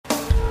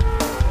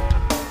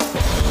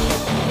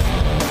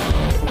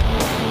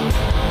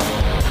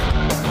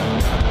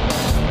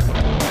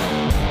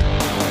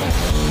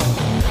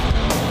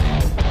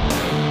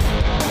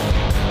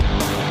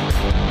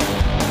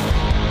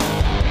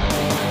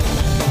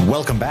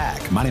Welcome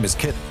back. My name is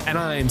Kit. And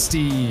I'm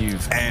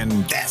Steve. And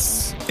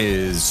this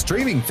is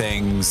Streaming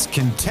Things,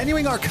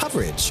 continuing our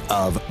coverage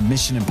of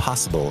Mission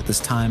Impossible.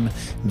 This time,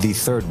 the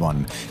third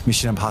one,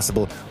 Mission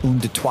Impossible Un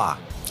de Trois.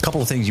 A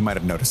couple of things you might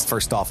have noticed.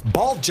 First off,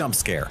 bald jump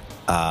scare.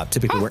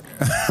 Typically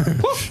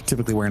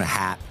wearing a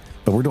hat,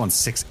 but we're doing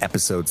 6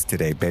 episodes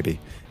today, baby.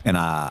 And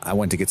I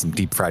went to get some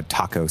deep fried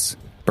tacos,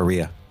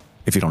 birria.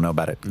 If you don't know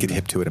about it, get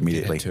hip to it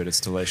immediately. Get hip to it. It's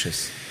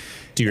delicious.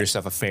 Do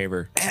yourself a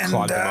favor. And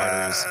Clog the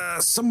arteries.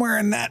 somewhere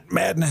in that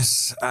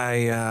madness,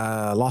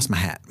 I lost my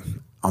hat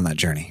on that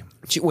journey.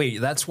 Wait,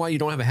 that's why you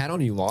don't have a hat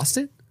on? You lost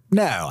it?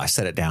 No, I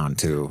set it down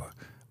to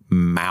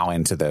mow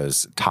into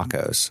those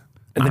tacos.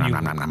 And then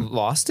you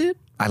lost it?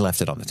 I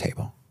left it on the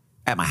table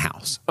at my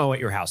house. Oh, at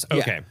your house.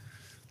 Okay. Yeah.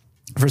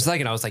 For a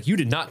second, I was like, you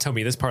did not tell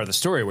me this part of the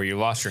story where you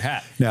lost your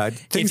hat. No,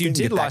 if you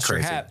did lost your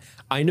hat,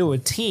 I know a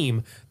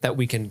team that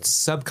we can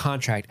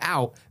subcontract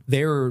out.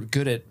 They're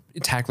good at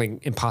tackling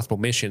impossible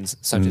missions,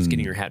 such as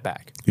getting your hat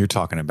back. You're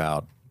talking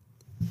about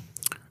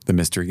the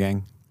Mystery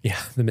Gang? Yeah,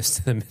 the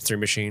mystery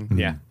machine. Mm-hmm.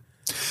 Yeah.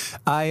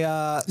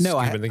 I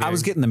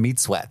was getting the meat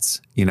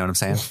sweats. You know what I'm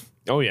saying?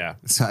 Oh, yeah.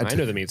 So I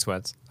know the meat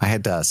sweats. I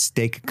had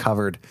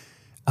steak-covered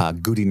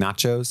goody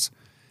nachos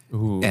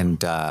and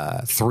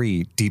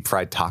 3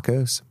 deep-fried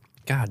tacos.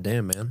 God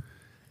damn, man.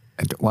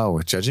 Whoa,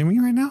 judging me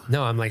right now?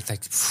 No, I'm like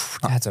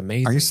that's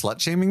amazing. Are you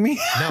slut-shaming me?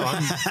 No,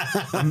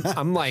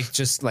 I'm like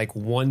just like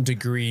 1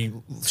 degree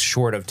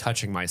short of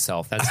touching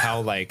myself. That's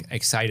how like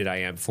excited I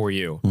am for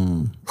you.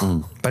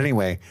 But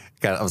anyway,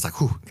 I was like,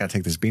 gotta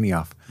take this beanie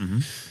off. Mm-hmm.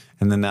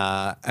 And then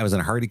I was in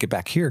a hurry to get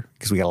back here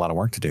because we got a lot of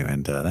work to do.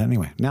 And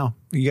anyway, now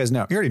you guys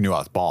know. You already knew I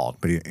was bald,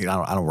 but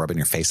I don't rub it in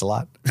your face a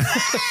lot.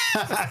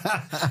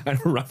 I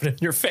don't rub it in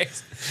your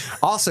face.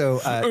 Also,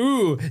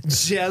 ooh,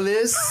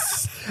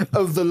 jealous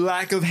of the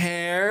lack of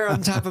hair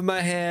on top of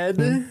my head.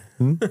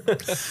 Mm-hmm.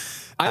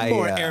 I'm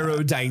more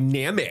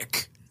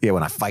aerodynamic. Yeah,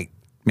 when I fight.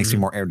 Makes me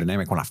more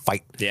aerodynamic when I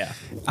fight. Yeah.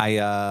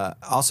 I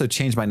also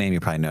changed my name, you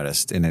probably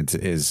noticed, and it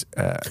is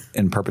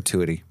in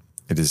perpetuity.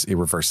 It is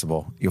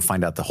irreversible. You'll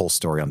find out the whole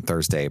story on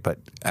Thursday, but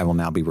I will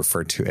now be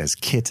referred to as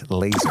Kit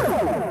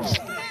Laser.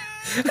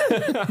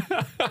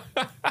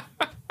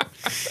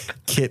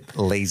 Kit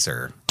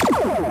Laser.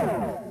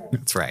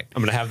 That's right.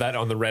 I'm going to have that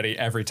on the ready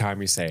every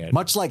time you say it.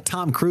 Much like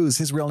Tom Cruise,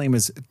 his real name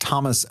is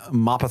Thomas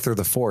Mapother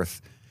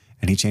IV,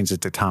 and he changed it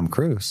to Tom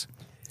Cruise.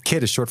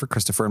 Kit is short for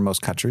Christopher in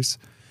most countries,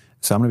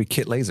 so I'm going to be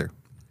Kit Laser.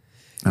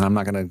 And I'm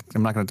not going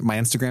to, my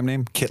Instagram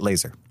name, Kit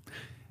Laser.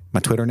 My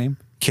Twitter name,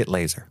 Kit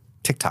Laser.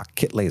 TikTok,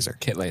 Kit Laser.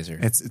 Kit Laser.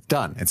 It's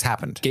done. It's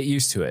happened. Get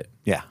used to it.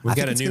 Yeah. We've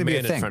got a new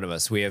man in front of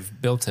us. We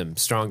have built him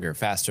stronger,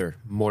 faster,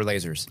 more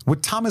lasers.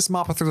 Would Thomas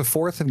Mapother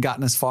IV have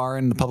gotten as far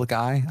in the public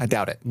eye? I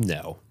doubt it.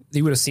 No.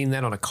 He would have seen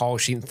that on a call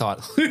sheet and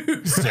thought,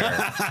 loser.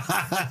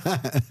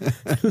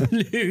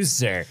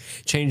 Loser.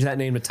 Change that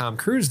name to Tom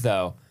Cruise,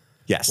 though.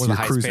 Yes. One of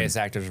the highest paid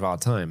actors of all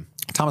time.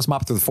 Thomas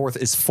Mapother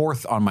IV is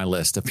 4th on my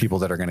list of people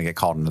that are going to get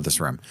called into this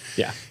room.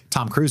 Yeah.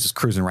 Tom Cruise is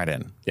cruising right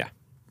in. Yeah.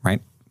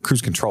 Right?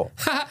 Cruise control.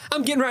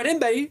 I'm getting right in,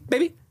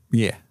 baby.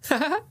 Yeah.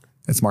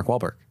 It's Mark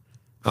Wahlberg.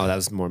 Oh,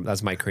 that's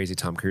my crazy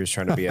Tom Cruise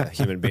trying to be a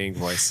human being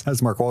voice.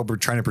 That's Mark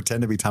Wahlberg trying to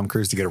pretend to be Tom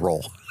Cruise to get a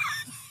role.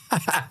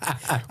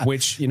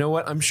 Which, you know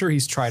what? I'm sure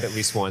he's tried at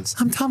least once.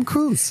 I'm Tom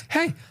Cruise.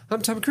 Hey,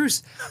 I'm Tom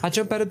Cruise. I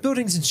jump out of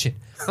buildings and shit.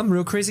 I'm a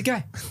real crazy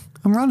guy.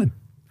 I'm running.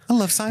 I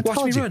love Scientology.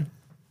 Watch me run.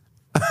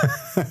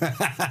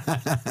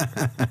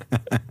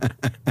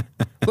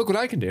 Look what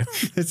I can do.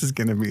 This is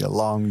going to be a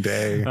long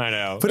day. I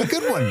know. But a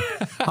good one.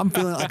 I'm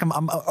feeling like I'm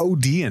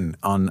ODing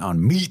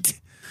on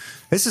meat.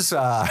 This is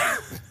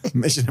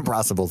Mission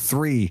Impossible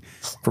 3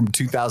 from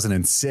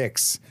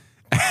 2006.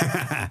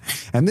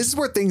 And this is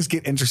where things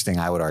get interesting,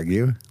 I would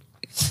argue.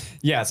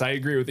 Yes, I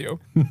agree with you.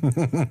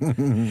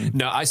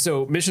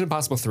 So Mission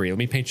Impossible 3, let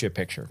me paint you a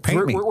picture.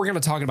 We're going to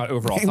talk about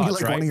overall thoughts,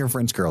 like right? One of your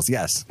French girls,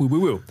 yes.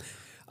 Woo.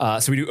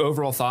 So we do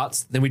overall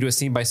thoughts, then we do a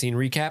scene-by-scene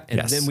recap,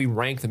 and then we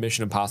rank the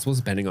Mission Impossibles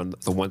depending on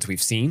the ones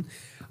we've seen.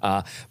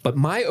 But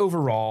my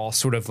overall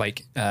sort of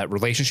like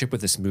relationship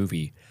with this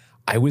movie,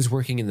 I was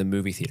working in the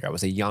movie theater. I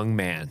was a young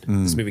man.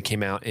 This movie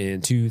came out in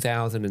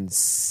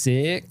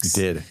 2006. It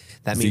did.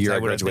 That means I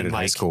graduated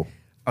high school.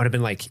 I would have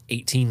been like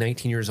 18,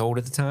 19 years old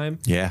at the time.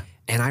 Yeah.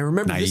 And I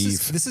remember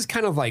this is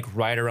kind of like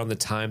right around the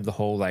time the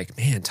whole like,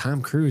 man,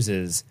 Tom Cruise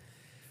is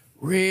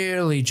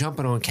really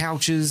jumping on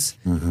couches.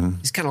 Mm-hmm.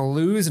 He's kind of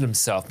losing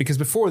himself because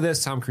before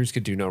this, Tom Cruise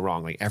could do no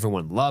wrong. Like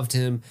everyone loved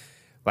him.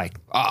 Like,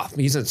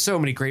 he's in so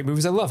many great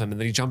movies. I love him. And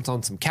then he jumped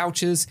on some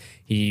couches.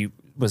 He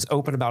was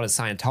open about his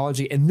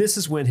Scientology. And this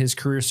is when his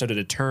career started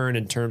to turn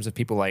in terms of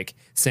people like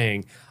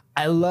saying,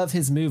 I love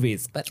his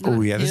movies, but not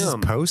him. This is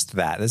post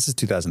that. This is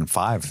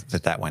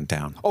 2005 that went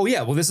down. Oh,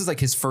 yeah. Well, this is like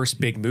his first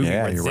big movie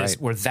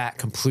where that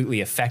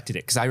completely affected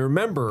it. Because I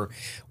remember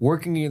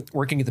working at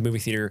the movie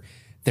theater,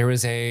 there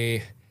was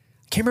I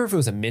can't remember if it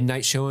was a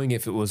midnight showing,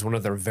 if it was one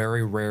of the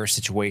very rare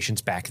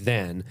situations back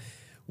then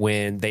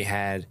when they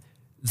had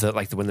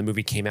when the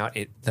movie came out,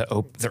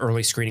 the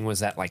early screening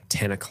was at like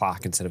 10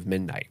 o'clock instead of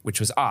midnight, which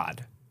was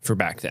odd for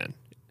back then.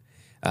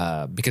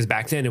 Because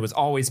back then it was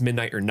always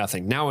midnight or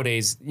nothing.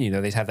 Nowadays,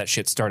 they'd have that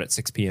shit start at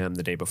 6 p.m.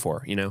 the day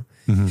before,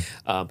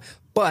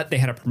 but they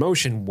had a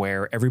promotion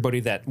where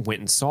everybody that went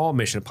and saw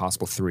Mission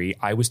Impossible 3,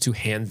 I was to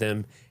hand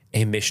them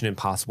a Mission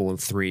Impossible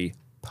 3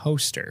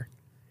 poster.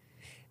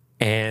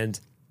 And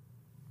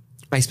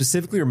I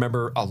specifically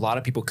remember a lot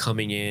of people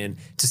coming in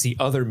to see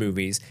other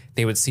movies.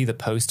 They would see the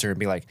poster and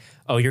be like,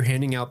 oh, you're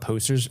handing out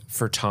posters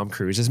for Tom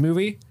Cruise's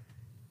movie?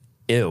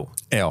 Ew.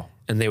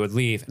 And they would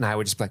leave, and I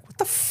would just be like, what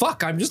the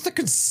fuck? I'm just a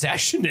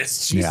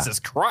concessionist. Jesus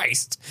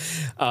Christ.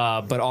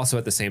 But also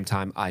at the same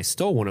time, I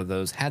stole one of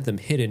those, had them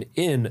hidden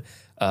in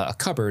a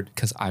cupboard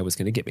because I was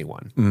going to get me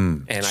one.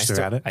 And I still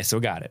got it.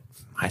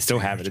 I still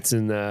have it. It's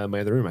in my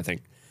other room, I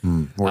think.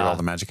 Where all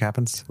the magic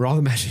happens? Where all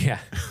the magic, yeah.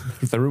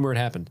 The room where it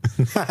happened.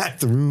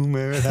 The room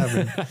where it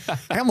happened.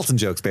 Hamilton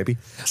jokes, baby.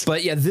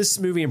 But yeah, this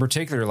movie in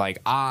particular, like,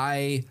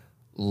 I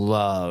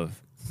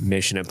love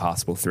Mission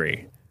Impossible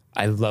 3.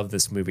 I love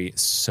this movie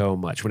so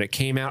much. When it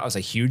came out, I was a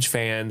huge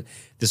fan.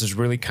 This was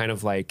really kind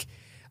of like,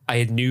 I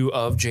had knew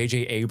of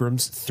J.J.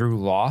 Abrams through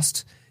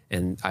Lost.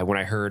 And when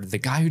I heard the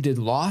guy who did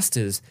Lost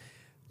is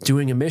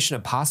doing a Mission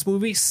Impossible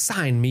movie,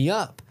 sign me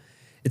up.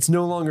 It's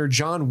no longer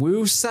John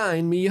Woo,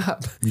 sign me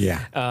up.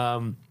 Yeah.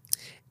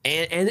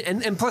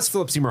 And plus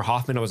Philip Seymour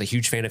Hoffman, I was a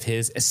huge fan of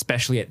his,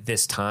 especially at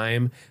this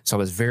time. So I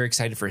was very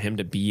excited for him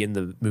to be in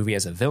the movie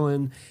as a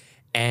villain.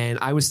 And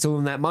I was still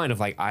in that mind of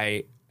like,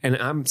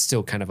 I'm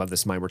still kind of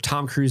this mind where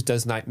Tom Cruise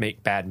does not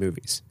make bad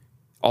movies.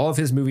 All of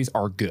his movies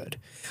are good.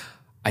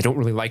 I don't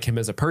really like him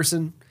as a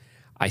person.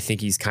 I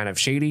think he's kind of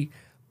shady,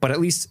 but at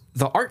least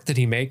the art that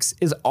he makes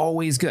is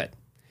always good.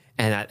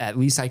 And at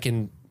least I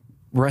can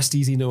rest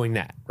easy knowing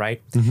that,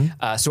 right?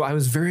 So I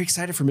was very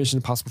excited for Mission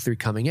Impossible 3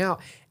 coming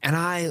out, and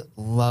I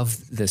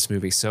loved this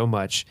movie so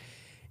much.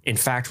 In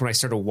fact, when I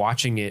started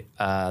watching it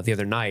the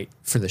other night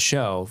for the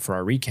show, for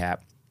our recap,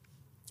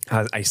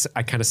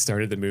 I kind of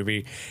started the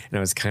movie, and I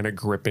was kind of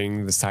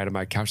gripping the side of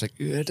my couch like,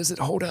 does it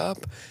hold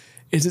up?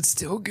 Is it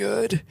still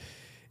good?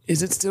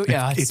 Is it still...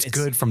 Yeah, it's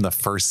good from the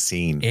first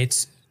scene.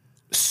 It's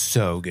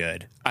so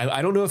good.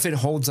 I don't know if it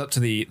holds up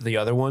to the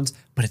other ones,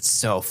 but it's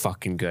so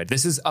fucking good.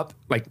 This is up,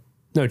 like...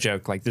 No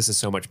joke, like this is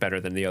so much better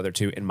than the other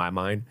two in my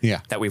mind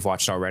that we've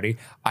watched already.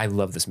 I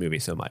love this movie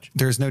so much.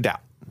 There's no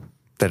doubt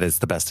that it's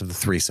the best of the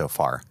three so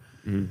far.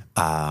 And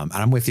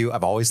I'm with you.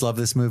 I've always loved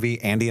this movie.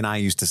 Andy and I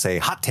used to say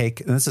hot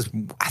take. And this is,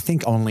 I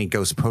think only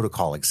Ghost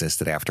Protocol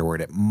existed afterward.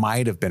 It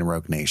might have been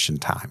Rogue Nation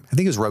time. I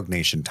think it was Rogue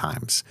Nation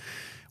times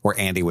where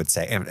Andy would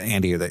say,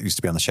 Andy that used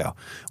to be on the show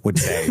would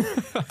say,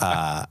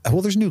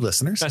 well, there's new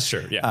listeners. That's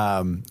true.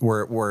 Yeah.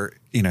 Where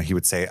he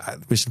would say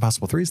Mission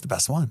Impossible 3 is the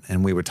best one.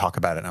 And we would talk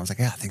about it. And I was like,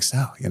 yeah, I think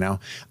so.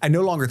 I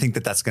no longer think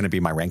that that's going to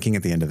be my ranking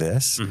at the end of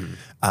this.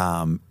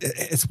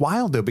 It's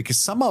wild though, because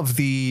some of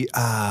the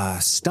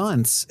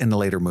stunts in the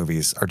later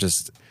movies are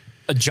just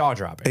a jaw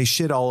dropping. They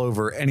shit all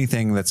over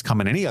anything that's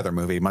come in any other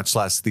movie, much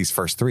less these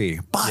first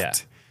three.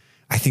 But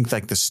I think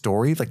like the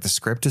story, like the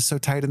script is so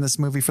tight in this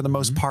movie for the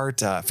most part.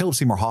 Philip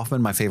Seymour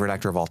Hoffman, my favorite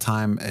actor of all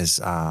time,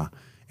 is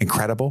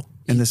incredible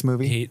in this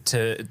movie.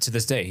 To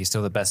this day, he's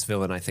still the best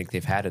villain I think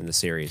they've had in the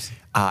series.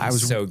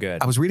 So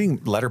good. I was reading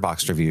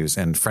Letterboxd reviews,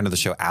 and friend of the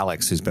show,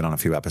 Alex, who's been on a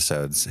few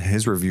episodes,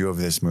 his review of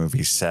this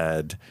movie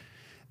said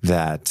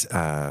that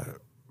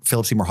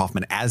Philip Seymour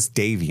Hoffman as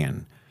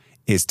Davian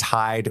is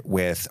tied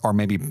with, or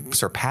maybe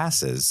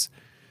surpasses,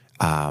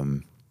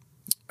 Alan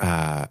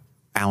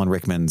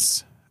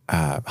Rickman's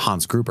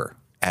Hans Gruber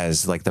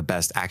as like the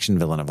best action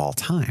villain of all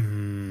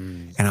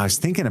time. And I was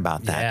thinking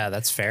about that. Yeah,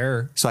 that's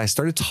fair. So I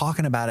started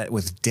talking about it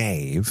with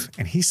Dave,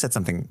 and he said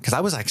something, because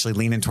I was actually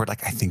leaning toward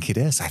like, I think it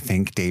is. I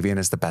think Davian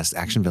is the best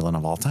action villain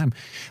of all time.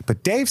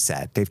 But Dave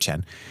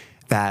Chen,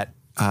 that...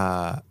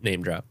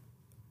 name drop.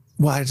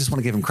 Well, I just want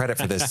to give him credit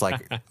for this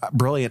like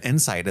brilliant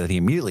insight that he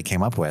immediately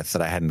came up with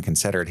that I hadn't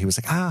considered. He was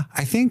like,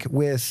 I think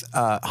with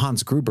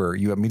Hans Gruber,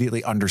 you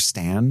immediately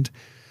understand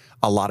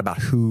a lot about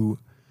who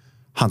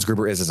Hans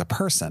Gruber is as a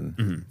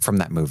person from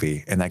that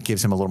movie. And that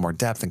gives him a little more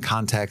depth and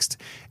context.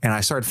 And I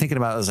started thinking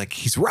about it. I was like,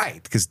 he's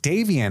right. Because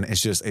Davian is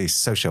just a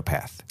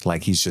sociopath.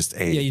 Like he's just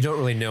a... Yeah, you don't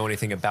really know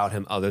anything about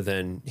him other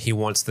than he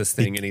wants this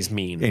thing and he's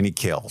mean. And he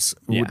kills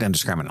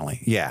indiscriminately.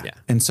 Yeah.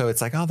 And so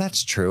it's like, oh,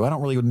 that's true. I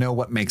don't really know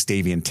what makes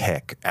Davian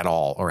tick at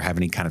all or have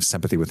any kind of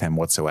sympathy with him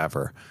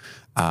whatsoever.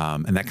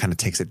 And that kind of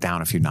takes it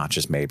down a few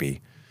notches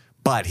maybe.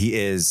 But he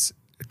is...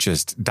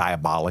 just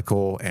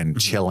diabolical and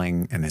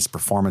chilling, and his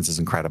performance is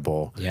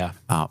incredible. Yeah.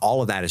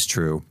 All of that is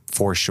true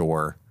for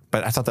sure.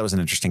 But I thought that was an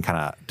interesting kind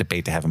of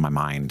debate to have in my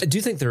mind. I do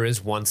think there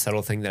is one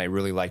subtle thing that I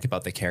really like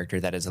about the character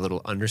that is a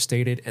little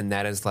understated, and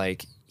that is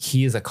like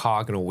he is a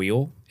cog in a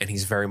wheel, and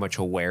he's very much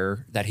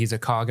aware that he's a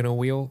cog in a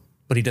wheel,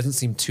 but he doesn't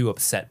seem too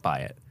upset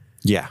by it.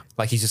 Yeah.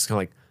 Like he's just kind of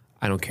like,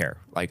 I don't care.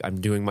 Like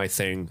I'm doing my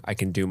thing. I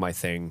can do my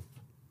thing.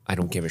 I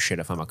don't give a shit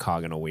if I'm a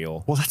cog in a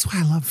wheel. Well, that's why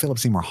I love Philip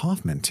Seymour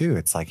Hoffman, too.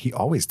 It's like he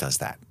always does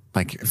that.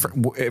 Like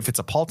if it's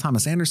a Paul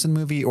Thomas Anderson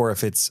movie or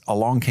if it's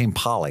Along Came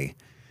Polly.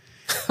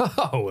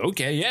 Oh,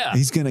 okay, yeah.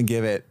 He's going to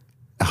give it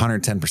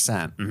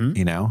 110%,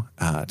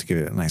 to give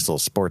it a nice little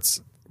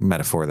sports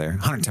metaphor there,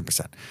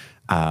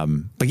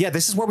 110%. But yeah,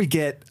 this is where we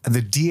get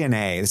the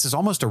DNA. This is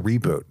almost a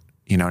reboot.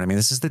 You know what I mean?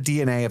 This is the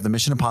DNA of the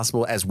Mission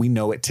Impossible as we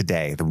know it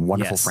today, the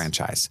wonderful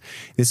franchise.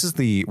 This is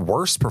the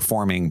worst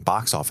performing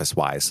box office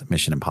wise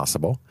Mission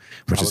Impossible,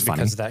 which is funny.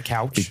 Because of that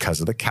couch.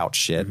 Because of the couch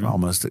shit,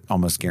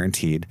 almost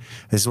guaranteed.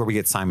 This is where we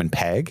get Simon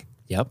Pegg.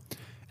 Yep.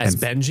 As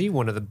Benji,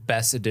 one of the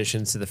best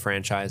additions to the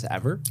franchise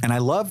ever. And I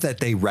love that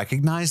they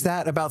recognize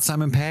that about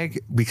Simon Pegg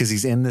because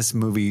he's in this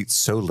movie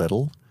so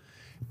little.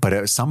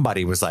 But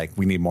somebody was like,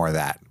 we need more of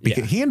that.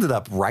 Because he ended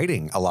up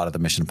writing a lot of the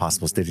Mission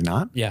Impossibles, did he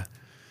not? Yeah.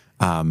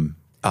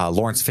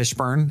 Lawrence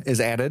Fishburne is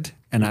added.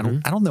 And I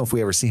don't know if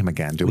we ever see him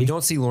again, do we? We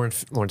don't see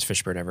Lawrence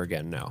Fishburne ever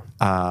again, no.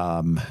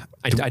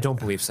 I don't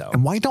believe so.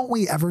 And why don't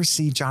we ever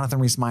see Jonathan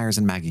Rhys-Meyers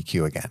and Maggie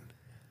Q again?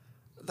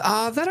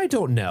 That I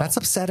don't know. That's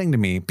upsetting to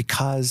me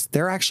because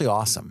they're actually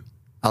awesome.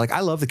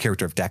 I love the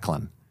character of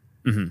Declan.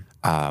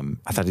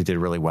 I thought he did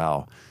really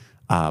well.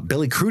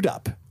 Billy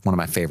Crudup, one of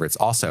my favorites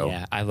also.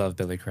 Yeah, I love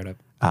Billy Crudup.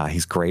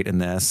 He's great in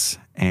this.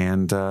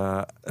 And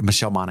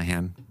Michelle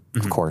Monaghan,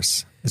 of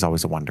course, is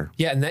always a wonder.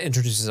 Yeah, and that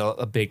introduces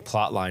a big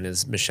plot line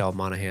is Michelle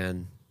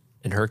Monaghan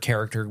and her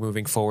character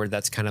moving forward.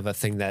 That's kind of a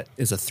thing that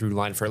is a through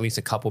line for at least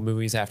a couple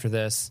movies after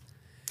this.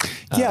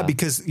 Yeah,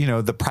 because,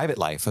 the private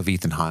life of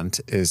Ethan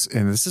Hunt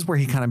and this is where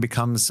he kind of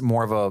becomes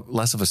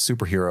less of a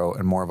superhero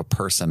and more of a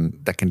person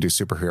that can do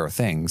superhero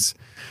things.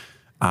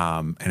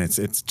 And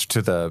it's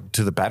to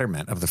the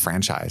betterment of the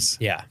franchise.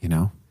 Yeah.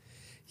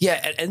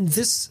 Yeah. And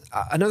this,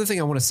 another thing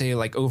I want to say,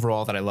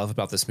 overall that I love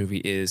about this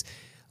movie is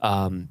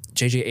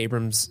J.J.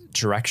 Abrams'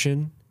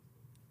 direction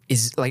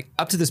is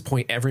up to this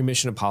point, every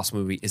Mission Impossible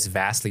movie is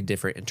vastly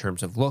different in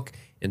terms of look,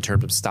 in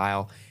terms of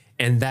style.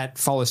 And that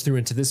follows through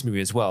into this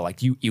movie as well.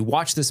 You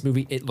watch this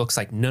movie, it looks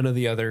like none of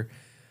the other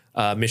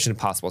Mission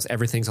Impossibles.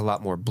 Everything's a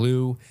lot more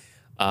blue.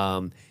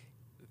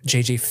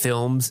 JJ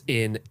films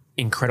in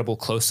incredible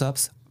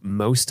close-ups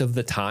most of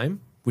the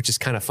time, which is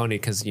kind of funny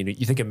because you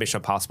think of Mission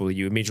Impossible,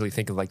 you immediately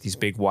think of these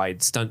big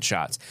wide stunt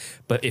shots.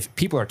 But if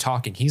people are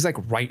talking, he's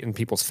right in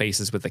people's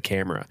faces with the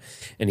camera,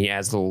 and he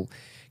adds little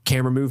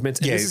camera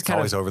movements. And yeah, he's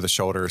always over the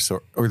shoulders,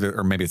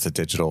 or maybe it's a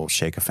digital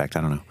shake effect.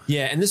 I don't know.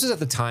 Yeah, and this was at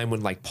the time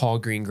when Paul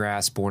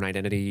Greengrass, Bourne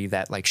Identity,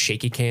 that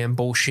shaky cam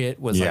bullshit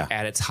was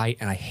at its height.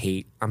 And I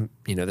hate,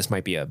 this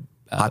might be a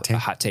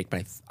hot take,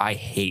 but I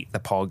hate the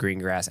Paul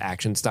Greengrass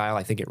action style.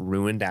 I think it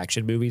ruined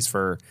action movies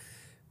for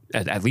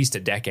at least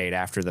a decade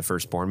after the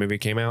first Bourne movie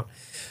came out.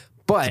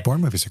 But the Bourne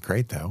movies are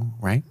great, though,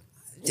 right?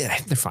 Yeah,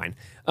 they're fine.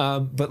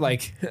 But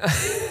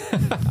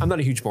I'm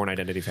not a huge Bourne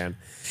Identity fan,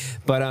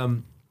 but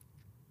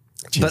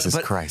Jesus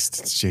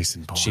Christ, it's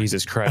Jason Bourne.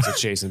 Jesus Christ, it's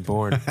Jason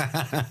Bourne.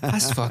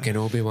 That's fucking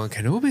Obi-Wan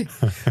Kenobi.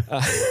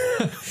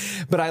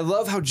 But I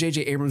love how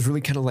J.J. Abrams really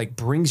kind of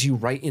brings you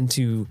right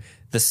into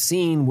the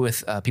scene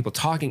with people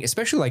talking,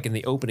 especially in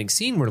the opening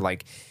scene where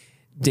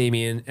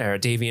Davian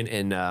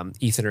and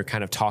Ethan are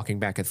kind of talking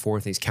back and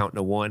forth. He's counting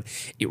to one.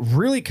 It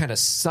really kind of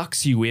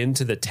sucks you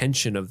into the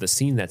tension of the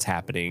scene that's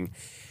happening,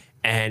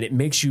 and it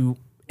makes you,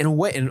 in a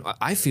way, and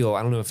I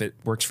don't know if it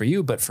works for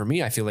you, but for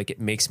me, I feel like it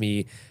makes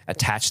me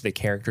attach to the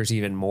characters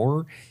even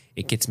more.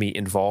 It gets me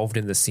involved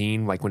in the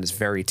scene, when it's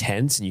very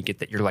tense, and you get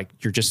that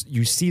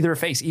you see their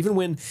face. Even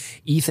when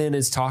Ethan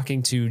is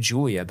talking to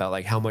Julia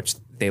about how much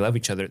they love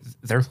each other,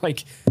 they're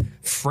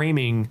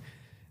framing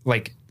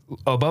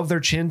above their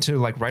chin to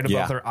right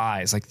above their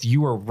eyes.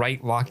 You are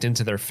right locked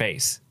into their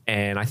face.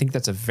 And I think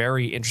that's a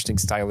very interesting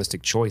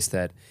stylistic choice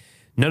that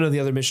none of the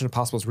other Mission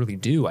Impossibles really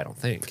do, I don't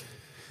think.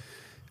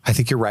 I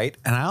think you're right.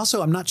 And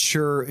I'm not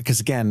sure, because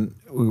again,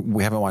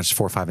 we haven't watched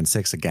 4, 5, and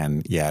 6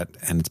 again yet,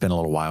 and it's been a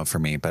little while for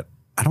me, but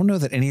I don't know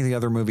that any of the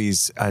other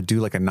movies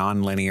do a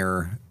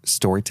non-linear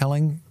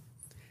storytelling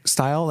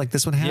style like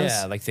this one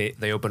has. Yeah,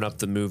 they open up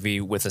the movie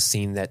with a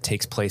scene that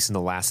takes place in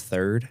the last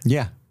third.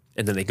 Yeah.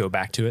 And then they go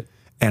back to it.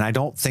 And I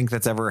don't think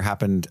that's ever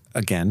happened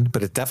again,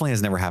 but it definitely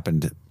has never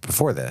happened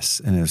before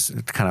this. And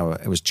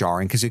it was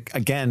jarring because,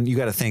 again, you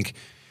got to think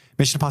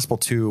Mission Impossible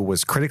 2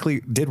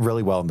 did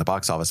really well in the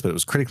box office, but it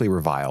was critically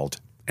reviled.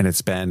 And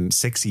it's been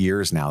 6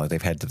 years now that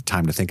they've had the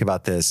time to think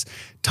about this.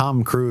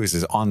 Tom Cruise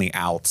is on the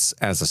outs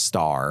as a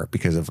star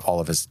because of all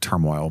of his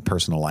turmoil,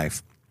 personal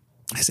life.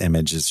 His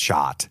image is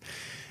shot.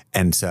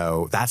 And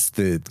so that's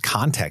the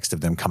context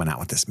of them coming out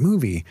with this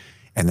movie.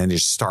 And then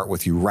just start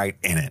with you right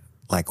in it.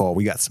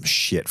 We got some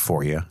shit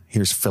for you.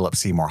 Here's Philip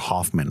Seymour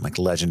Hoffman,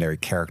 legendary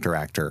character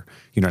actor.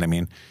 You know what I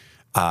mean?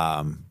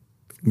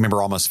 Remember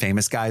Almost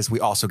Famous, guys? We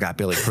also got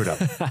Billy Crudup.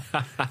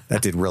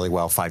 That did really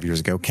well 5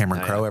 years ago.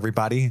 Cameron Crowe,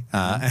 everybody.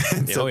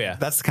 So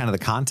that's kind of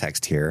the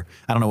context here.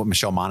 I don't know what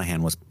Michelle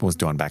Monaghan was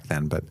doing back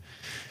then, but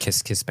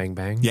Kiss Kiss Bang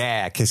Bang.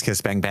 Yeah, Kiss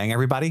Kiss Bang Bang.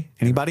 Everybody?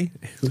 Anybody?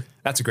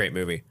 That's a great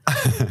movie.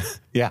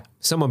 Yeah.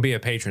 Someone be a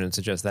patron and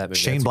suggest that movie.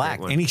 Shane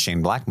Black. Any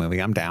Shane Black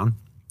movie, I'm down.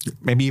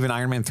 Maybe even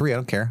Iron Man 3. I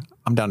don't care.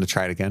 I'm down to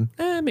try it again.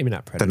 Maybe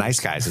not Predator. The Nice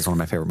Guys is one of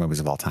my favorite movies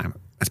of all time.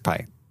 It's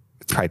probably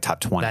top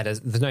 20. That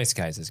is, The Nice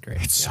Guys is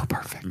great. It's so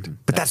perfect. Mm-hmm.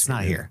 But that's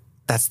not here.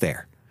 That's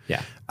there.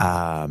 Yeah.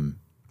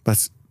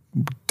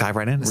 dive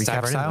right in. Let's dive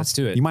Recap right in. style. Let's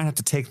do it. You might have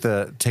to take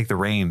the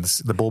reins,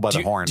 the bull by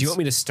the horns. Do you want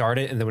me to start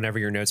it, and then whenever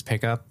your notes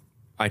pick up,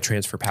 I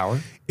transfer power?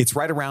 It's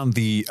right around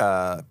the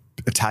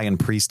Italian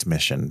priest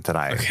mission that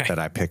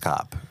I pick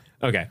up.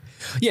 Okay.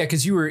 Yeah,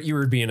 because you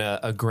were being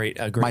a great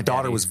My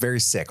daughter daddy. was very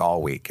sick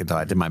all week, and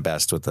I did my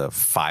best with the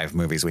 5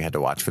 movies we had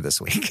to watch for this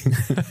week.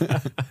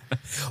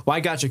 Well, I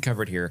got you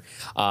covered here.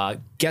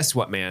 Guess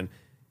what, man?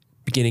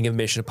 Beginning of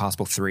Mission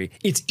Impossible 3.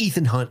 It's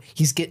Ethan Hunt.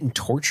 He's getting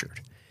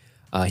tortured.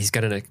 He's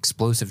got an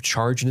explosive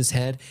charge in his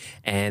head,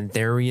 and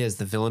there he is,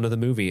 the villain of the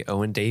movie,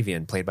 Owen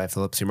Davian, played by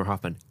Philip Seymour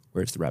Hoffman.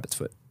 Where's the rabbit's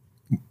foot?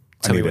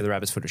 Tell me where the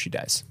rabbit's foot or she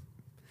dies.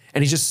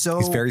 And he's just so...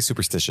 He's very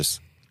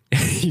superstitious.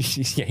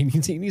 Yeah,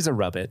 he needs a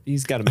rubbit.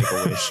 He's got to make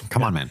a wish.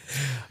 Come on,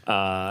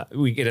 man.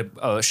 We get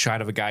a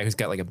shot of a guy who's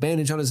got like a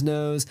bandage on his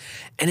nose,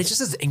 and it's just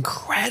this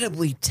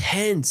incredibly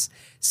tense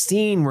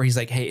scene where he's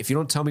like, "Hey, if you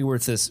don't tell me where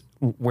this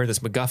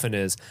MacGuffin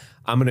is,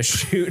 I'm gonna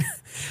shoot.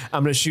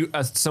 I'm gonna shoot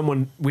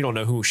someone. We don't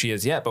know who she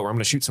is yet, but I'm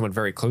gonna shoot someone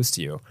very close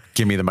to you.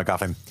 Give me the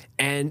MacGuffin."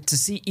 And to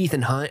see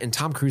Ethan Hunt and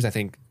Tom Cruise, I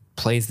think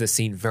plays this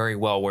scene very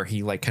well, where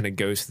he like kind of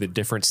goes through the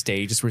different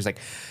stages where he's like,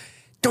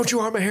 "Don't you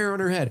harm a hair on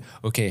her head.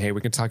 Okay, hey,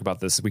 we can talk about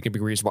this. We can be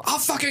reasonable. I'll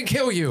fucking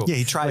kill you." Yeah,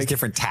 he tries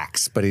different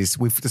tacks, but this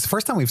is the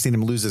first time we've seen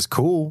him lose his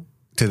cool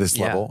to this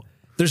level.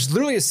 There's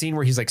literally a scene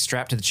where he's like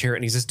strapped to the chair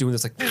and he's just doing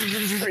this like, and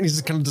he's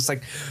just kind of just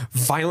like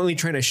violently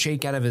trying to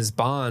shake out of his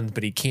bond,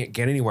 but he can't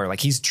get anywhere. Like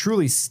he's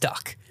truly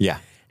stuck. Yeah.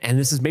 And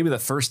this is maybe the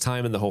first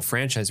time in the whole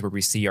franchise where we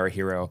see our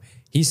hero.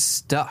 He's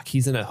stuck.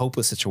 He's in a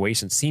hopeless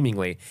situation,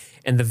 seemingly.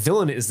 And the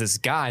villain is this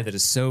guy that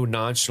is so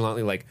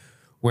nonchalantly like,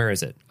 where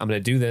is it? I'm going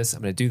to do this.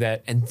 I'm going to do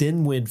that. And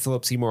then when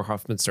Philip Seymour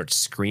Hoffman starts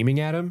screaming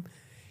at him,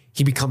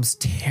 he becomes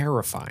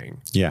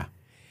terrifying. Yeah.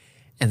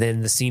 And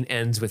then the scene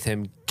ends with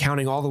him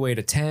counting all the way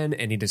to 10,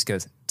 and he just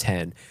goes,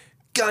 10.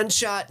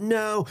 Gunshot,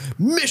 no.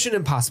 Mission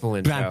Impossible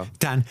intro.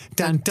 Dun,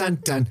 dun, dun,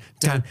 dun,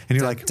 dun. And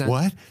you're like,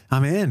 what?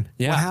 I'm in.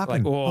 Yeah. What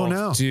happened? Like, oh,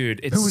 no.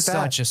 Dude, it's Who was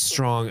such that? a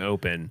strong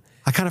open.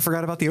 I kind of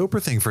forgot about the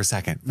Oprah thing for a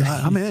second.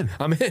 I'm in.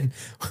 I'm in.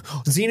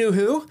 Xenu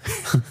who?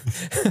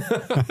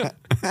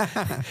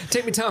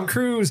 Take me, Tom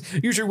Cruise.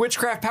 Use your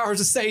witchcraft powers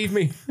to save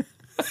me.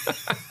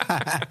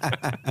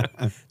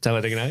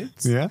 Talladega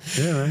Nights. Yeah.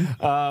 Yeah.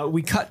 Right.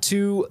 We cut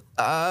to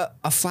a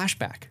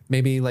flashback.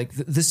 Maybe like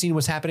this scene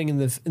was happening in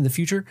the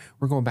future.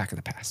 We're going back in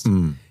the past.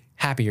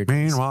 Happier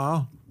days.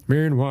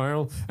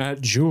 Meanwhile,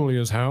 at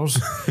Julia's house,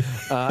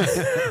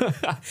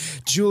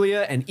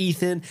 Julia and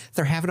Ethan,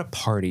 they're having a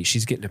party.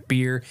 She's getting a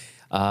beer.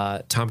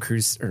 Tom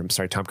Cruise.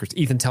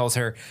 Ethan tells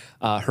her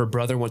her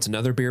brother wants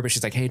another beer, but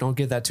she's like, "Hey, don't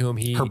give that to him."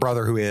 Her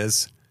brother, who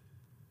is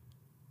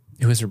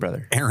her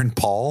brother? Aaron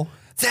Paul.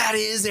 That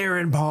is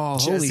Aaron Paul.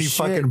 Holy Jesse shit.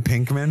 fucking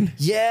Pinkman.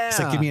 Yeah. It's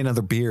like, give me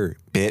another beer,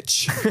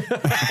 bitch.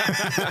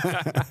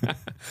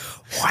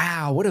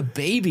 Wow, what a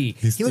baby.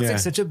 He looks like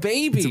such a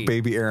baby. He's a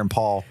baby Aaron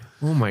Paul.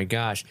 Oh my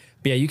gosh.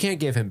 But yeah, you can't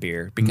give him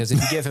beer because if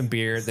you give him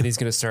beer, then he's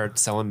going to start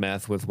selling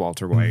meth with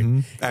Walter White.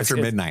 After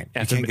midnight.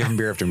 You can't give him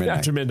beer after midnight.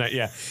 After midnight,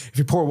 yeah. If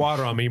you pour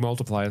water on me, he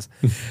multiplies.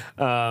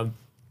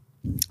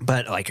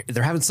 But like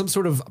they're having some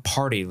sort of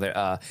party.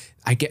 I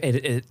get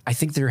it. I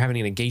think they're having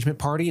an engagement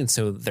party, and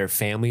so their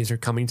families are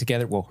coming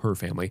together. Well, her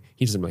family.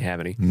 He doesn't really have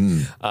any.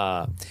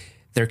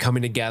 They're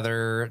coming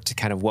together to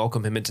kind of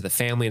welcome him into the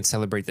family and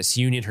celebrate this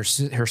union. Her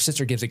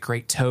sister gives a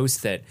great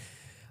toast that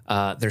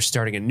they're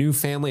starting a new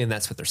family, and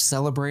that's what they're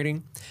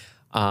celebrating.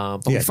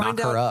 But we find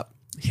knock out her up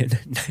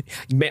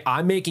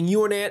I'm making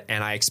you an aunt,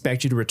 and I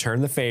expect you to return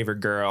the favor,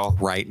 girl.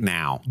 right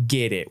now.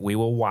 Get it? We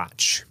will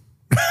watch.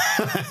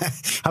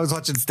 I was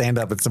watching stand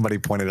up and somebody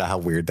pointed out how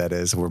weird that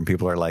is when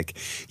people are like,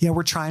 yeah,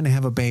 we're trying to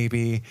have a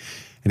baby.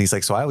 And he's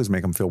like, so I always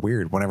make them feel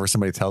weird. Whenever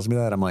somebody tells me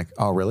that, I'm like,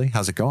 oh, really?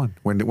 How's it going?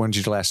 When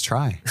did you last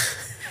try?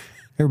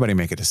 Everybody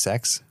make it to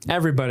sex.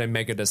 Everybody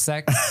make it a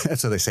sex.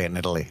 That's what they say in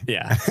Italy.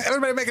 Yeah.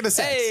 Everybody make it to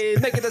sex. Hey,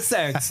 make it a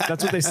sex.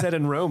 That's what they said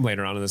in Rome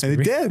later on in this And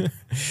movie. they did.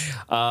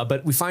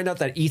 But we find out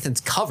that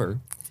Ethan's cover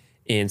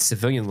in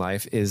civilian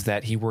life is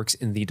that he works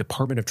in the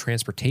Department of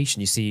Transportation.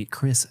 You see,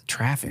 Chris,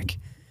 traffic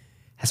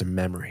has a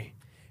memory.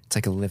 It's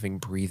like a living,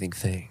 breathing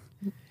thing.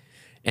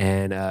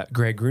 And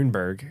Greg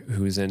Grunberg,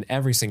 who's in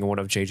every single one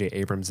of J.J.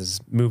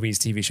 Abrams' movies,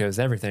 TV shows,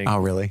 everything. Oh,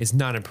 really? Is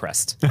not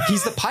impressed.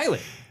 He's the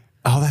pilot.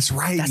 Oh, that's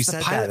right. That's you the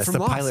said pilot that. That's from the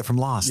Lost. pilot from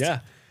Lost. Yeah.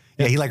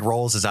 Yeah, he like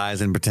rolls his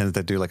eyes and pretends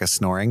to do like a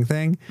snoring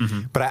thing.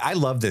 But I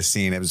love this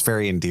scene. It was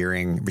very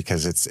endearing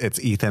because it's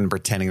Ethan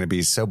pretending to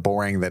be so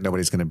boring that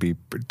nobody's going to be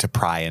to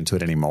pry into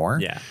it anymore.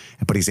 Yeah.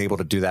 But he's able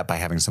to do that by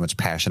having so much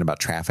passion about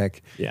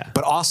traffic. Yeah.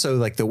 But also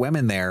like the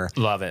women there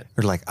Love it.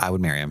 are like, I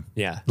would marry him.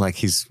 Yeah. Like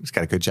he's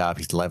got a good job.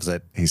 He loves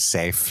it. He's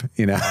safe.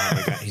 You know. Oh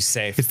my God, he's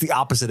safe. It's the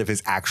opposite of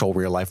his actual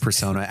real life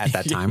persona at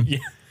that time. Yeah.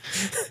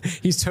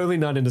 He's totally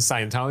not into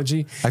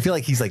Scientology. I feel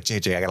like he's like,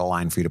 JJ, I got a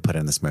line for you to put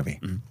in this movie.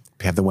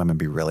 Have the women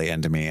be really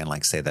into me and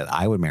like say that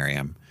I would marry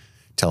him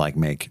to like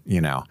make,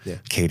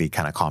 Katie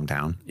kind of calm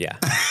down. Yeah.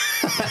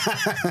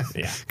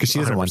 Yeah. Because she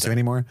doesn't want to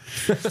anymore.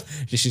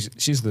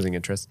 She's losing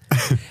interest.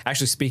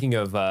 Actually, speaking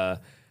of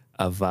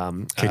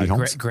Katie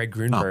Holmes? Greg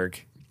Grunberg,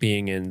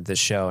 being in the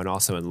show and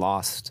also in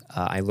Lost,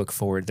 I look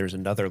forward. There's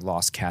another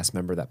Lost cast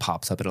member that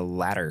pops up in a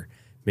latter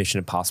Mission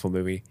Impossible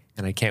movie,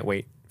 and I can't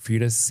wait for you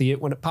to see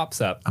it when it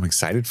pops up. I'm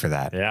excited for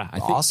that. Yeah.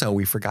 Also,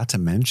 we forgot to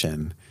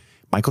mention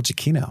Michael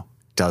Giacchino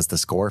does the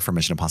score for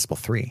Mission Impossible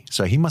 3.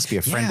 So he must be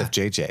a friend of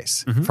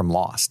JJ's from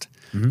Lost,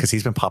 because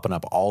he's been popping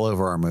up all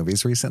over our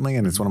movies recently,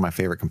 and it's one of my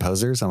favorite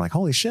composers. I'm like,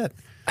 holy shit.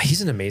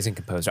 He's an amazing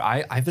composer.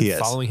 I've been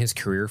following his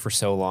career for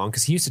so long,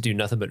 because he used to do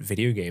nothing but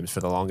video games for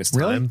the longest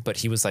time, but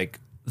he was like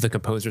the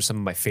composer of some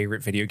of my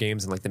favorite video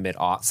games in like the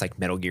mid-aughts, like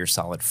Metal Gear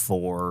Solid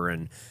 4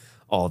 and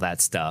all that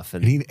stuff.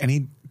 And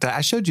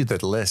I showed you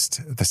the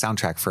list, the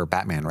soundtrack for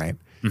Batman, right?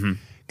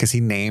 Because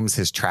he names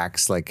his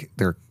tracks like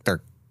they're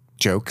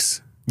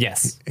jokes.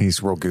 Yes.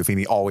 He's real goofy, and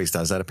he always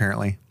does that,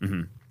 apparently.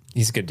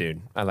 He's a good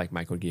dude. I like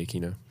Michael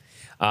Giacchino.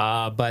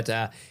 But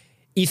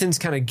Ethan's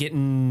kind of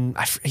getting,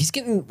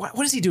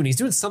 what is he doing? He's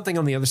doing something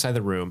on the other side of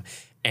the room.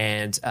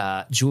 And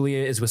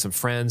Julia is with some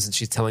friends, and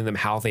she's telling them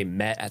how they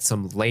met at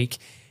some lake.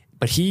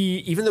 But he,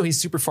 even though he's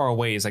super far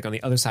away, he's like on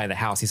the other side of the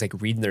house. He's like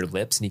reading their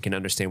lips, and he can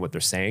understand what they're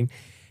saying.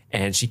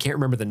 And she can't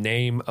remember the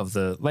name of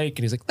the lake.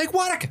 And he's like, Lake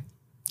Wanaka.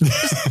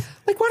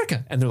 Lake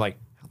Wanaka. And they're like,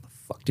 how the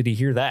fuck did he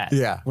hear that?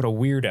 Yeah. What a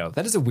weirdo.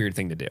 That is a weird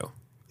thing to do.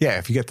 Yeah,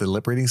 if you get the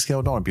lip reading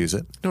skill, don't abuse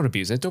it. Don't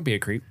abuse it. Don't be a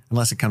creep.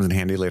 Unless it comes in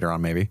handy later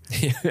on, maybe.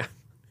 Yeah.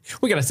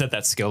 We got to set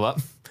that skill up.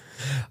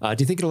 Do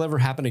you think it'll ever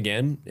happen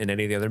again in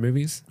any of the other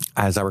movies?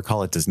 As I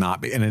recall, it does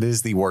not. And it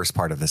is the worst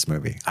part of this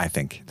movie, I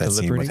think. That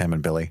scene with him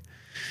and Billy.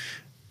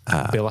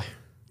 Billy.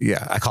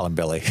 Yeah, I call him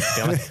Billy.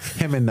 Billy?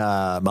 Him and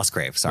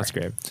Musgrave, sorry.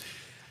 Musgrave.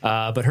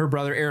 But her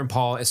brother, Aaron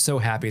Paul, is so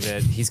happy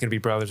that he's going to be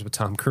brothers with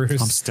Tom Cruise.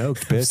 I'm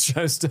stoked, bitch.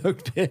 So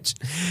stoked, bitch.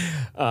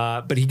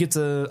 But he gets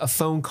a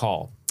phone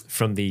call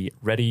from the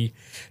Ready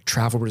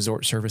Travel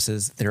Resort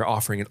Services. They're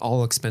offering an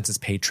all-expenses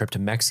paid trip to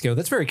Mexico.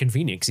 That's very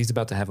convenient because he's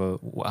about to have a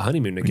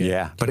honeymoon again.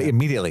 Yeah, but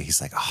immediately he's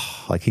like,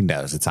 oh, like he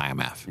knows it's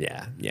IMF.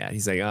 Yeah.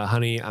 He's like,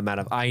 honey, I'm out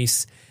of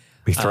ice.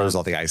 He throws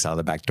all the ice out of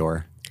the back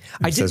door.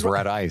 It says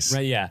red ice.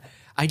 Right, yeah.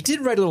 I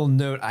did write a little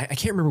note. I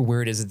can't remember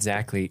where it is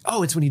exactly.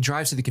 Oh, it's when he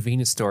drives to the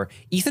convenience store.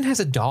 Ethan has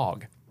a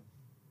dog.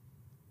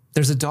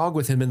 There's a dog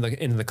with him in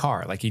the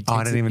car. Like he takes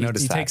I didn't even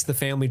notice that. He takes the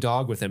family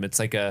dog with him. It's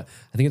like I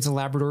think it's a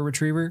Labrador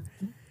Retriever.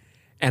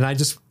 And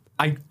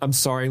I'm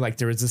sorry, like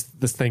there was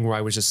this thing where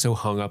I was just so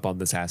hung up on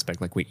this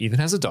aspect. Like, wait, Ethan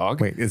has a dog.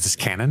 Wait, is this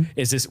canon?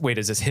 Is this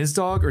his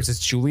dog or is this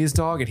Julia's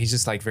dog? And he's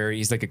just like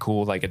he's like a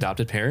cool like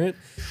adopted parent.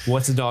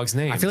 What's the dog's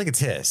name? I feel like it's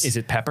his. Is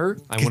it Pepper?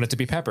 I want it to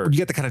be Pepper. You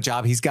get the kind of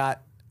job he's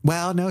got.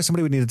 Well, no,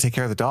 somebody would need to take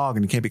care of the dog,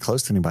 and you can't be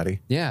close to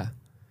anybody. Yeah.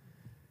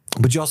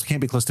 But you also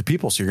can't be close to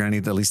people, so you're going to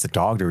need at least a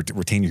dog to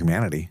retain your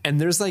humanity.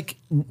 And there's like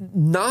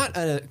not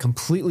a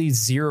completely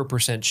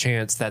 0%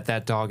 chance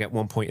that dog at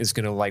one point is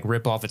going to like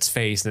rip off its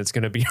face and it's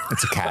going to be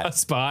it's a cat. A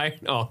spy.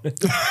 Oh,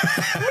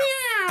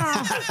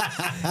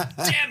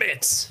 damn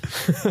it.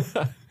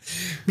 But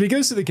he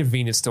goes to the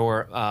convenience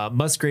store.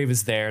 Musgrave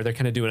is there. They're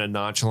kind of doing a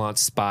nonchalant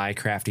spy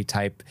crafty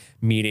type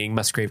meeting.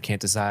 Musgrave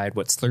can't decide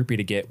what Slurpee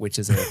to get, which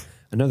is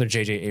another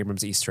J.J.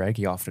 Abrams Easter egg.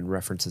 He often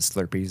references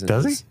Slurpees.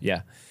 Does he?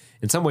 Yeah.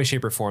 In some way,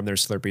 shape, or form,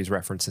 there's Slurpees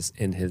references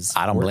in his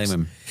I don't works.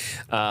 blame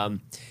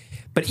him.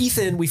 But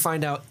Ethan, we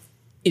find out,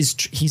 he's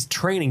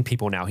training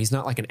people now. He's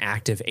not like an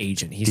active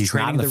agent. He's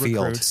training not in the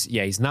field. recruits.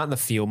 Yeah, he's not in the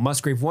field.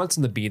 Musgrave wants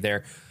him to be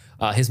there.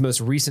 His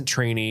most recent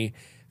trainee,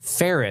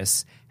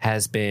 Ferris,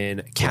 has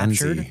been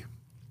captured. Lindsay.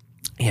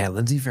 Yeah,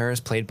 Lindsay Ferris,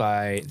 played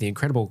by the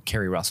incredible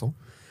Kerry Russell.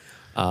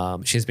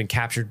 She has been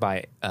captured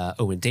by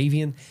Owen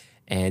Davian,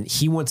 and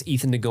he wants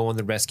Ethan to go on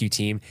the rescue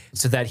team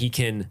so that he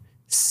can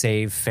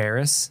save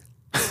Ferris.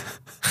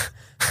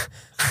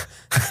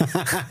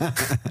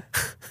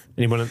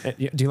 Anyone?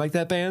 Do you like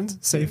that band?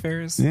 Save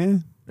Ferris? Yeah.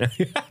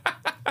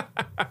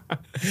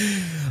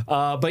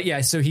 But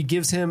yeah, so he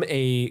gives him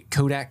a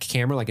Kodak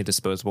camera, like a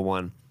disposable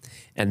one.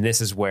 And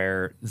this is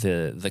where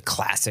the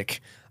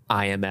classic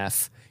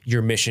IMF,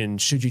 your mission,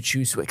 should you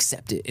choose to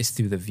accept it, is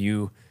through the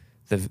viewfinder.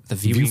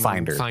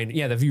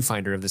 The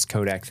viewfinder of this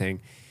Kodak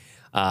thing.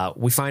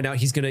 We find out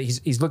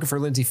he's looking for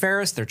Lindsay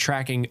Ferris. They're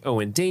tracking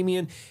Owen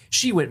Davian.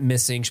 She went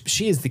missing.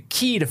 She is the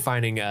key to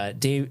finding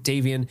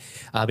Davian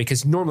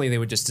because normally they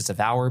would just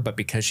disavow her, but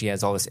because she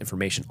has all this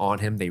information on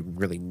him, they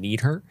really need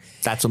her.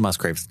 That's what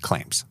Musgrave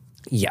claims.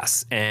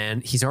 Yes,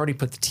 and he's already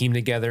put the team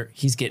together.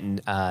 He's getting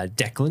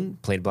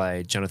Declan, played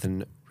by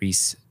Jonathan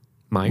Rhys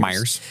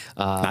Myers.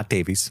 Not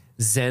Davies.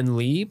 Zen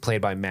Lee,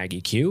 played by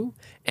Maggie Q.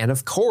 And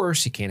of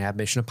course, you can't have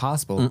Mission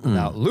Impossible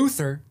without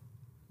Luther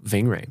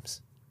Ving Rhames.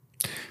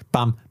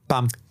 Bum,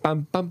 bum.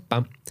 Bum, bum,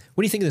 bum.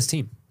 What do you think of this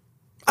team?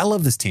 I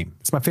love this team.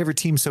 It's my favorite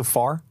team so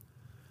far.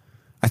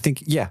 I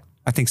think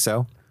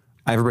so.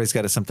 Everybody's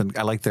got something.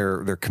 I like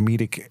their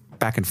comedic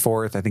back and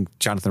forth. I think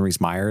Jonathan Rhys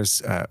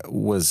Myers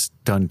was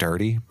done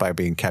dirty by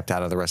being kept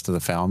out of the rest of the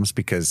films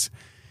because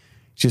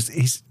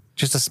he's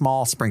just a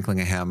small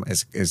sprinkling of him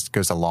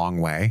goes a long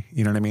way.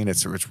 You know what I mean?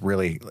 It's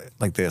really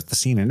like the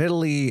scene in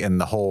Italy and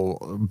the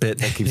whole bit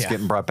that keeps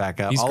getting brought back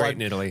up. He's great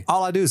in Italy.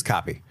 All I do is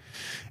copy.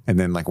 And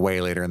then like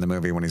way later in the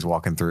movie when he's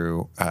walking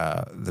through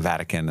the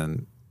Vatican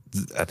and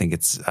I think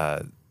it's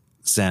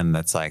Zen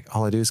that's like,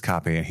 all I do is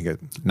copy. And he goes,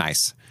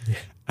 nice. Yeah.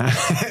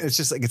 It's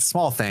just like, it's a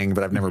small thing,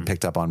 but I've never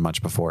picked up on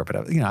much before. But,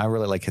 I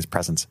really like his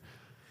presence.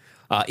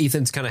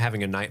 Ethan's kind of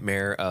having a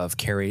nightmare of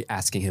Carrie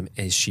asking him,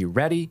 is she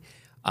ready?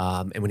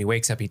 And when he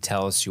wakes up, he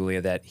tells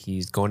Julia that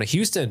he's going to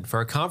Houston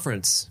for a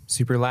conference.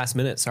 Super last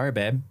minute. Sorry,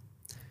 babe.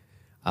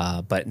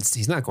 But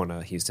he's not going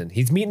to Houston.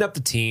 He's meeting up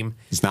the team.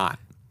 He's not.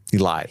 He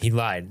lied.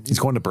 He's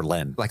going to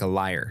Berlin. Like a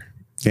liar.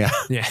 Yeah.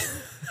 Yeah.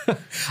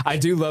 I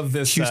do love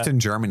this. Houston,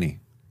 Germany.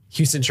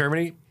 Houston,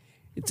 Germany.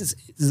 It's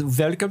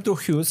welcome to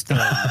Houston.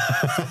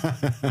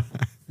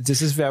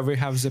 This is where we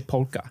have the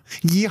polka.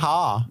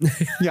 Yeehaw.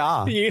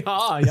 Yeah.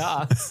 Yeehaw,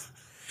 yeah.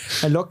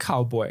 Hello,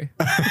 cowboy.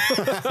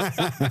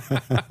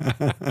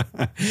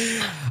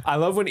 I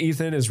love when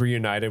Ethan is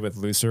reunited with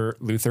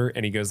Luther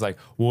and he goes like,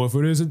 well, if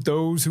it isn't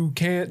those who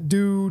can't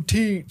do,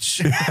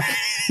 teach.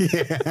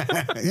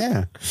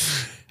 Yeah.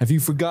 Have you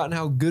forgotten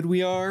how good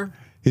we are?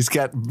 He's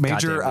got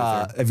major,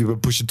 have you been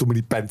pushing too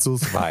many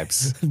pencils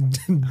vibes?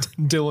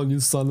 Dylan, you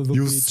son of a bitch.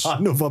 You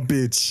son of a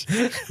bitch.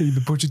 You've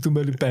been pushing too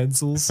many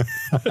pencils.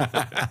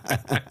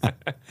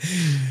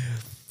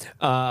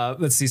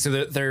 Let's see.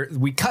 So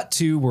we cut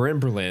to, we're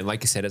in Berlin.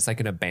 Like you said, it's like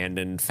an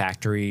abandoned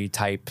factory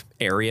type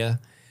area.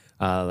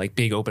 Like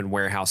big open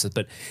warehouses,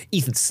 but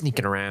Ethan's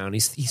sneaking around.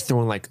 He's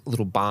throwing like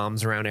little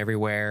bombs around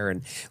everywhere,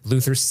 and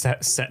Luther's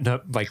setting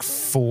up like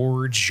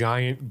 4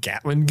 giant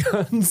Gatling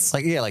guns.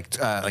 No,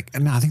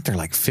 I think they're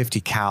like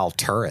 50 cal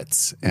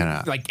turrets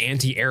and like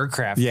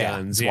anti-aircraft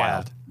guns. It's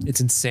wild.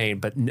 It's insane,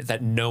 but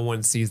that no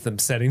one sees them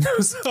setting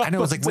those up. I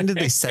know. It's like, when did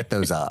they set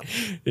those up?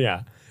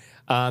 Yeah.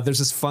 There's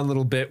this fun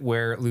little bit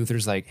where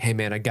Luther's like, hey,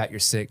 man, I got your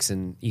 6.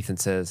 And Ethan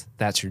says,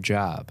 that's your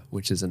job,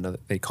 which is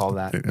they call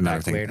that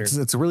another thing. later.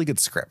 It's a really good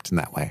script in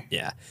that way.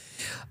 Yeah.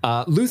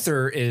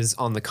 Luther is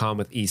on the comm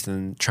with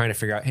Ethan trying to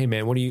figure out, hey,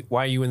 man,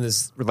 why are you in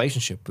this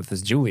relationship with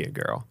this Julia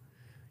girl?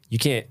 You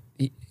can't.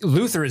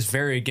 Luther is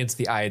very against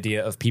the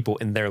idea of people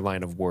in their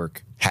line of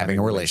work having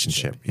a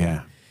relationship.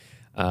 Yeah.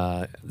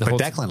 But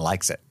Declan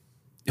likes it.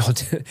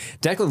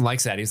 Declan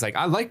likes that. He's like,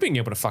 I like being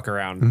able to fuck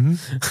around.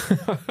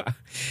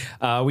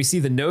 Mm-hmm. We see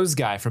the nose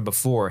guy from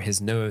before.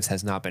 His nose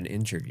has not been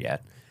injured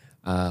yet.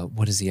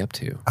 What is he up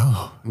to?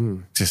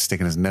 Just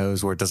sticking his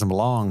nose where it doesn't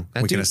belong.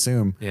 Can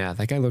assume. Yeah,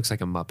 that guy looks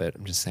like a Muppet.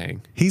 I'm just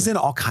saying. He's in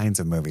all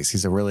kinds of movies.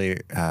 He's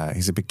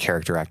he's a big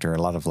character actor.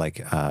 A lot of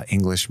like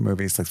English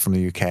movies, like from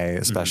the UK,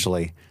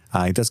 especially.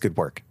 Mm-hmm. He does good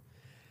work.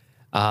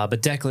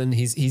 But Declan,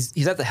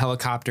 he's at the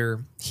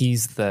helicopter.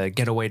 He's the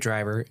getaway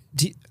driver.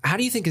 How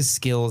do you think his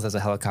skills as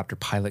a helicopter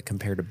pilot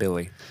compare to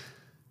Billy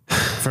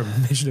from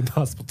Mission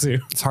Impossible 2?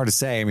 It's hard to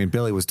say. I mean,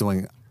 Billy was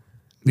doing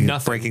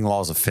breaking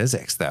laws of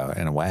physics, though,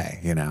 in a way,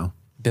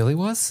 Billy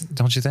was?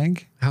 Don't you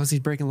think? How is he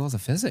breaking laws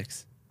of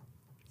physics?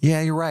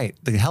 Yeah, you're right.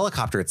 The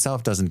helicopter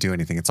itself doesn't do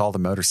anything. It's all the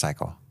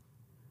motorcycle.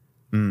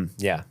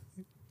 Yeah.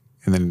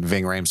 And then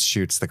Ving Rhames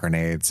shoots the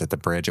grenades at the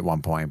bridge at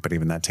one point, but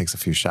even that takes a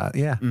few shots.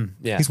 Yeah.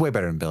 Yeah. He's way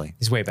better than Billy.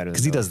 He's way better than Billy.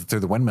 Because he does it through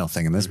the windmill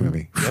thing in this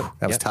movie. Yep.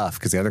 That was tough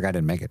because the other guy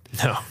didn't make it.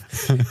 No.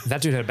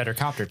 That dude had a better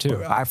copter,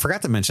 too. I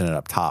forgot to mention it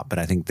up top, but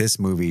I think this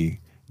movie,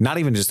 not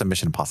even just a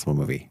Mission Impossible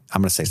movie,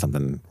 I'm going to say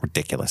something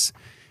ridiculous.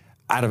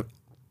 Out of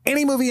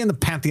any movie in the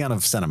pantheon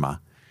of cinema,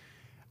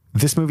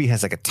 this movie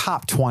has like a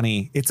top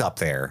 20, it's up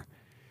there,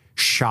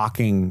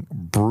 shocking,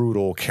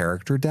 brutal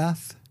character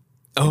death.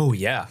 Oh,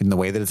 yeah. In the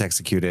way that it's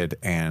executed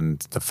and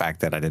the fact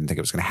that I didn't think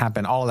it was going to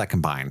happen, all of that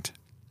combined.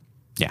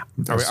 Yeah.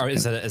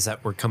 Is that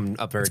we're coming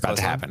up very close? It's about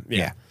to happen.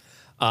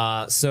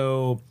 Yeah.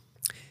 So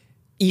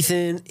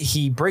Ethan,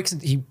 he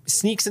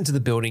sneaks into the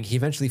building. He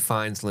eventually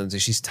finds Lindsay.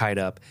 She's tied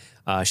up.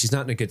 She's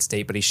not in a good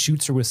state, but he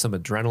shoots her with some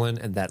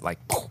adrenaline and that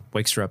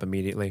wakes her up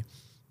immediately.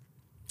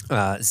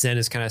 Zen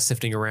is kind of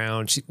sifting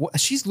around.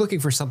 She's looking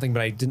for something,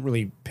 but I didn't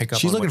really pick up.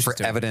 She's looking for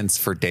evidence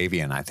for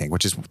Davian, I think,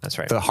 that's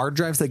right. The hard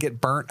drives that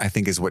get burnt, I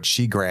think, is what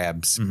she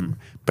grabs,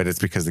 but it's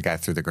because the guy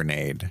threw the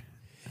grenade.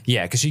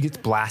 Yeah, because she gets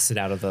blasted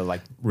out of the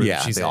room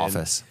she's in.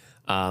 Office.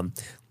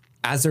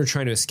 As they're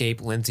trying to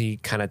escape, Lindsay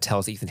kind of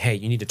tells Ethan, hey,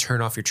 you need to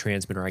turn off your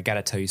transmitter. I got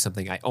to tell you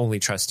something. I only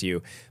trust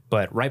you.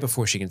 But right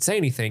before she can say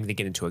anything, they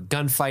get into a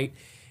gunfight.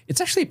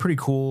 It's actually pretty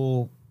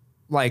cool,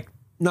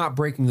 not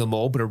breaking the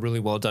mold, but a really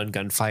well done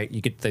gunfight.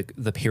 You get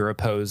the hero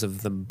pose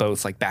of them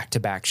both back to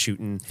back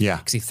shooting. Yeah,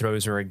 because he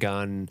throws her a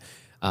gun.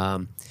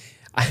 I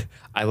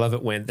love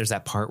it when there's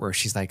that part where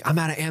she's like, "I'm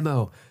out of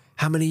ammo.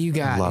 How many you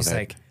got?" He's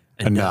like,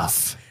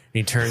 "Enough." And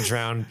he turns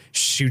around,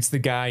 shoots the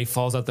guy. He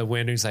falls out the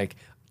window. He's like,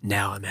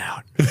 "Now I'm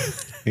out."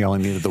 He only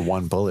needed the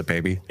one bullet,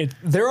 baby.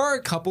 There are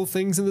a couple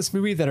things in this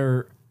movie that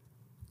are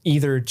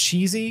either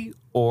cheesy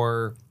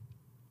or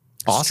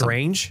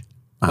strange.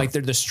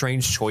 They're the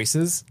strange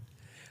choices.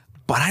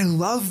 But I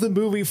love the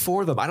movie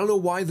for them. I don't know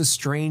why the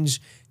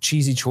strange,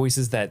 cheesy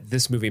choices that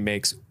this movie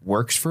makes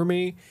works for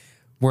me,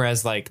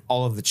 whereas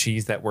all of the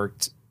cheese that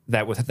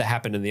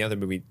happened in the other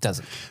movie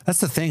doesn't. That's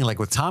the thing.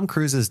 With Tom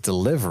Cruise's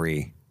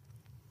delivery,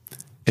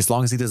 as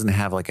long as he doesn't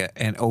have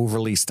an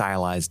overly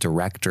stylized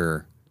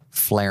director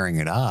flaring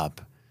it up,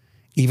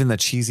 even the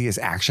cheesiest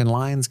action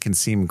lines can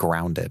seem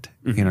grounded.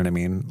 Mm-hmm. You know what I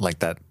mean? Like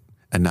that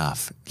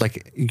enough.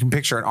 Like you can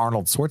picture an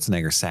Arnold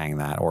Schwarzenegger saying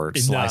that, or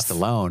Sly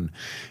Stallone,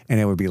 and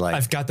it would be like,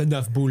 I've got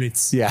enough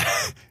bullets. Yeah.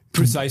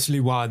 Precisely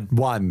one.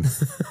 One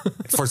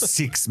for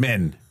 6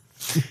 men.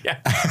 Yeah.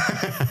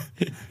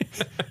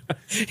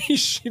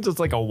 She does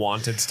like a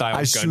Wanted style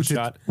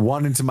gunshot.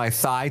 One into my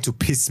thigh to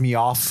piss me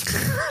off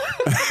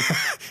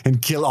and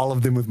kill all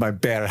of them with my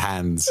bare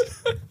hands.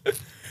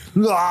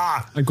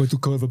 I'm going to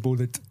curve a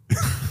bullet.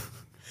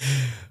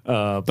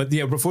 But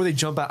yeah, before they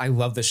jump out, I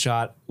love the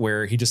shot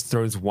where he just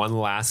throws one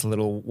last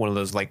little one of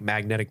those like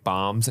magnetic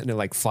bombs and it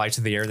like flies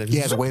to the air. Then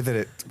the way that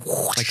it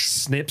like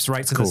snips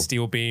right to the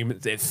steel beam.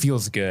 It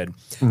feels good.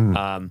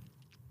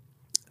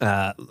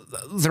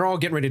 They're all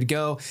getting ready to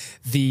go.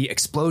 The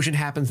explosion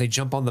happens. They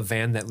jump on the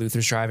van that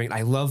Luther's driving.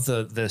 I love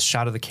the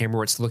shot of the camera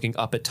where it's looking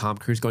up at Tom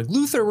Cruise going,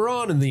 Luther, we're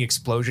on. And the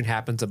explosion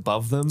happens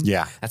above them.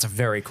 Yeah. That's a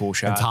very cool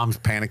shot. And Tom's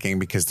panicking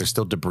because there's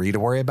still debris to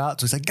worry about.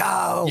 So he's like,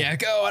 go. Yeah,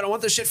 go. I don't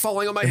want this shit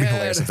falling on my It'd be head.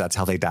 hilarious if that's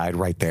how they died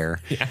right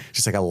there. Yeah.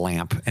 Just like a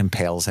lamp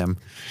impales him.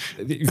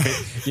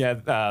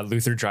 Yeah.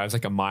 Luther drives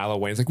like a mile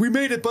away. He's like, we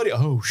made it, buddy.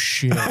 Oh,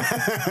 shit.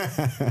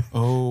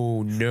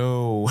 Oh,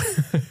 no.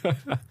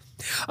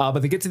 But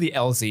they get to the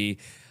LZ.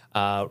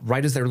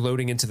 Right as they're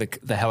loading into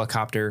the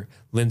helicopter,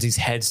 Lindsay's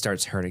head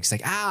starts hurting. She's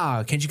like,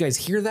 can't you guys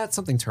hear that?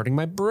 Something's hurting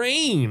my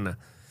brain.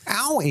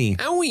 Owie.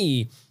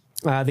 Owie.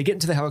 They get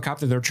into the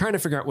helicopter. They're trying to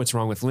figure out what's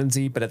wrong with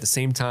Lindsay. But at the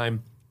same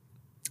time,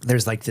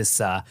 there's like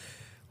this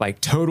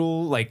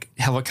total like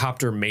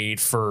helicopter made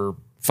for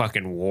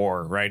fucking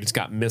war, right? It's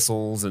got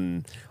missiles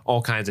and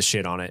all kinds of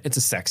shit on it. It's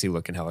a sexy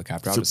looking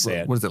helicopter. I'll just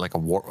say it. What is it, like a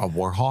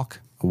war hawk?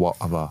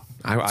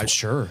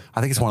 Sure. I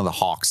think it's one of the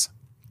hawks.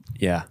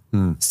 Yeah.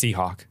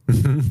 Seahawk.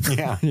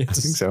 Yeah, I think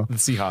so. The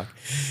Seahawk.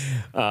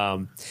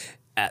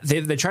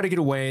 They try to get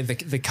away.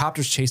 The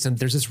copters chase them.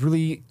 There's this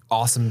really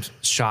awesome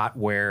shot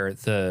where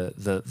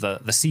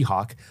the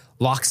Seahawk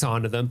locks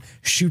onto them,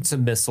 shoots a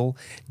missile.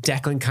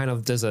 Declan kind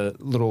of does a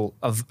little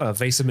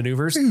evasive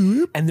maneuvers.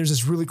 And there's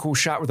this really cool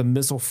shot where the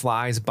missile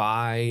flies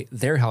by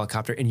their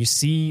helicopter. And you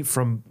see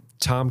from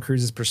Tom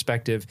Cruise's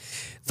perspective,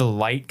 the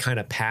light kind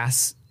of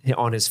pass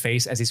on his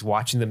face as he's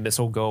watching the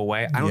missile go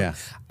away. I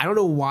don't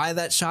know why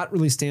that shot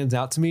really stands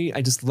out to me.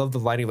 I just love the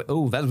lighting. Like,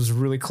 oh, that was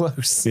really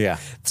close. Yeah.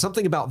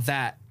 Something about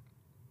that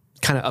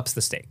kind of ups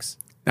the stakes.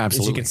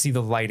 Absolutely. As you can see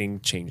the lighting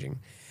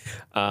changing.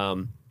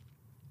 They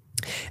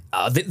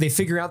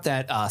figure out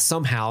that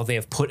somehow they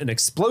have put an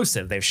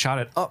explosive. They've shot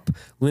it up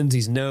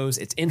Lindsay's nose.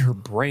 It's in her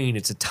brain.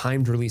 It's a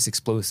timed release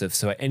explosive.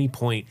 So at any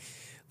point,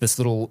 this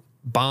little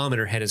bomb in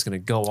her head is going to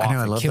go off.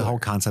 I love the whole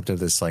concept of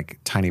this like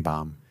tiny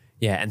bomb.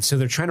 Yeah, and so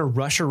they're trying to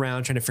rush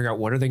around, trying to figure out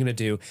what are they going to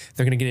do.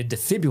 They're going to get a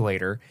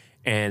defibrillator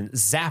and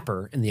zap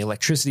her, and the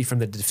electricity from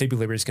the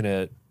defibrillator is going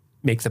to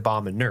make the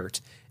bomb inert.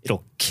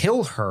 It'll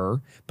kill her,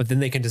 but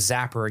then they can just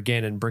zap her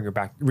again and bring her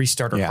back,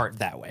 restart her heart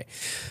that way.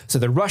 So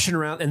they're rushing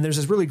around, and there's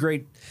this really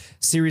great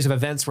series of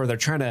events where they're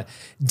trying to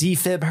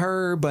defib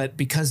her, but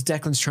because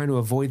Declan's trying to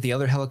avoid the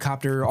other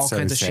helicopter, all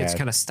kinds of shit's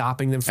kind of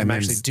stopping them from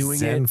actually doing it.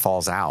 Zen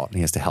falls out, and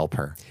he has to help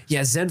her.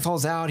 Yeah, Zen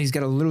falls out. He's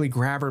got to literally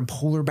grab her and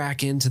pull her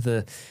back into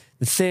the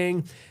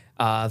thing.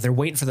 They're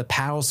waiting for the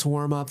paddles to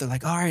warm up. They're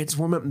like, all right, it's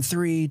warm up in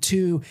 3,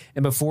 2.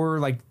 And before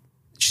like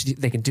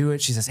they can do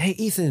it, she says, hey,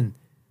 Ethan,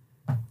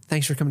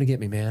 thanks for coming to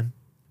get me, man.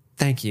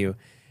 Thank you.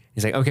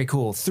 He's like, okay,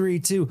 cool. 3,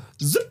 2,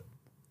 zip.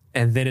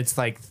 And then it's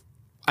like,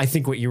 I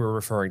think what you were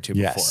referring to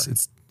before. Yes,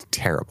 it's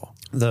terrible.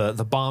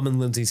 The bomb in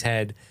Lindsay's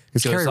head.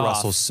 Because Carrie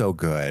Russell's so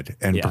good.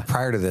 And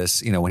prior to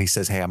this, when he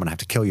says, hey, I'm going to have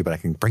to kill you, but I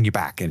can bring you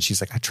back. And she's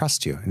like, I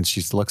trust you. And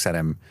she looks at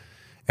him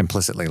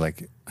implicitly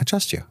like, I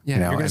trust you. Yeah,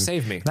 you're going to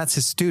save me. That's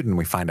his student,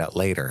 we find out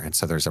later. And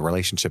so there's a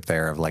relationship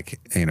there of like,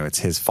 it's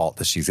his fault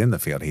that she's in the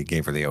field. He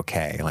gave her the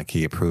okay, like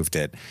he approved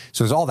it.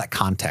 So there's all that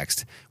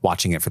context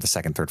watching it for the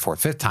second, third,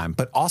 fourth, fifth time.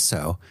 But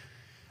also,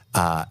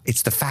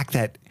 it's the fact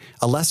that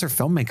a lesser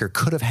filmmaker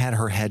could have had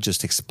her head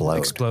just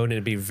explode and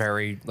it'd be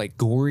very like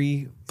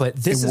gory, but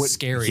this is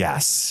scary.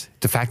 Yes.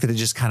 The fact that it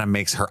just kind of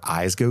makes her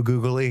eyes go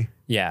googly.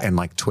 Yeah. And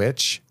like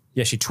twitch.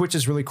 Yeah, she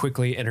twitches really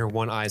quickly and her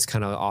one eye's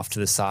kind of off to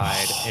the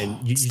side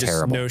and you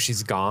just know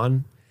she's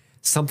gone.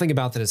 Something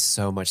about that is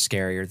so much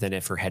scarier than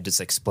if her head just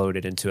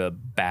exploded into a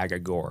bag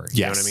of gore.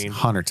 You know what I mean?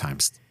 100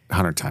 times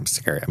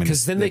scary. I mean,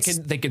 because then they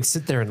can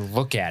sit there and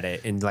look at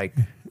it and like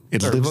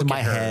it lives in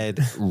my head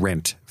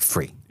rent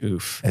free.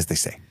 Oof, as they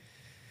say.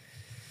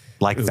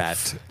 Like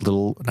that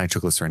little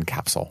nitroglycerin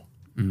capsule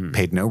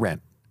paid no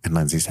rent in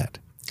Lindsay's head.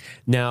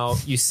 Now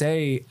you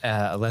say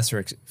a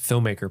lesser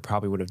filmmaker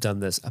probably would have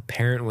done this.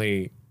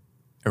 Apparently,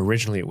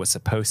 originally it was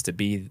supposed to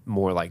be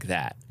more like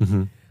that.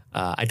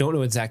 I don't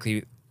know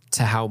exactly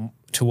to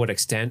what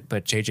extent,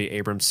 but J.J.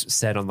 Abrams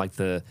said on like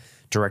the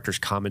director's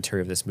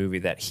commentary of this movie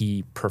that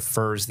he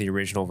prefers the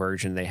original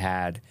version they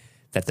had,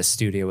 that the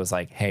studio was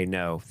like, hey,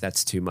 no,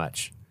 that's too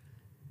much.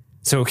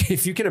 So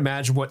if you can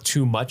imagine what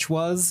too much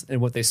was and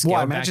what they scaled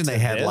I imagine back they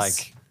had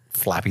like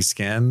flappy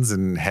skins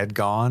and head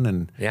gone.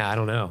 And yeah, I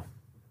don't know.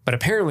 But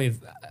apparently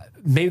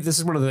maybe this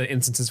is one of the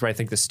instances where I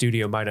think the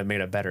studio might have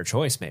made a better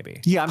choice,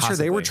 maybe. Yeah, I'm sure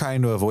they were Possibly.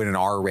 trying to avoid an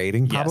R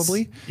rating,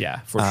 probably. Yeah,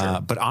 for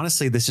sure. But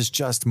honestly, this is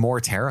just more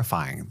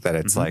terrifying that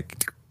it's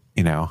like,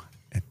 you know,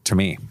 to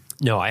me.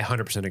 No, I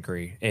 100%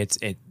 agree.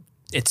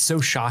 It's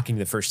so shocking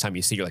the first time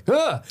you see it. You're like,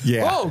 ugh,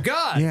 Yeah. oh,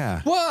 God.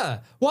 Yeah.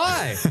 What?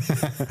 Why?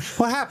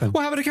 What happened?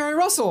 What happened to Carrie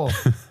Russell?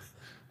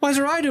 Why is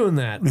her eye doing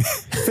that?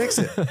 Fix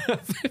it.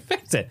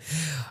 Fix it.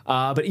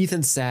 But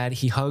Ethan's sad.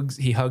 He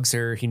hugs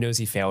her. He knows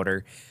he failed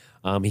her.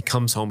 He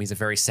comes home. He's a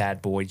very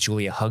sad boy.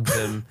 Julia hugs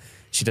him.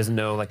 She doesn't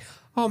know, like,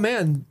 oh,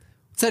 man,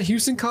 was that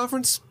Houston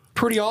conference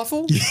pretty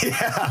awful?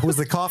 Yeah. Was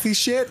the coffee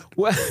shit?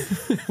 What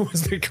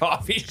was the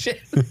coffee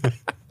shit? Yeah,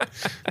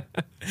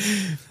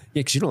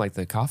 because you don't like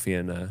the coffee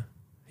in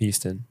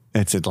Houston.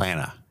 It's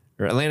Atlanta.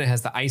 Or Atlanta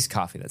has the iced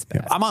coffee that's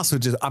bad.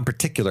 I'm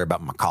particular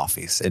about my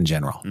coffees in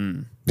general.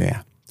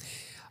 Yeah.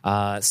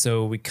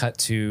 So we cut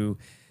to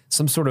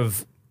some sort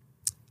of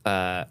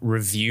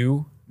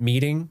review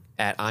meeting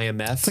at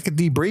IMF. It's like a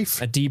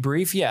debrief. A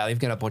debrief. Yeah, they've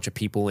got a bunch of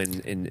people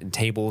in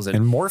tables.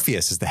 And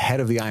Morpheus is the head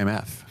of the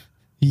IMF.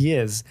 He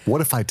is.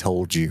 What if I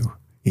told you,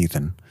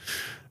 Ethan?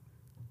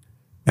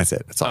 That's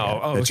it. That's all. I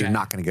got. That okay. you're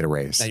not going to get a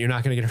raise. That you're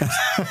not going to get a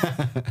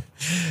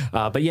raise.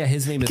 But yeah,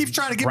 his name is. Keeps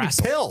trying to give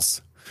Brassel. me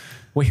pills.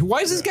 Wait, why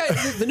is this guy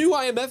the new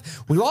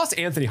IMF? We lost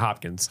Anthony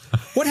Hopkins.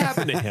 What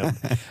happened to him?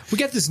 We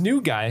got this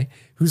new guy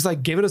who's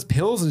like giving us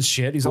pills and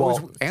shit. He's always.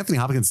 Anthony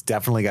Hopkins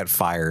definitely got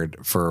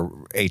fired for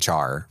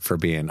HR for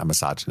being a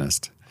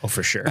misogynist. Oh,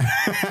 for sure.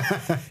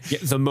 Yeah,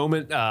 the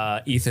moment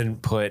Ethan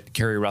put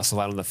Carrie Russell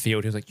out on the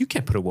field, he was like, "You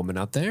can't put a woman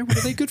out there. What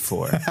are they good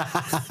for?"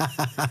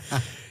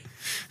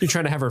 You're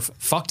trying to have her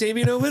fuck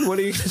Damien Owen? What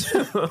are you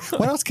gonna do?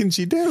 What else can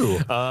she do?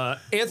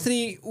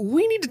 Anthony,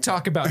 we need to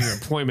talk about your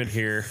employment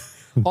here.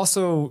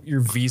 Also, your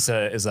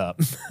visa is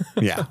up.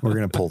 Yeah, we're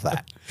going to pull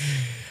that.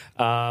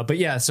 But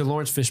yeah, so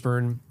Lawrence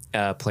Fishburne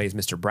plays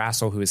Mr.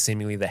 Brassel, who is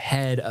seemingly the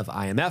head of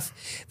IMF.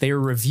 They are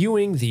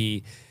reviewing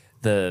the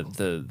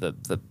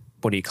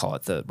what do you call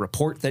it? The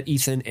report that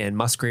Ethan and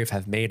Musgrave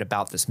have made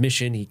about this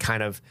mission. He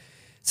kind of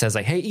says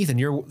like, "Hey, Ethan,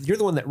 you're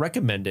the one that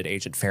recommended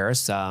Agent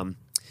Ferris.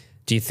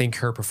 Do you think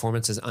her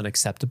performance is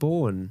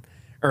unacceptable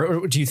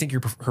or do you think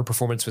her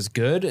performance was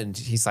good?" And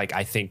he's like,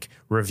 "I think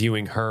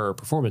reviewing her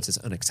performance is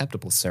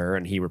unacceptable, sir."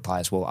 And he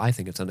replies, "Well, I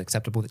think it's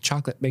unacceptable that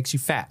chocolate makes you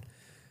fat,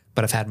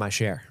 but I've had my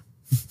share."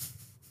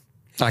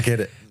 I get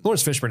it.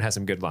 Lawrence Fishburne has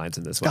some good lines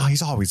in this one. Oh,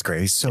 he's always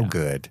great. He's so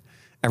good.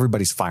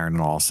 Everybody's firing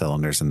on all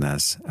cylinders in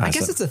this. I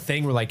guess it's a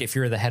thing where, like, if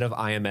you're the head of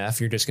IMF,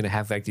 you're just going to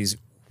have like these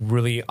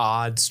really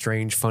odd,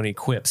 strange, funny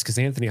quips. Because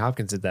Anthony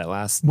Hopkins did that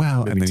last. Well,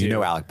 movie and then too. you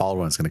know Alec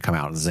Baldwin's going to come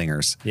out with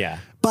zingers. Yeah.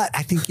 But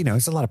I think,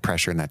 there's a lot of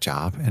pressure in that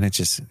job. And it's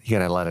just, you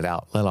got to let it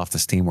out. Let off the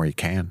steam where you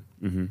can.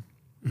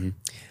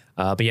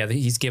 But yeah,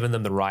 he's given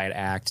them the riot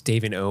act.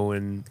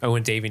 Owen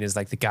Davian is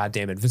like the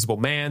goddamn invisible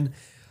man.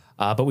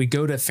 But we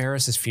go to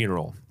Ferris's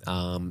funeral.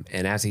 And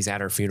as he's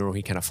at her funeral,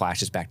 he kind of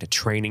flashes back to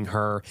training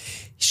her.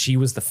 She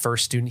was the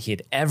first student he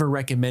had ever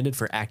recommended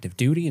for active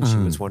duty. And she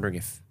was wondering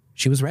if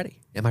she was ready.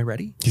 Am I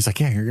ready? He's like,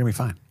 yeah, you're going to be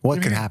fine.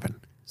 What could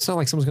happen? It's not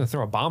like someone's going to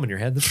throw a bomb in your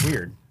head. That's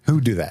weird. Who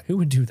would do that? Who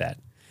would do that?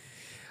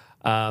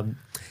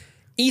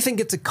 Ethan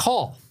gets a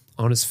call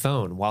on his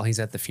phone while he's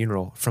at the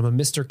funeral from a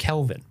Mr.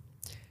 Kelvin.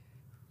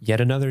 Yet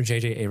another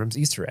J.J. Abrams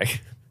Easter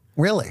egg.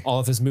 Really? All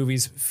of his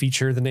movies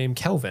feature the name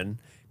Kelvin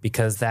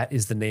because that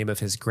is the name of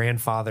his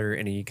grandfather,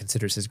 and he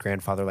considers his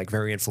grandfather like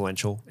very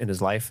influential in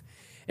his life.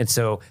 And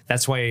so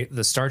that's why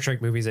the Star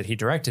Trek movies that he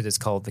directed is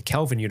called the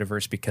Kelvin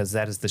universe, because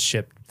that is the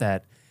ship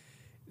that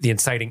the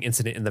inciting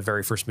incident in the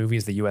very first movie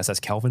is the USS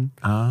Kelvin,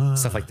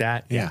 stuff like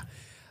that. Yeah.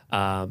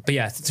 But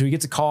yeah, so he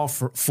gets a call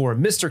for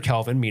Mr.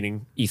 Kelvin,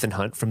 meaning Ethan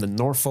Hunt, from the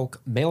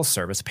Norfolk Mail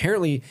Service.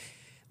 Apparently,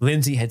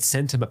 Lindsay had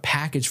sent him a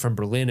package from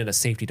Berlin in a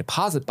safety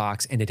deposit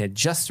box, and it had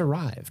just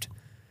arrived.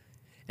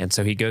 And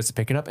so he goes to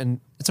pick it up, and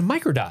it's a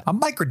microdot. A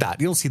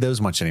microdot. You don't see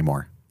those much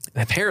anymore.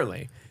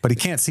 Apparently. But he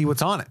can't see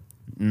what's on it.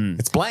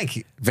 It's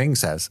blank, Ving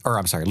says. Or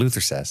I'm sorry,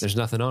 Luther says. There's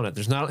nothing on it.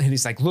 There's not, and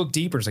he's like, look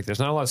deeper. It's like, there's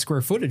not a lot of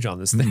square footage on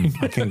this thing.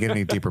 I can't get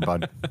any deeper,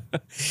 bud.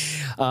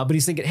 But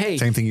he's thinking, hey.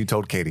 Same thing you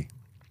told Katie.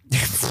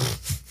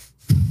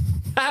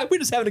 We're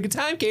just having a good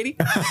time, Katie.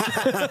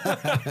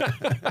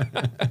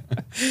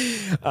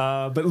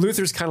 But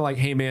Luther's kind of like,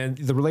 hey, man,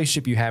 the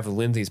relationship you have with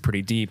Lindsay is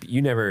pretty deep.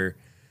 You never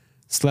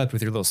slept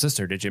with your little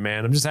sister, did you,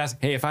 man? I'm just asking,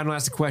 hey, if I don't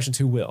ask the questions,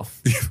 who will?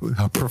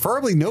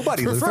 Preferably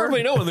nobody,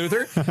 Preferably Luther. no one,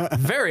 Luther.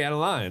 Very out of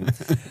line.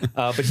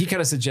 But he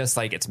kind of suggests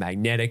like it's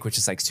magnetic, which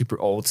is like super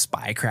old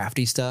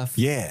spycrafty stuff.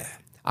 Yeah.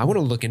 I want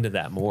to look into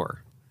that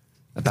more.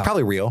 It's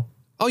probably real.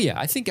 Oh, yeah.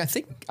 I think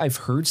I've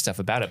heard stuff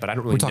about it, but I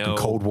don't really know. We're talking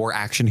Cold War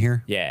action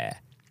here. Yeah.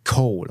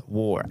 Cold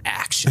War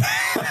action.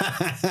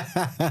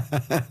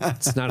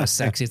 It's not a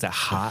sexy, it's a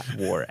hot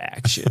war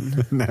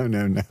action. No.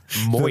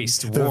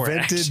 Moist war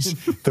vintage,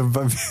 action.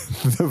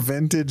 The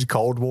vintage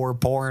Cold War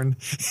porn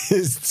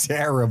is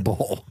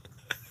terrible.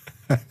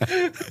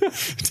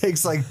 It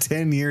takes like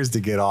 10 years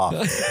to get off.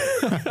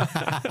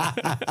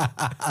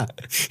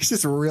 It's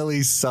just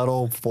really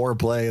subtle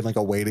foreplay in like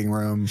a waiting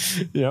room.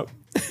 Yep.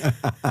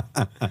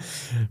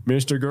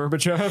 Mr.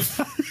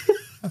 Gorbachev.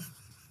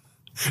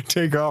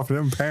 Take off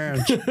them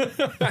pants.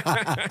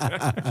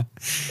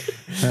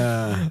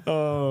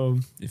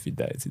 If he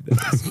dies, he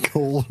dies.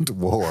 Cold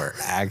War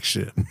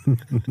action.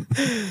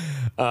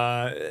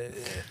 And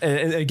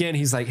again,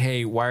 he's like,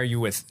 hey, why are you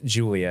with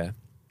Julia?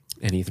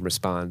 And Ethan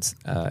responds,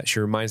 she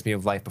reminds me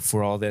of life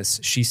before all this.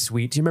 She's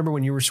sweet. Do you remember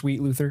when you were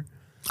sweet, Luther?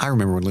 I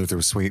remember when Luther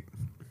was sweet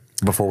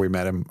before we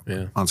met him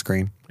on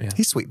screen. Yeah.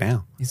 He's sweet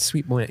now. He's a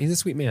sweet boy. He's a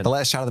sweet man. The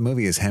last shot of the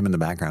movie is him in the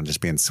background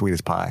just being sweet as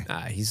pie.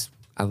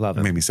 I love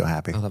him. Made me so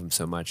happy. I love him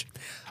so much.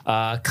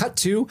 Cut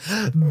to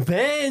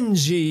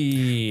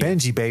Benji.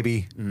 Benji,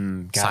 baby.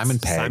 Simon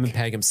Pegg. Simon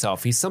Pegg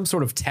himself. He's some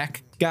sort of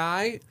tech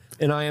guy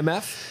in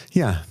IMF.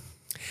 Yeah.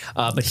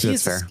 But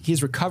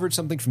he's recovered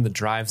something from the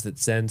drives that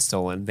Zen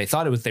stolen. They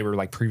thought they were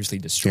like previously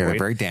destroyed. Yeah, they're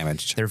very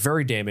damaged. They're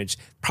very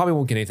damaged. Probably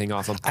won't get anything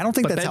off them. I don't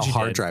think that's how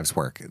hard drives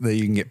work. That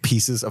you can get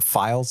pieces of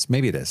files.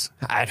 Maybe it is.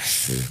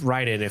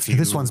 Write in if you.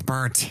 This one's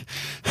burnt.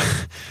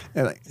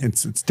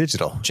 It's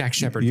digital. Jack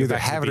Shepherd. You either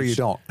have it or you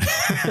don't.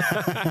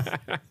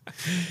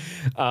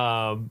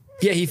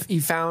 He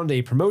found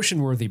a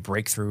promotion-worthy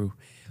breakthrough.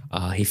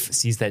 He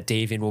sees that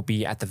Davian will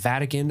be at the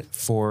Vatican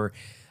for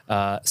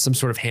some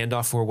sort of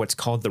handoff for what's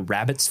called the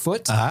Rabbit's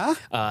Foot.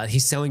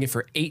 He's selling it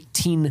for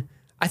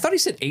I thought he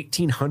said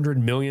 $1,800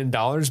 million,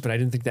 but I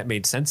didn't think that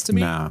made sense to me.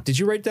 No. Did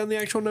you write down the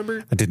actual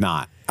number? I did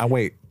not.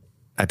 I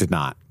did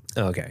not.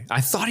 Okay.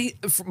 I thought I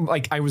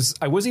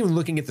wasn't even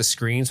looking at the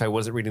screen, so I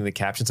wasn't reading the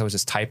captions. I was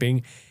just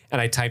typing,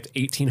 and I typed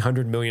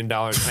 $1,800 million,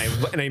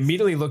 and I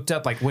immediately looked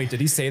up like, wait,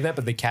 did he say that?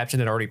 But the caption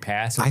had already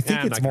passed. I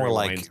think it's more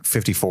like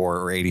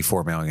 54 or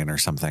 84 million or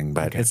something,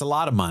 but it's a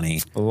lot of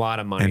money. A lot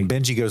of money. And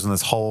Benji goes on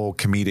this whole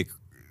comedic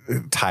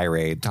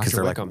tirade because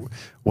they're Wickham. like,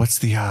 what's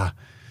the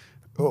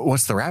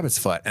rabbit's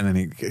foot? And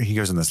then he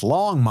goes in this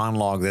long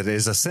monologue that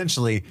is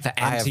essentially,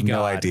 I have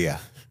no idea.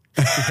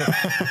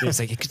 It's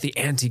like the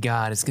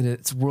anti-god.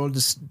 It's world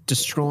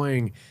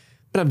destroying.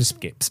 But I'm just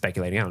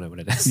speculating. I don't know what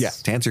it is. Yeah.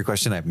 To answer your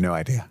question, I have no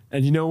idea.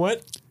 And you know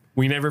what?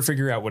 We never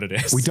figure out what it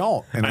is. We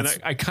don't. And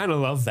I kind of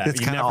love that.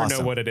 You never awesome.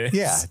 know what it is.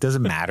 Yeah. It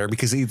doesn't matter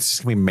because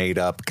it's going to be made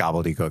up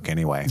gobbledygook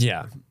anyway.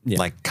 Yeah.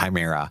 Like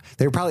Chimera.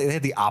 They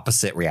had the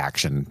opposite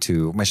reaction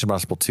to Mission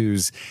Impossible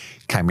 2's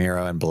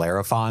Chimera and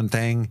Bellerophon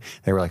thing.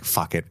 They were like,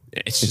 fuck it.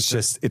 It's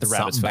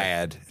something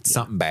bad. It's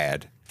something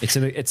bad. It's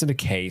in a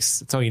case.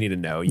 That's all you need to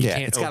know.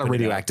 It's got a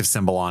radioactive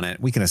symbol on it.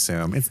 We can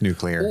assume it's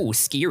nuclear. Ooh,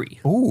 scary.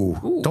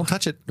 Ooh. Don't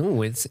touch it.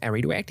 Ooh, it's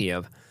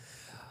radioactive.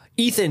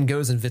 Ethan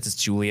goes and visits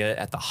Julia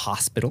at the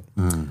hospital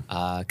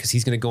because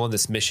he's going to go on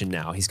this mission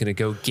now. He's going to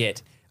go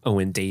get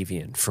Owen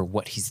Davian for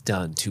what he's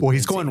done to. Well,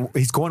 he's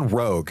going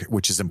rogue,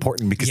 which is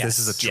important because this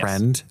is a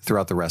trend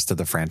throughout the rest of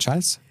the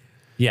franchise.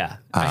 Yeah,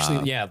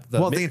 actually, yeah.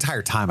 The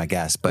entire time, I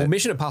guess. But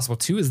Mission Impossible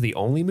 2 is the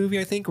only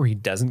movie I think where he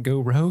doesn't go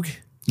rogue.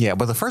 Yeah,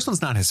 but the first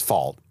one's not his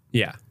fault.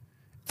 Yeah,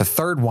 the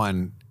third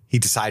one he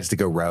decides to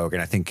go rogue,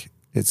 and I think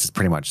it's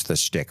pretty much the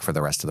shtick for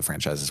the rest of the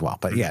franchise as well.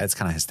 But yeah, it's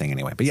kind of his thing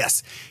anyway. But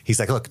yes, he's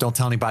like, look, don't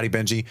tell anybody,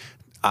 Benji.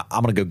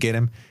 I'm going to go get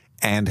him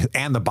and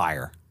the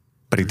buyer.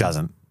 But he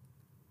doesn't.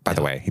 By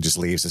the way, he just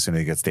leaves as soon as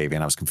he gets Davian.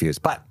 I was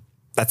confused. But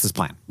that's his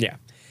plan. Yeah.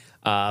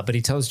 But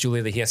he tells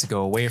Julia that he has to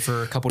go away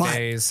for a couple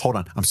days. Hold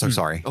on. I'm so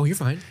sorry. Oh, you're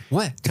fine.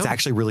 What? It's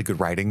actually really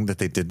good writing that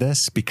they did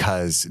this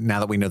because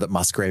now that we know that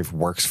Musgrave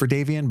works for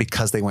Davian,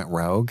 because they went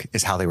rogue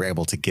is how they were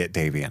able to get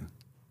Davian.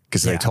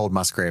 Because they told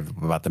Musgrave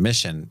about the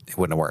mission, it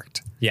wouldn't have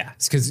worked. Yeah,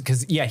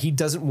 because he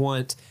doesn't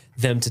want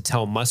them to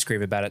tell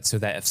Musgrave about it so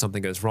that if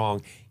something goes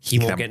wrong, he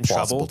won't get in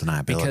trouble.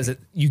 Because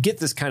you get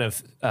this kind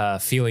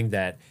of feeling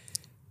that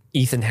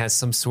Ethan has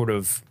some sort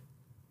of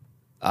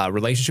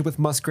relationship with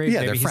Musgrave. Yeah,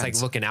 maybe he's friends.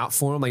 like looking out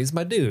for him. Like, he's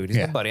my dude. He's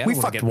my buddy. I don't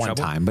want to get in trouble. We fucked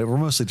one time, but we're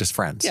mostly just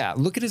friends. Yeah,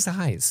 look at his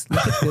eyes.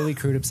 Look at Billy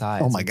Crudup's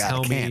eyes. Oh my God,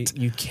 tell I can't.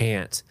 me you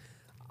can't.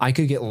 I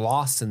could get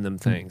lost in them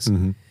things.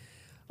 Mm-hmm.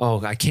 Oh,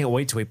 I can't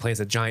wait till he plays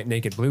a giant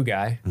naked blue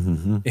guy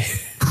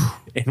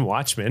in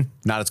Watchmen.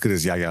 Not as good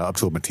as Yahya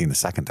Abdul-Mateen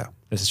II, though.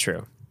 This is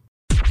true.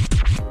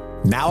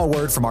 Now a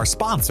word from our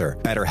sponsor,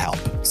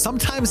 BetterHelp.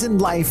 Sometimes in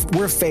life,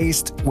 we're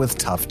faced with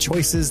tough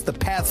choices. The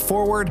path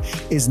forward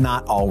is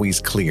not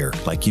always clear.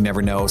 Like, you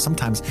never know.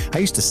 Sometimes I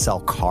used to sell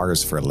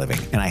cars for a living,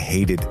 and I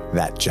hated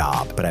that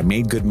job. But I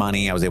made good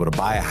money. I was able to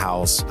buy a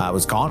house. I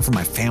was gone from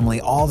my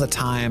family all the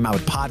time. I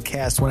would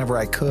podcast whenever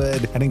I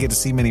could. I didn't get to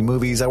see many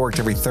movies. I worked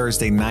every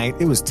Thursday night.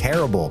 It was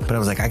terrible. But I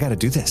was like, I got to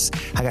do this.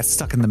 I got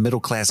stuck in the middle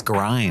class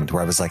grind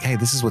where I was like, hey,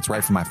 this is what's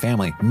right for my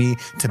family. Me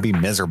to be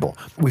miserable.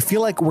 We feel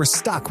like we're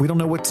stuck. We don't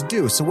know what to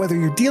do. So whether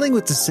you're dealing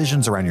with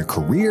decisions around your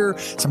career,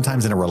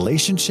 sometimes in a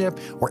relationship,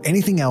 or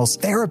anything else,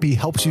 therapy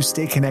helps you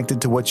stay connected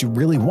to what you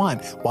really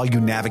want while you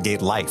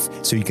navigate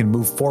life so you can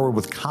move forward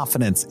with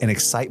confidence and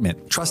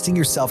excitement. Trusting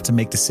yourself to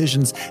make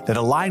decisions that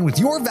align with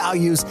your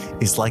values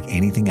is like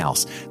anything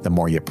else. The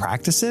more you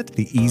practice it,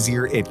 the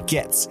easier it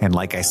gets. And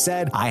like I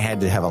said, I had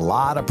to have a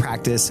lot of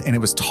practice, and it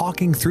was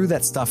talking through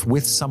that stuff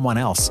with someone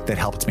else that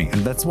helped me.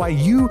 And that's why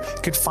you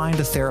could find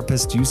a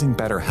therapist using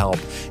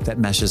BetterHelp that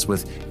meshes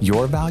with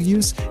your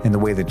values and the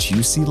way that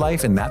you see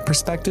life in that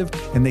perspective,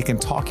 and they can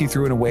talk you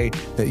through in a way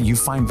that you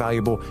find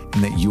valuable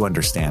and that you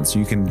understand. So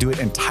you can do it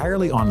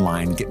entirely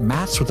online, get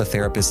matched with a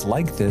therapist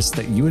like this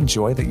that you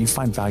enjoy, that you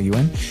find value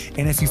in.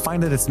 And if you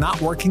find that it's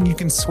not working, you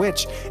can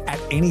switch at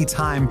any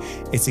time.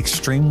 It's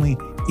extremely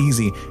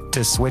easy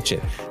to switch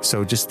it.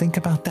 So just think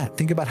about that.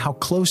 Think about how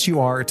close you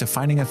are to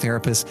finding a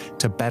therapist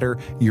to better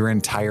your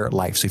entire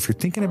life. So if you're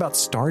thinking about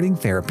starting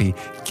therapy,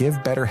 give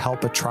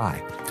BetterHelp a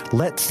try.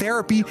 Let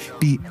therapy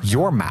be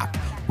your map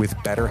with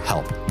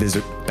BetterHelp.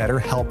 Visit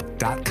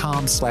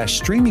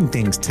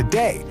BetterHelp.com/streamingthings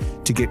today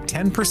to get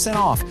 10%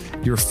 off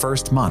your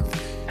first month.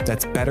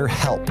 That's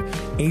BetterHelp,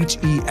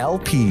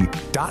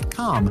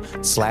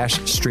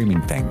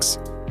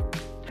 HELP.com/streamingthings.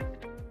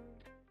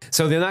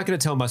 So they're not going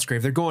to tell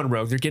Musgrave. They're going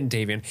rogue. They're getting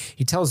Davian.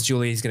 He tells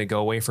Julie he's going to go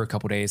away for a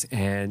couple days,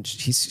 and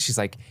she's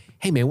like,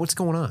 "Hey man, what's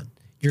going on?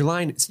 You're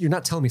lying. You're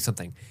not telling me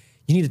something.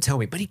 You need to tell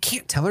me." But he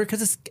can't tell her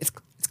because it's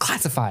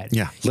classified.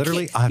 Yeah,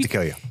 literally, I'll have to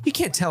kill you. You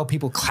can't tell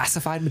people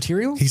classified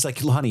material. He's like,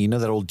 honey, you know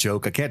that old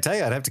joke? I can't tell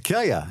you. I'd have to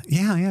kill you.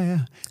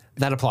 Yeah.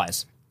 That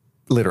applies.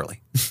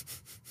 Literally.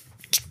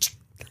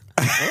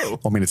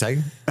 Want me to tell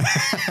you?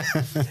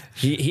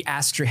 He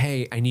asked her,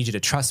 "Hey, I need you to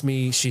trust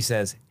me." She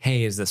says,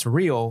 "Hey, is this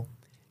real?"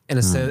 And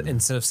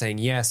instead of saying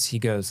yes, he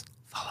goes,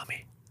 "Follow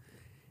me."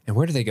 And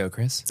where do they go,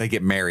 Chris? They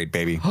get married,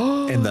 baby.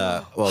 In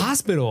the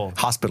hospital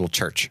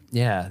church.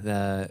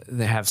 Yeah,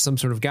 they have some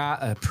sort of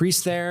a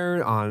priest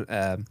there.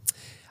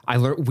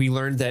 We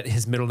learned that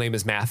his middle name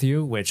is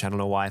Matthew, which I don't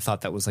know why I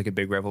thought that was like a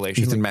big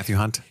revelation. Ethan Matthew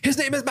Hunt. His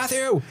name is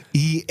Matthew.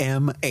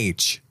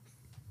 EMH.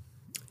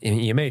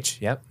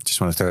 EMH. Yep. Just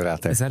want to throw it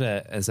out there. Is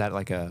that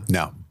like a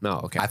no?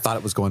 Okay. I thought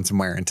it was going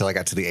somewhere until I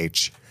got to the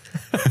H.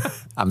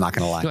 I'm not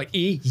going to lie. You're like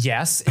E,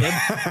 yes, M,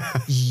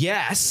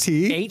 yes,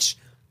 T, H.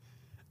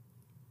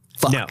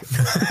 Fuck. No.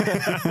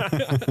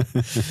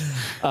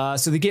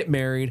 So they get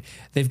married.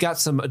 They've got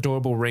some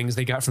adorable rings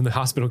they got from the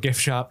hospital gift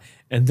shop,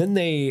 and then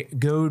they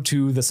go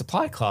to the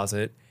supply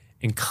closet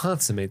and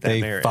consummate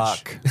that marriage.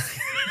 Fuck.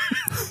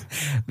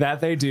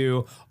 That they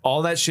do.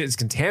 All that shit is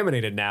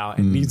contaminated now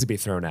and needs to be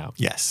thrown out.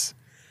 Yes.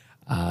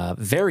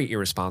 Very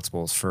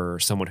irresponsible for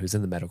someone who's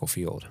in the medical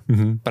field.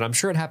 Mm-hmm. But I'm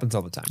sure it happens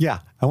all the time. Yeah.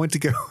 I went to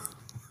go.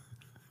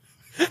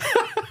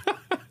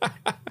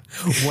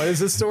 What is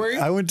this story?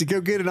 I went to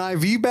go get an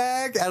IV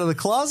bag out of the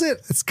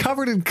closet. It's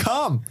covered in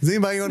cum. Does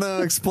anybody want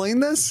to explain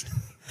this?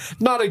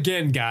 Not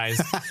again,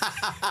 guys.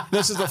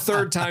 This is the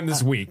third time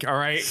this week, all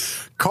right?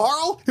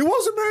 Carl, it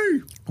wasn't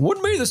me.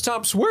 Wasn't me this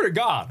time, swear to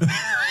God.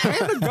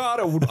 Hand to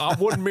God, I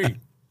wasn't me.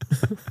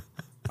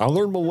 I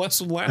learned my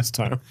lesson last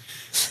time.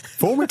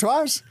 Fool me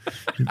twice.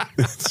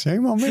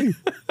 Shame on me.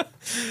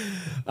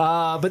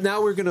 But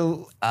now we're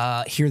going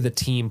to hear the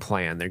team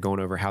plan. They're going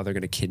over how they're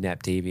going to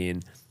kidnap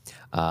Davian.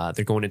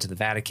 They're going into the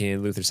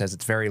Vatican. Luther says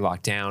it's very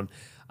locked down,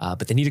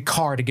 but they need a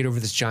car to get over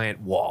this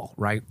giant wall,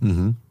 right?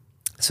 Mm-hmm.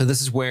 So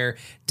this is where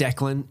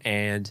Declan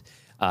and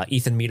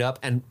Ethan meet up.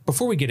 And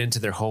before we get into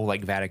their whole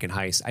like Vatican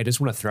heist, I just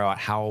want to throw out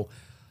how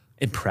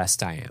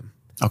impressed I am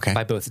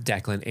by both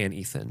Declan and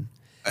Ethan.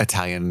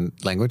 Italian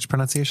language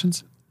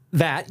pronunciations?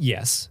 That,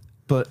 yes.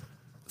 But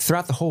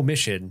throughout the whole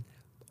mission,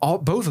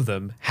 both of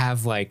them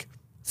have like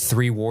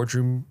 3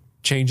 wardrobe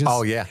changes.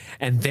 Oh, yeah.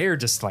 And they're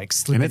just like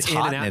slipping in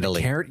and out of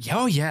the carrot.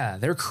 Oh, yeah.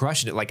 They're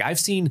crushing it. Like I've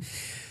seen,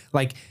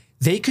 like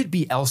they could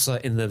be Elsa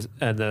in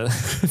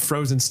the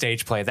Frozen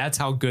stage play. That's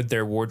how good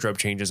their wardrobe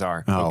changes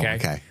are. Oh,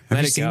 okay.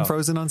 Have you seen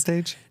Frozen on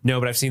stage?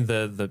 No, but I've seen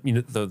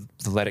the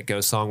Let It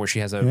Go song where she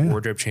has a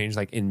wardrobe change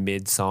like in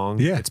mid song.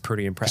 Yeah, it's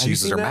pretty impressive. She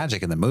uses her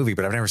magic in the movie,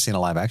 but I've never seen a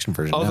live action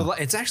version. Oh,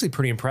 it's actually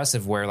pretty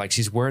impressive where like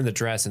she's wearing the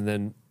dress and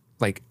then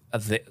like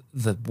the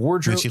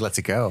wardrobe. And she lets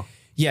it go.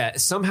 Yeah,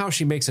 somehow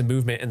she makes a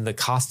movement and the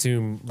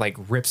costume like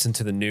rips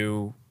into the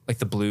new. Like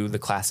the blue, the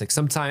classic.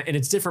 Sometimes, and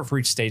it's different for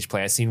each stage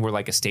play. I've seen where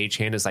like a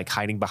stagehand is like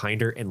hiding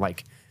behind her and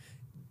like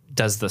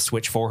does the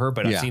switch for her.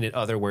 But I've seen it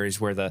other ways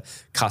where the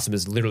costume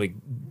is literally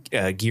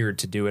geared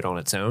to do it on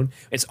its own.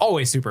 It's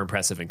always super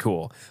impressive and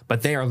cool.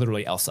 But they are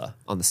literally Elsa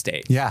on the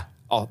stage. Yeah,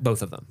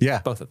 both of them.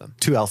 Yeah, both of them.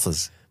 2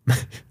 Elsas.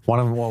 One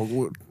of them.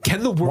 Well,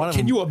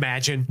 can you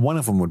imagine? One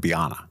of them would be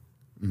Anna.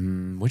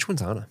 Which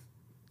one's Anna?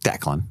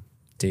 Declan.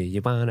 Do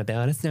you want to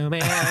build a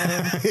snowman?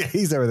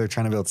 He's over there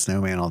trying to build a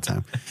snowman all the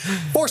time.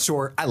 For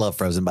sure. I love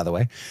Frozen, by the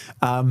way.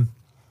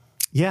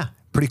 Yeah,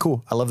 pretty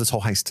cool. I love this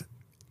whole heist.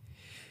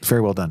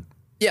 Very well done.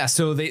 Yeah,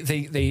 so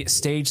they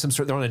stage some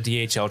sort. They're on a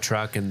DHL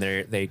truck and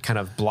they kind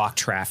of block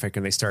traffic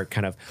and they start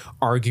kind of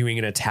arguing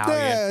in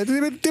Italian.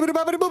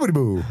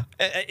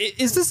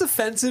 Is this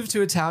offensive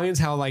to Italians?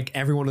 How like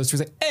everyone is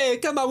just like, "Hey,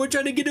 come on, we're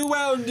trying to get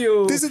around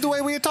you. This is the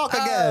way we talk,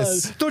 I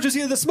guess. Don't you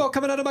see the smoke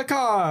coming out of my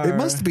car?" It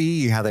must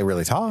be how they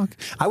really talk.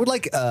 I would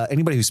like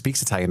anybody who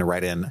speaks Italian to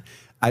write in.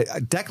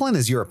 Declan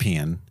is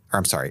European, or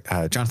I'm sorry,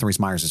 Jonathan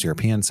Rhys-Meyers is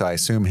European, so I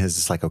assume his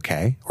is like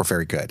okay or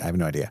very good. I have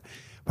no idea,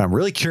 but I'm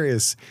really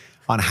curious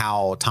on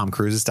how Tom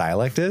Cruise's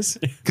dialect is,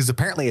 because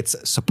apparently it's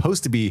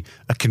supposed to be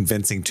a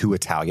convincing to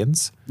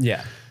Italians.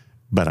 Yeah.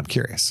 But I'm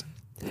curious.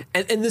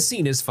 And this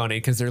scene is funny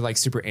because they're like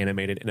super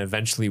animated, and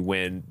eventually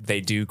when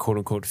they do quote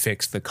unquote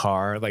fix the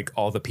car, like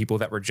all the people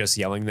that were just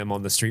yelling them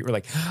on the street were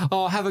like,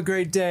 "Oh, have a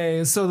great day.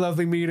 It's so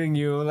lovely meeting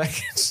you."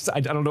 Like, I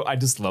don't know. I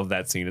just love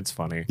that scene. It's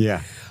funny.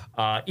 Yeah.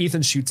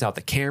 Ethan shoots out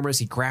the cameras.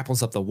 He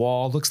grapples up the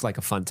wall. Looks like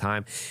a fun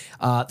time.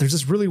 There's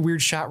this really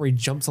weird shot where he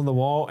jumps on the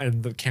wall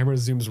and the camera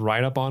zooms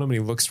right up on him and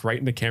he looks right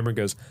in the camera and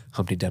goes,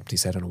 "Humpty Dumpty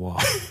sat on a wall."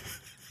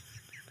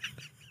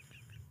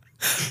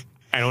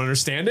 I don't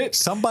understand it.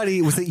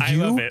 Somebody, was it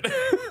you? I love it.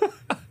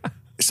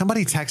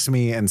 Somebody texted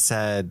me and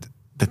said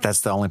that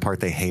that's the only part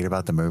they hate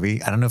about the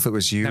movie. I don't know if it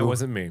was you. That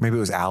wasn't me. Maybe it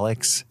was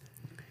Alex.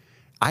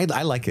 I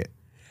like it.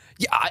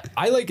 Yeah,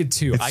 I like it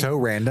too. It's so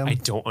random. I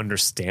don't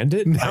understand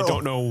it. No. I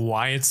don't know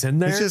why it's in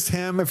there. It's just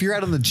him. If you're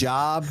out on the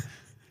job,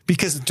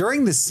 because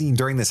during this scene,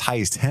 during this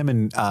heist, him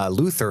and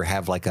Luther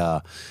have like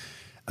a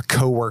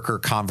coworker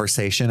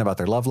conversation about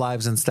their love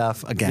lives and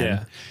stuff again.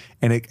 Yeah.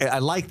 And I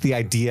like the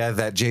idea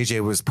that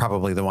JJ was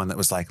probably the one that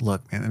was like,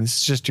 "Look, man, this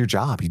is just your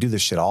job. You do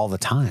this shit all the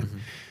time. Mm-hmm.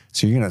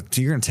 So you're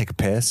gonna take a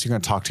piss. You're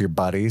gonna talk to your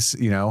buddies,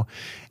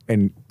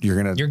 and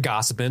you're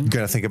gossiping. You're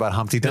gonna think about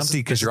Humpty Dumpty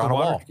because you're on a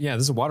wall. Yeah,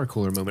 this is a water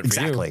cooler moment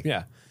Exactly. for you.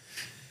 Yeah.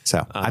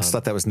 So I just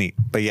thought that was neat.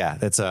 But yeah,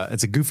 it's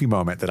a goofy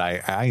moment that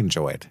I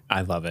enjoyed.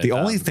 I love it. The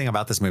only thing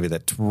about this movie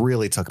that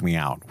really took me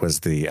out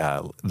was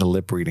the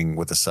lip reading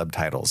with the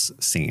subtitles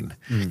scene.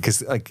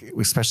 Because like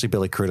especially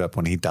Billy Crudup,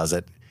 when he does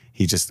it,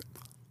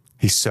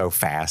 he's so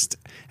fast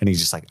and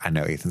he's just like, I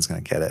know Ethan's gonna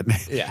get it.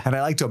 Yeah. And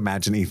I like to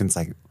imagine Ethan's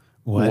like,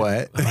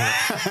 what?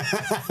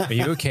 Are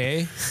you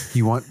okay?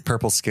 You want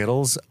purple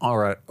Skittles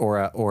or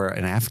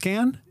an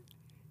Afghan?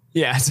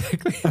 Yeah,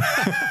 exactly.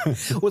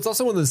 Well, it's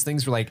also one of those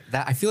things where like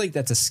that, I feel like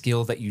that's a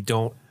skill that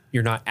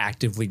you're not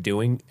actively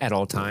doing at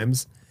all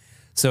times.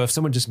 So if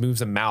someone just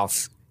moves a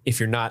mouth, if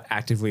you're not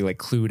actively like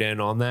clued in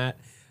on that,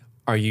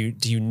 do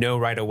you know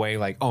right away,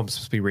 like, oh, I'm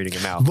supposed to be reading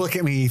a mouth? Look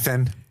at me,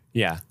 Ethan.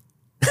 Yeah.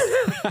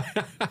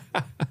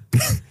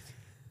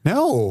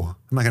 No,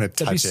 I'm not going to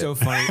touch it. That'd be so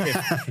funny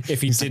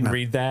if he didn't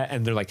read that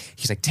and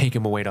he's like, take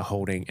him away to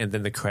holding. And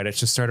then the credits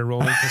just started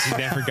rolling because he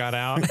never got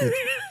out.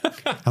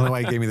 I don't know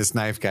why he gave me this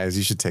knife, guys.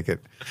 You should take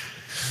it.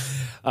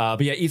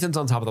 But yeah, Ethan's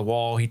on top of the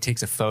wall. He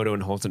takes a photo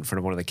and holds it in front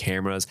of one of the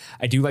cameras.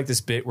 I do like this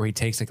bit where he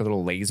takes like a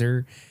little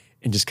laser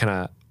and just kind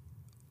of,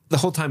 the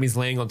whole time he's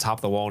laying on top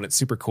of the wall, and it's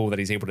super cool that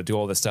he's able to do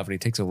all this stuff. And he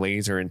takes a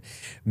laser and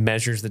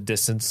measures the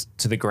distance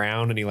to the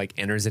ground, and he like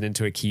enters it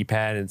into a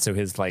keypad. And so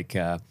his like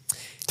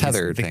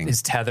tether thing,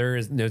 his tether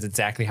knows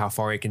exactly how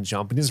far he can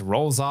jump, and he just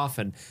rolls off.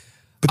 And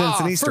but then it's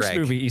an Easter first egg.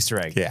 Movie Easter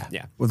egg.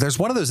 Yeah. Well, there's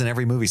one of those in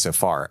every movie so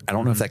far. I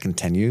don't know if that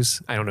continues.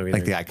 I don't know either.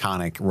 Like the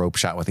iconic rope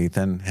shot with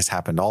Ethan has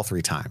happened all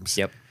 3 times.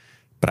 Yep.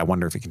 But I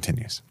wonder if it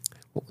continues.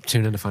 Well,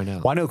 tune in to find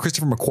out. Well, I know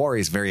Christopher McQuarrie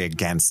is very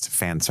against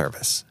fan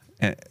service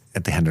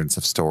at the hindrance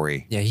of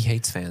story. Yeah, he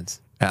hates fans.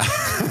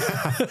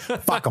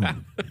 Fuck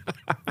him.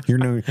 Your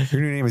new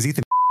name is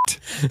Ethan.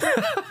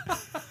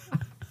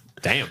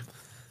 Damn.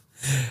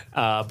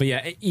 But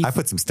yeah, Ethan, I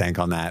put some stank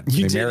on that.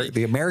 You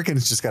The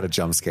Americans just got a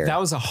jump scare. that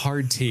was a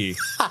hard T.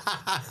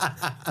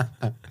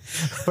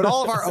 But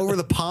all of our over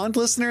the pond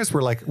listeners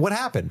were like, "What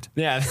happened?"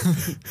 Yeah.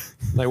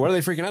 Like, what are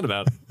they freaking out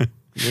about?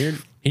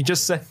 Weird. He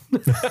just said.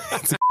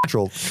 It's a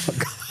cultural.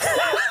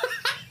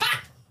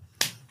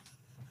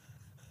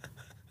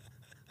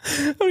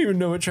 I don't even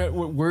know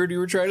what word you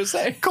were trying to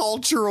say.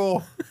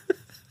 Cultural.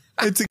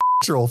 It's a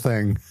cultural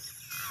thing.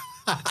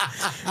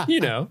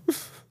 You know.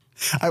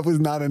 I was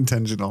not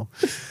intentional.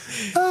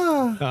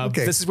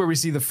 Okay. This is where we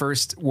see the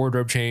first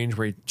wardrobe change,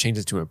 where he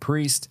changes to a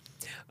priest.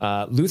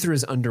 Luther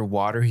is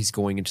underwater. He's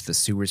going into the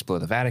sewers below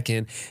the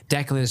Vatican.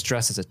 Declan is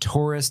dressed as a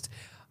tourist.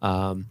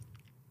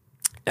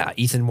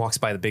 Ethan walks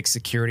by the big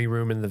security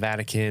room in the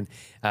Vatican.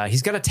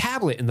 He's got a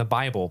tablet in the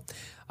Bible.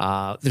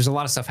 There's a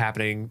lot of stuff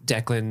happening.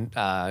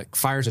 Declan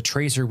fires a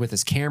tracer with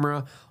his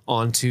camera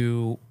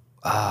onto.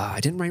 I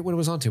didn't write what it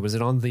was onto. Was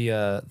it on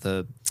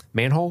the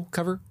manhole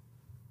cover?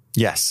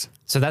 Yes.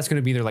 So that's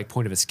going to be their like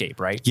point of escape,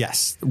 right?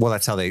 Yes. Well,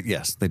 that's how they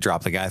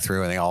drop the guy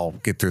through and they all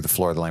get through the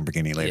floor of the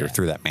Lamborghini later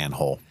through that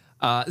manhole.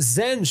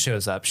 Zen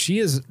shows up. She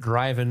is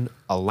driving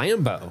a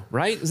Lambo,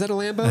 right? Is that a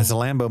Lambo? It's a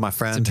Lambo, my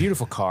friend. It's a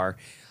beautiful car.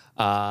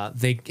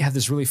 They have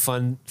this really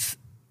fun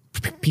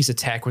piece of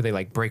tech where they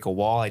like break a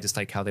wall. I just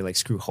like how they like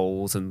screw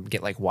holes and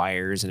get like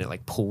wires and it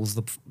like pulls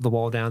the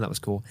wall down. That was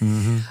cool.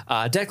 Mm-hmm.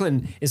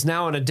 Declan is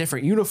now in a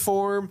different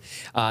uniform.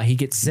 He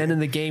gets Zen in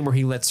the game where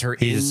he lets her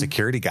in. He's a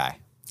security guy.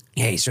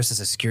 Yeah, he's dressed as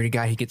a security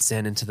guy. He gets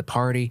Zen into the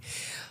party.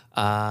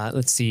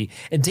 Let's see.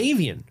 And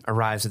Davian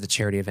arrives at the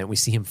charity event. We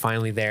see him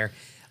finally there.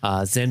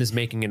 Zen is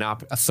making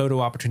a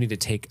photo opportunity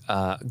to take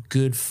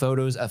good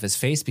photos of his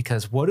face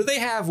because what do they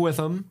have with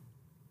them?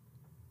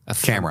 A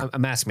camera. A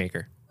mask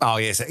maker. Oh,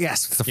 yes.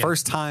 Yes. It's the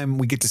first time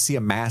we get to see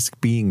a mask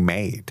being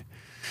made.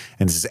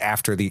 And this is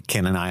after the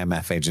Ken and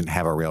IMF agent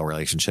have a real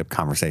relationship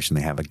conversation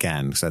they have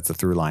again. So that's a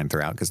through line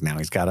throughout because now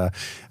he's got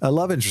a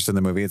love interest in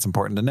the movie. It's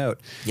important to note.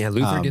 Yeah,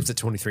 Luther gives it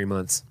 23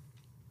 months.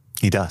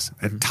 He does.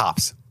 It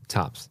tops.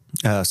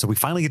 So we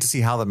finally get to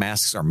see how the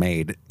masks are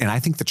made. And I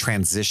think the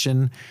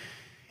transition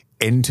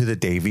into the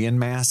Davian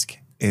mask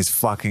is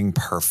fucking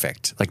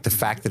perfect. Like the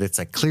fact that it's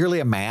like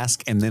clearly a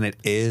mask and then it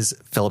is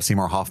Philip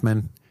Seymour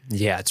Hoffman.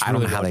 Yeah, it's I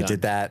really don't know how they done.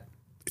 did that.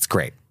 It's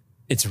great.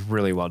 It's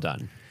really well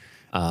done.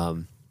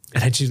 And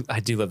I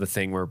do love the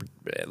thing where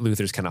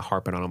Luther's kind of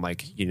harping on him,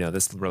 like, you know,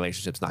 this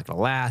relationship's not going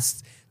to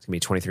last. It's going to be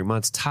 23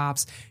 months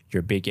tops.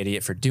 You're a big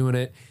idiot for doing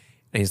it.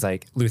 And he's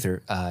like,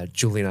 Luther,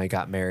 Julie and I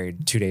got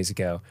married 2 days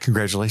ago.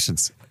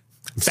 Congratulations.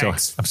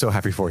 Thanks. I'm so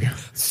happy for you.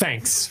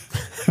 Thanks.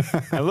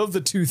 I love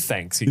the two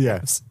thanks. He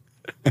Yes.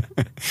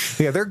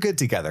 Yeah, they're good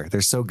together.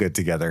 They're so good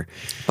together.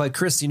 But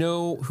Chris, you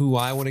know who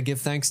I want to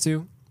give thanks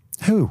to?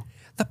 Who?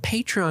 The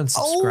Patreon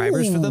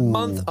subscribers for the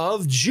month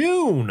of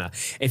June.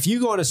 If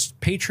you go to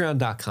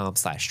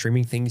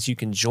patreon.com/streaming things, you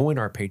can join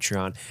our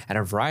Patreon at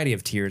a variety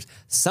of tiers.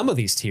 Some of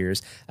these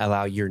tiers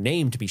allow your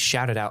name to be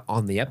shouted out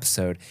on the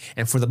episode.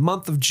 And for the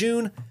month of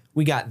June,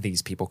 we got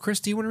these people.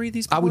 Chris, do you want to read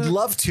these people? I would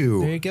love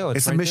to. There you go.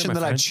 It's right a mission there, my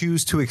that I friend.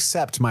 choose to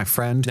accept, my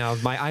friend. Now,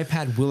 my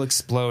iPad will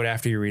explode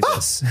after you read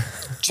this.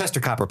 Chester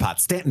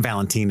Copperpot, Stanton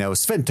Valentino,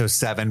 Svento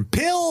 7,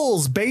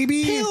 Pills,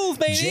 baby. Pills,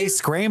 baby. Jay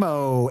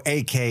Scramo,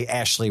 A.K.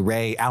 Ashley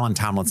Ray, Alan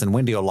Tomlinson,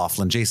 Wendy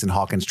O'Laughlin, Jason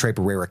Hawkins, Trey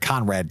Pereira,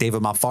 Conrad,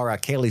 David Malfara,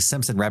 Kaylee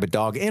Simpson, Rabbit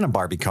Dog, Anna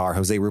Barbie Carr,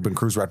 Jose Ruben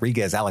Cruz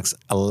Rodriguez,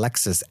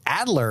 Alexis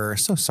Adler,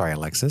 so sorry,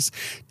 Alexis,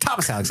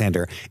 Thomas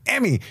Alexander,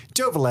 Emmy,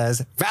 Joe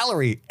Velez,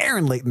 Valerie,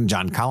 Aaron Layton,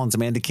 John Collins,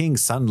 Amanda King,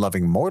 Sun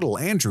Loving Mortal,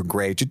 Andrew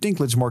Gray,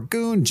 Dinklage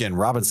Morgoon, Jen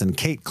Robinson,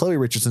 Kate, Chloe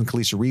Richardson,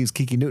 Kalisha Reeves,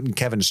 Kiki Newton,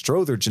 Kevin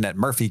Strother, Jeanette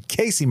Murphy,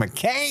 Casey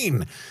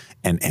McCain,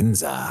 and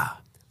Enza.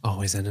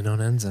 Always ending on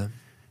Enza.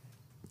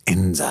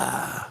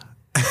 Enza.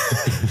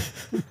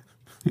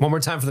 One more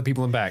time for the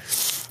people in back.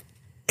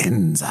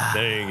 Enza.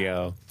 There you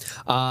go.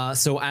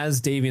 So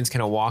as Davian's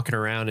kind of walking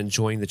around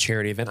enjoying the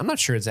charity event, I'm not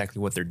sure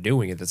exactly what they're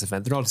doing at this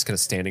event. They're all just kind of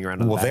standing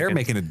around. Well, they're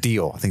making a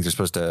deal. I think they're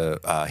supposed to.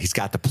 He's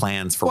got the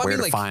plans for where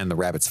to find the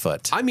rabbit's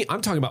foot. I mean,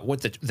 I'm talking about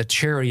what the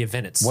charity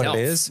event itself. What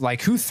it is?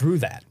 Like, who threw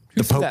that?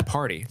 Who threw that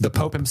party? The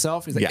Pope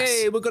himself? He's like, Yes.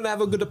 hey, we're going to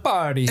have a good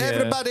party here.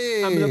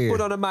 Everybody. I'm going to put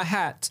on my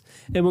hat,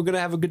 and we're going to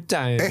have a good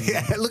time.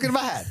 Yeah, look at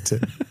my hat.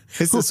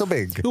 It's so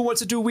big. Who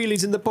wants to do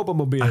wheelies in the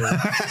Popomobile?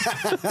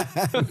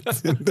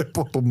 The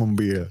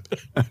Popomobile.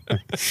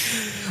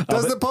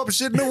 Does the Pope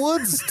shit in the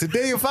woods?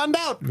 Today you find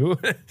out.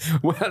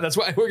 Well, that's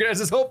why we're going to have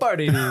this whole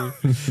party.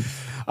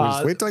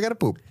 Just wait till I got to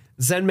poop.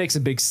 Zen makes a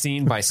big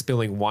scene by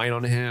spilling wine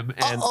on him,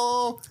 and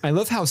I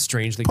love how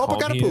strangely Papa calm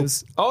gotta he poop.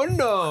 is. Oh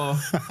no!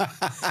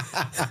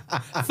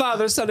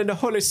 Father, Son, and the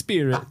Holy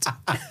Spirit.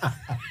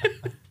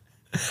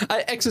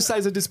 I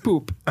exercise this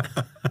poop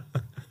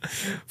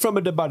from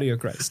the body of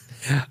Christ.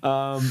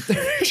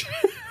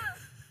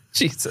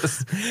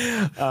 Jesus.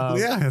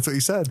 Yeah, that's what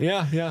you said.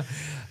 Yeah.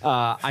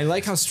 I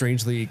like how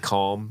strangely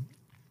calm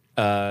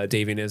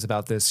Davian is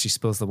about this. She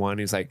spills the wine.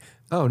 He's like,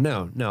 "Oh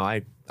no,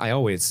 I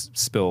always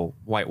spill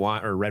white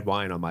wine or red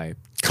wine on my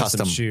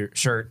custom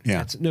shirt.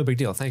 Yeah, it's no big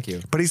deal. Thank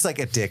you." But he's like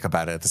a dick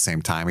about it at the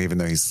same time, even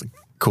though he's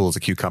cool as a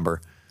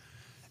cucumber.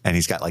 And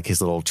he's got like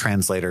his little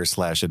translator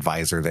 /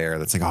 advisor there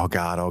that's like, oh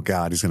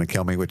God, he's going to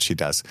kill me, which she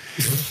does.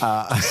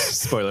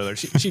 Spoiler alert,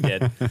 she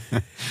did.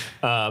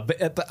 But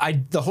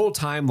the whole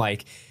time,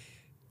 like,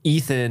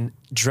 Ethan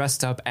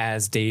dressed up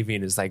as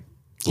Davian is like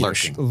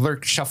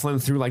lurking, shuffling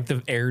through like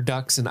the air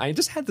ducts. And I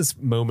just had this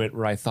moment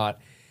where I thought,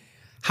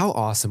 how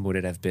awesome would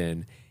it have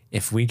been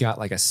if we got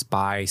like a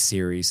spy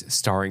series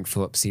starring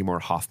Philip Seymour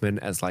Hoffman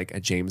as like a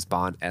James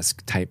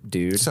Bond-esque type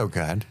dude? So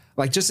good.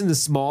 Like just in the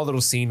small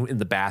little scene in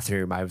the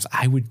bathroom,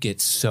 I would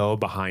get so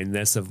behind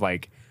this of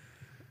like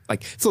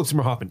Philip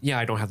Seymour Hoffman. Yeah,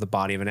 I don't have the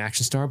body of an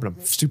action star, but I'm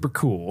super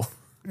cool.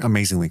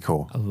 Amazingly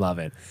cool. I love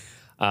it.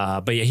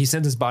 But yeah, he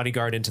sends his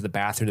bodyguard into the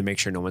bathroom to make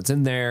sure no one's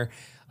in there.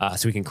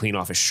 So he can clean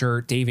off his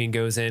shirt. Davian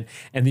goes in,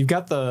 and you've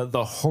got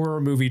the horror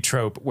movie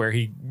trope where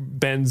he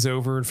bends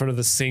over in front of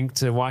the sink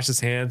to wash his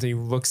hands, and he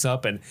looks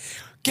up and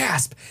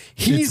gasp,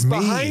 he's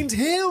behind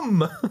him.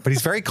 But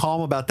he's very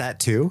calm about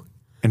that too.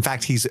 In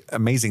fact, he's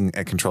amazing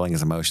at controlling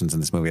his emotions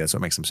in this movie. That's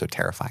what makes him so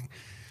terrifying.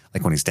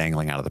 Like when he's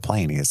dangling out of the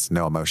plane, he has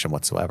no emotion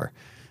whatsoever.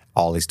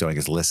 All he's doing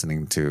is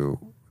listening to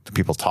the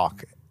people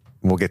talk.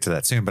 We'll get to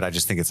that soon, but I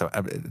just think it's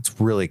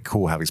really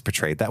cool how he's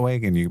portrayed that way.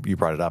 And you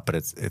brought it up, but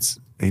it's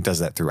he does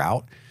that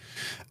throughout.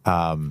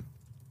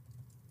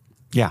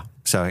 Yeah.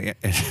 So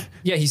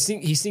yeah, he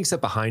sneaks up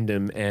behind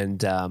him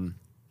and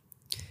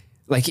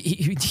like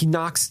he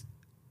knocks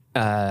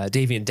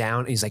Davian down.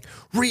 And he's like,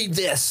 read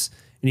this,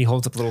 and he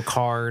holds up a little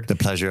card. The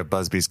pleasure of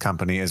Busby's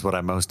company is what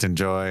I most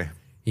enjoy.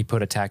 He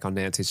put Attack on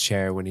Nancy's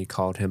chair when he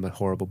called him a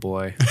horrible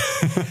boy.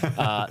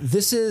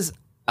 This is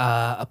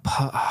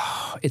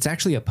it's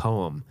actually a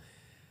poem.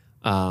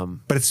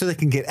 But it's so they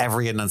can get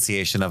every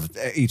enunciation of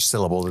each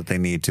syllable that they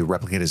need to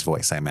replicate his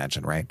voice, I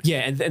imagine, right?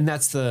 Yeah, and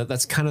that's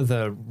kind of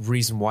the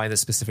reason why the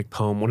specific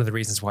poem, one of the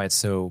reasons why it's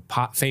so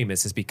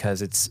famous is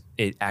because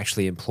it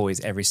actually employs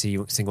every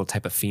single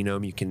type of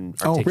phenome you can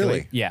articulate. Oh,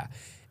 really? Yeah.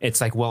 It's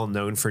like well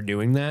known for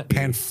doing that.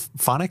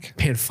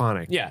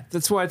 Panphonic? Yeah,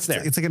 that's why it's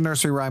there. It's like a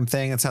nursery rhyme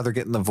thing. That's how they're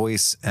getting the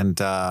voice. And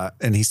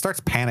he starts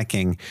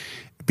panicking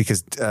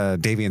because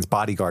Davian's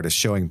bodyguard is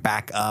showing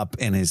back up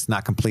and is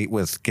not complete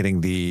with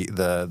getting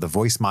the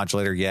voice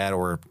modulator yet,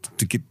 or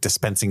to get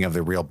dispensing of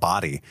the real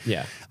body.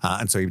 Yeah.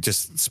 And so he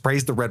just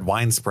sprays the red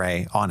wine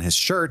spray on his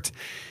shirt,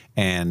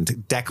 and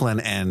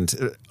Declan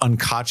and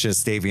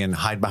unconscious Davian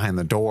hide behind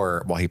the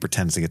door while he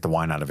pretends to get the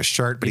wine out of his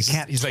shirt, but he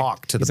can't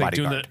talk to the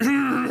bodyguard.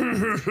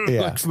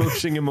 Like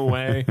motioning him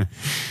away.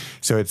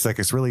 So it's like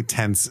this really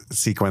tense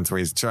sequence where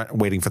he's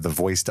waiting for the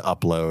voice to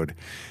upload.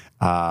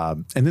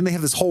 And then they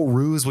have this whole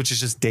ruse, which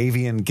is just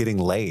Davian getting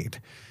laid.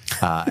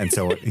 And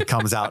so he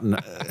comes out and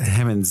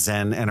him and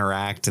Zen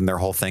interact, and their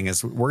whole thing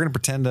is, we're going to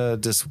pretend to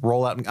just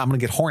roll out and I'm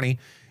going to get horny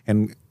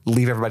and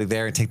leave everybody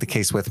there and take the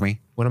case with me.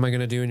 What am I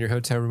going to do in your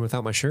hotel room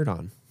without my shirt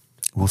on?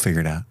 We'll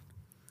figure it out.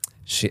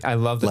 I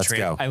love the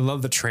go. I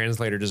love the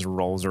translator just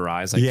rolls her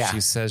eyes like she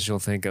says you'll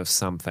think of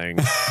something.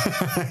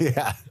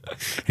 Yeah.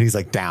 And he's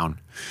like down.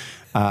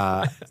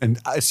 And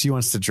she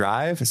wants to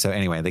drive. So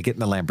anyway, they get in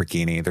the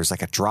Lamborghini. There's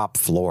like a drop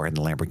floor in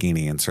the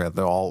Lamborghini, and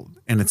so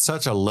and it's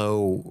such a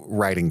low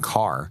riding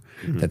car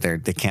that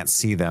they can't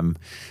see them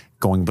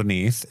going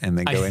beneath, and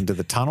they go into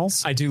the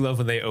tunnels. I do love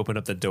when they open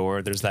up the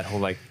door. There's that whole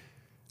like,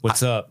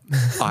 what's up?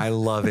 I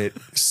love it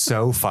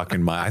so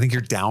fucking much. I think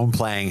you're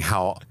downplaying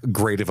how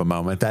great of a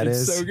moment that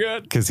is. So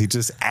good. Because he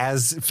just,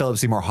 as Philip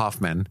Seymour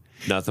Hoffman.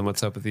 Nothing.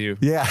 What's up with you?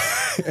 Yeah.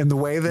 And the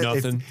way that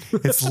Nothing.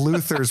 It's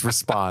Luther's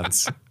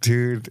response.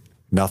 Dude,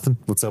 nothing.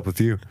 What's up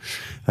with you?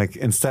 Like,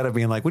 instead of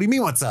being like, what do you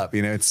mean, what's up?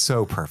 It's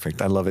so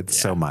perfect. I love it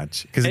so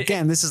much. Because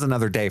again, this is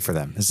another day for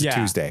them. This is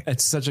Tuesday.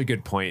 It's such a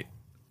good point.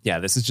 Yeah,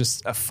 this is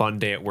just a fun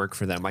day at work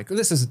for them. Like,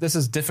 this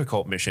is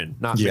difficult mission,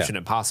 not Mission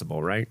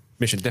Impossible, right?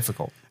 Mission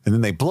difficult. And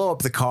then they blow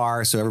up the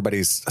car, so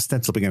everybody's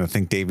ostensibly going to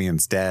think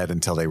Davian's dead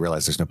until they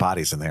realize there's no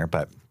bodies in there.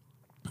 But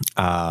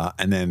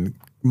and then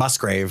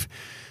Musgrave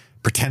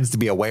pretends to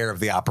be aware of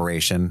the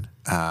operation.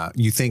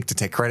 You think to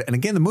take credit, and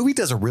again, the movie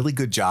does a really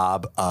good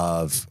job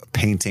of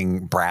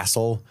painting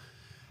Brassel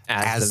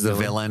as the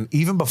villain,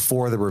 even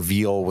before the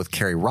reveal with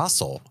Kerry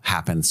Russell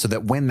happens, so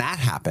that when that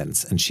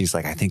happens and she's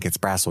like, I think it's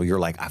Brassel, you're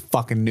like, I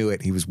fucking knew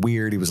it. He was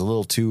weird. He was a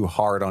little too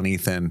hard on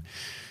Ethan.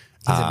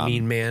 He's a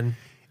mean man.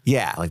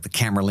 Yeah, like the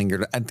camera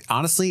lingered. And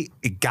honestly,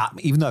 it got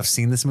me, even though I've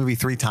seen this movie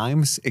 3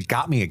 times, it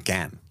got me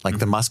again. Like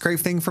the Musgrave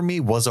thing for me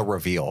was a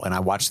reveal. And I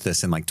watched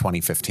this in like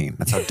 2015.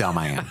 That's how dumb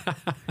I am.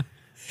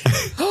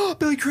 Oh,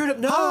 Billy Crudup,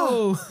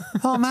 no.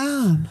 Oh,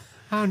 man.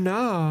 Oh,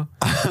 no.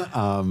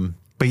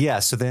 But yeah,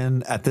 so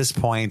then at this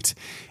point,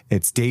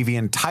 it's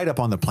Davian tied up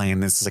on the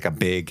plane. This is like a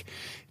big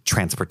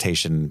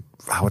transportation,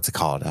 what's it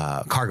called?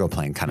 Cargo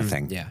plane kind of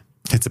thing. Yeah.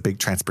 It's a big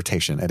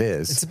transportation. It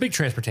is. It's a big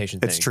transportation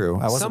thing. It's true.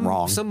 I wasn't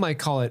wrong. Some might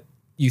call it,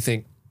 you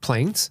think,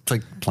 planes? It's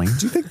like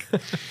planes, you think?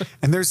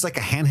 And there's like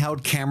a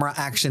handheld camera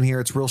action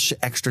here. It's real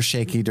extra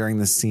shaky during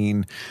this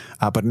scene,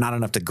 but not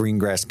enough to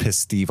Greengrass piss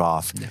Steve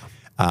off.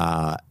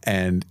 No.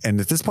 And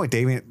at this point,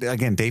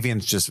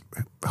 Davian's just,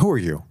 who are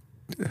you?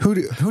 Who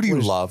do you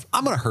love?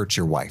 I'm going to hurt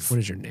your wife. What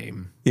is your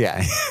name?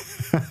 Yeah.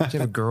 Do you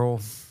have a girl?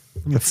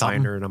 I'm going to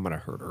find her and I'm going to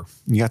hurt her.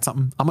 You got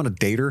something? I'm going to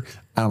date her.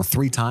 I don't know,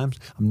 3 times.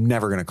 I'm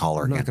never going to call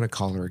her again. I'm not going to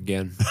call her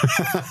again.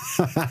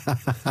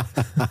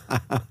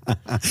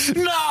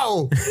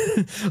 No!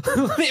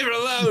 Leave her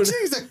alone.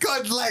 She's a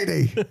good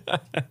lady.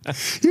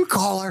 You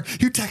call her.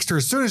 You text her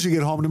as soon as you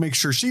get home to make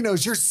sure she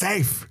knows you're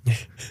safe.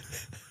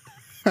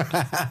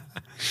 But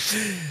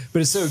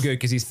it's so good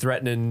because he's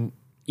threatening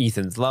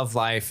Ethan's love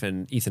life,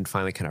 and Ethan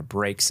finally kind of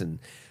breaks and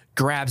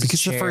grabs his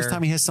chair. Because the first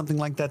time he has something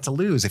like that to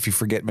lose, if you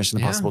forget Mission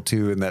Impossible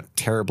 2 and that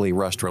terribly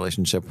rushed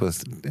relationship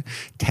with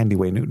Tandy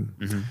Way Newton.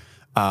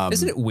 Mm-hmm.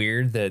 Isn't it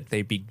weird that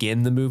they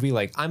begin the movie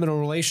like, I'm in a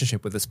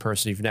relationship with this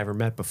person you've never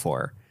met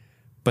before,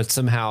 but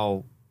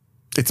somehow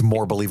it's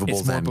more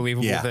believable than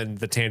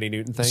the Tandy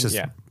Newton thing? It's just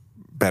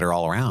better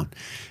all around.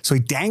 So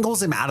he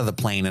dangles him out of the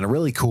plane in a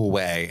really cool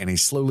way, and he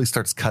slowly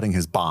starts cutting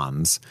his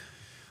bonds.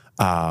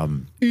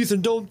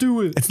 Ethan, don't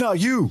do it. It's not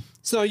you.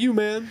 It's not you,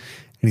 man.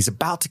 And he's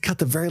about to cut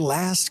the very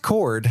last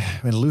cord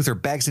when Luther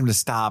begs him to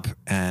stop.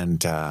 And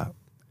but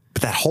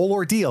that whole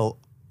ordeal,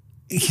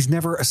 he's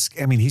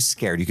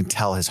scared. You can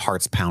tell his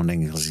heart's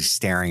pounding as he's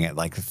staring at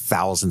like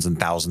thousands and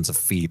thousands of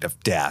feet of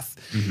death.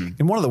 Mm-hmm.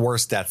 And one of the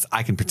worst deaths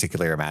I can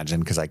particularly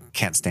imagine, because I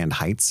can't stand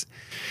heights.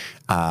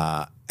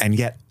 And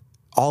yet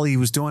all he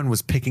was doing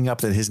was picking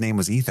up that his name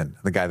was Ethan,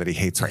 the guy that he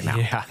hates right now.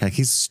 Yeah. Like,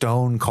 he's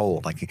stone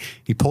cold. Like,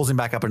 he pulls him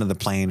back up into the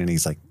plane and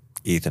he's like,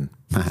 Ethan.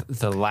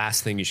 The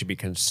last thing you should be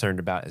concerned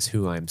about is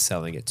who I'm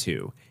selling it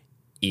to.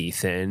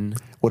 Ethan.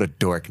 What a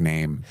dork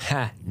name.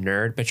 Ha,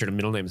 nerd. Bet your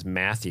middle name's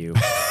Matthew.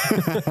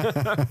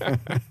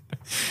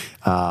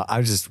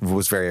 I just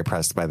was very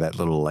impressed by that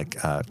little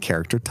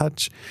character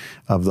touch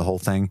of the whole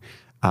thing.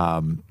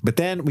 But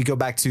then we go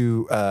back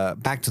to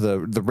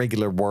the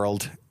regular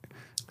world.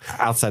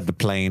 Outside the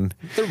plane.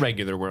 The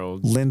regular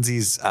world.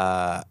 Lindsay's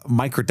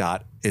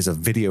microdot is a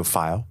video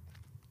file.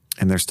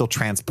 And they're still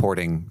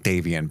transporting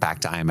Davian back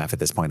to IMF at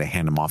this point. They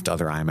hand him off to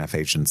other IMF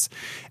agents.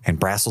 And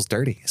Brassel's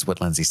dirty, is what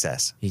Lindsay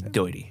says. He's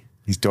doity.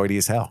 He's doity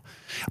as hell.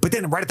 But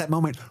then right at that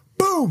moment,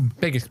 boom!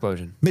 Big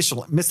explosion.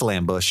 Missile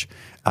ambush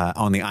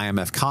on the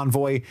IMF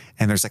convoy.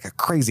 And there's like a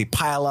crazy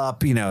pile up,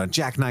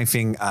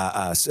 jackknifing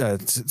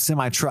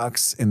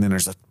semi-trucks. And then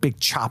there's a big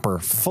chopper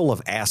full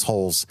of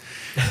assholes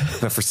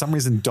that for some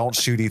reason don't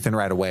shoot Ethan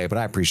right away. But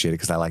I appreciate it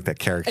because I like that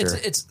character.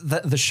 It's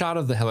the shot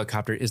of the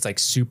helicopter is like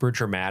super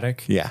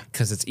dramatic. Yeah.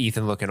 Because it's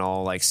Ethan looking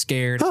all like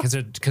scared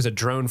because a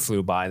drone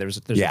flew by. There's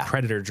a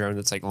Predator drone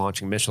that's like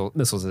launching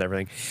missiles and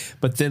everything.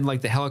 But then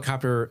like the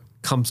helicopter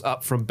comes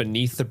up from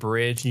beneath the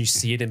bridge and you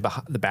see it in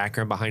the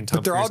background behind Tom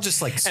But they're Cruise. all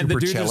just like super and the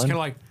dude chilling. just kind of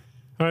like,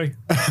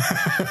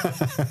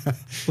 hey,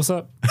 what's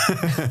up?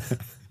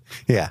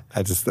 Yeah,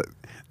 I just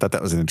thought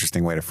that was an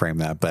interesting way to frame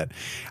that. But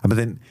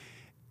then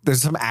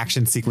there's some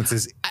action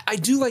sequences. I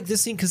do like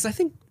this scene because I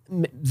think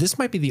this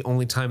might be the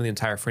only time in the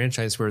entire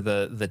franchise where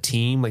the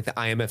team, like the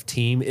IMF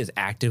team, is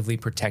actively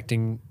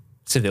protecting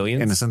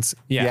civilians. Innocents.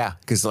 Yeah.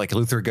 Because like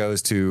Luther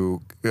goes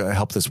to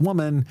help this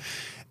woman.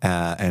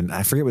 And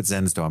I forget what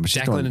Zen's doing. But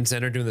Jacqueline and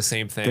Zen are doing the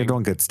same thing. They're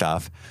doing good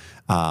stuff.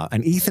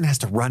 And Ethan has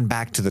to run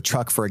back to the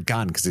truck for a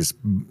gun because his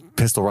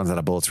pistol runs out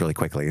of bullets really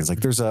quickly. He's like,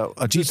 there's a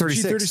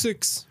G36.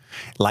 G36.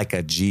 Like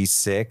a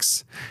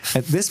G6.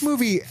 And this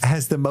movie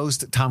has the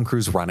most Tom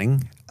Cruise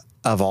running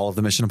of all of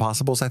the Mission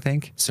Impossibles, I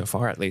think. So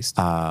far, at least.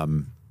 I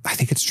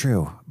think it's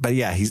true. But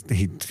yeah,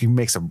 he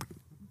makes a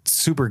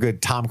super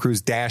good Tom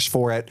Cruise dash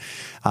for it.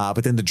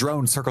 But then the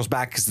drone circles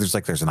back because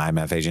there's an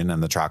IMF agent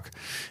in the truck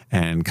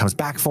and comes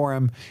back for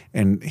him.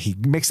 And he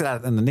makes it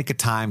out in the nick of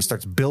time,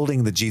 starts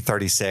building the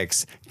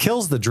G36,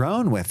 kills the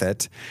drone with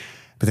it.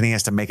 But then he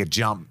has to make a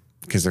jump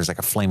because there's like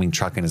a flaming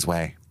truck in his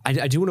way.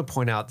 I do want to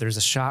point out there's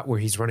a shot where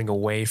he's running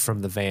away from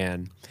the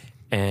van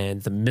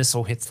and the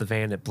missile hits the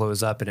van, it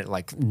blows up and it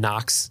like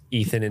knocks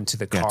Ethan into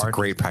the car. Yeah, it's a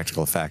great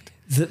practical effect.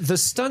 The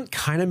stunt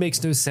kind of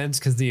makes no sense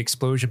because the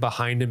explosion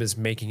behind him is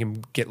making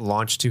him get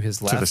launched to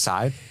his left. To the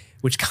side?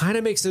 Which kind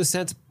of makes no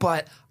sense,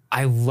 but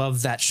I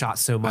love that shot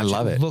so much. I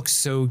love it. It looks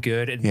so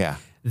good. And yeah.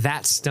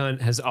 That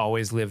stunt has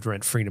always lived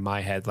rent-free in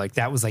my head. Like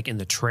that was like in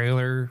the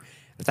trailer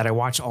that I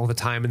watch all the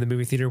time in the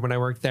movie theater when I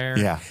worked there.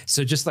 Yeah.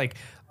 So just like,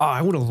 oh,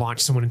 I want to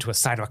launch someone into a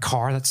side of a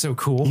car. That's so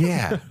cool.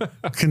 Yeah.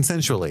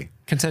 Consensually.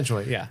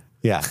 Consensually, yeah.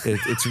 Yeah.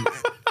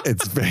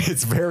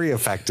 It's very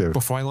effective.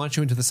 Before I launch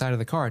you into the side of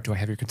the car, do I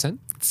have your consent?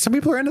 Some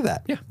people are into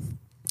that. Yeah.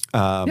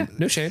 Yeah,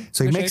 no shame.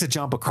 So he No makes shame. a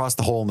jump across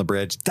the hole in the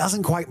bridge,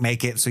 doesn't quite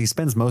make it. So he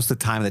spends most of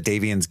the time that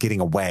Davian's getting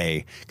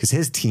away because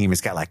his team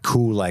has got like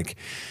cool, like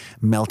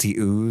melty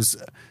ooze.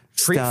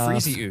 Stuff.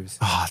 Freezy ooze.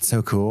 Oh, it's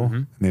so cool.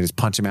 And they just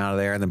punch him out of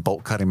there and then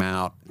bolt cut him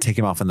out, take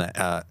him off in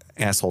the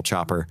asshole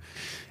chopper.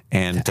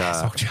 And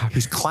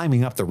he's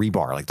climbing up the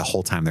rebar like the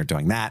whole time they're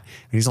doing that.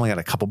 And he's only got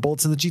a couple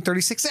bullets in the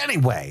G36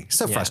 anyway.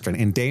 So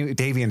frustrating. And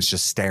Davian's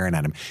just staring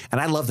at him.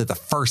 And I love that the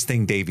first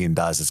thing Davian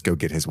does is go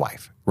get his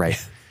wife,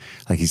 right?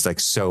 Like he's like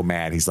so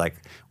mad. He's like,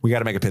 we got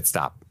to make a pit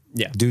stop.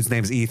 Yeah. Dude's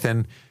name's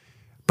Ethan.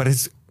 But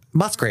it's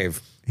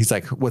Musgrave. He's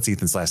like, what's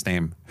Ethan's last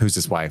name? Who's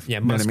his wife? Yeah,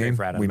 You know what Musgrave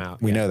ratted him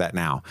out. We Yeah. know that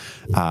now.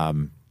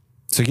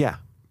 So yeah,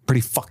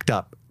 pretty fucked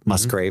up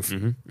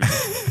Musgrave.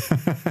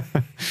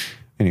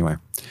 Anyway,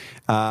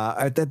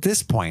 at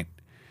this point,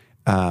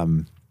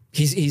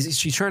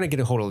 She's trying to get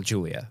a hold of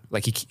Julia.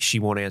 Like she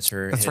won't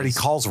answer. that's right. He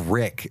calls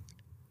Rick,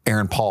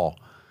 Aaron Paul,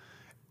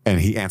 and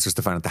he answers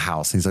the phone at the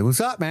house. He's like, "What's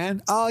up,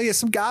 man? Oh yeah,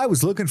 some guy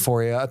was looking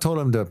for you. I told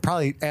him to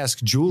probably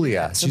ask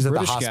Julia. She's at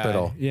the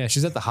hospital. Guy. Yeah,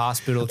 she's at the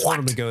hospital. Told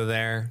him to go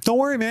there. Don't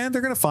worry, man.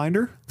 They're gonna find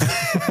her."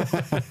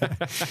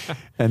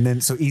 And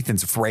then so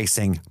Ethan's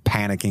racing,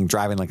 panicking,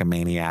 driving like a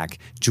maniac.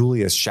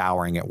 Julia's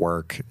showering at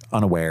work,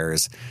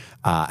 unawares.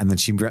 And then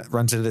she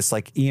runs into this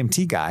like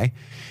EMT guy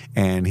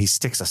and he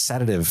sticks a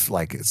sedative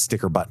like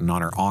sticker button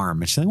on her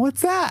arm. And she's like,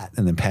 what's that?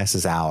 And then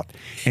passes out.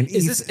 And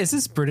Is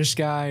this British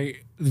guy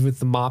with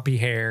the moppy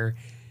hair?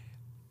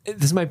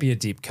 This might be a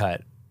deep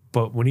cut,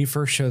 but when he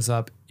first shows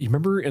up, you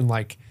remember in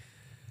like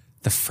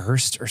the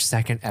first or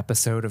second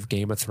episode of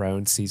Game of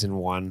Thrones season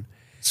 1?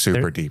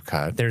 Super deep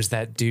cut. There's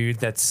that dude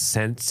that's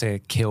sent to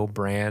kill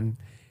Bran.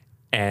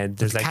 And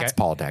there's that Cat's guy.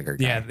 paw dagger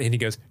guy. Yeah, and he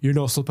goes, "You're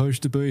not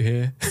supposed to be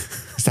here."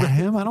 Is that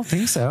him? I don't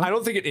think so. I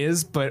don't think it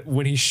is, but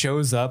when he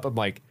shows up, I'm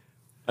like,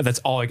 that's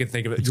all I could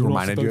think of. You're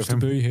not reminded you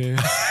supposed of to be here.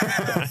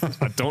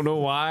 I don't know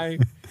why.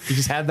 He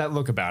just had that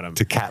look about him.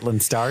 To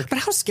Catelyn Stark. But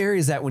how scary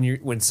is that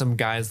when some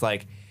guy's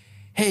like,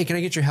 "Hey, can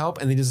I get your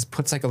help?" and he just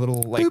puts like a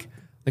little like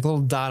a little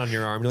dot on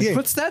your arm. You're like, Yeah.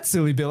 "What's that,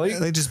 silly Billy?"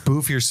 They just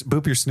boop your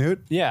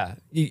snoot. Yeah,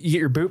 you get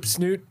your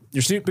snoot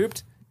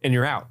booped, and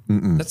you're out.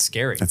 That's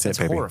scary. That's it,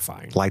 baby.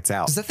 Horrifying. Lights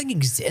out. Does that thing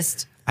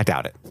exist? I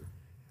doubt it.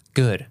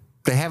 Good.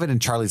 They have it in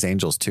Charlie's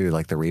Angels too,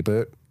 like the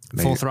reboot.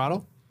 Full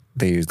throttle.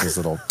 They use those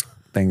little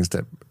things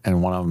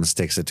and one of them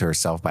sticks it to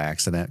herself by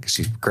accident because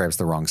she grabs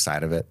the wrong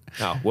side of it.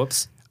 Oh,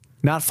 whoops.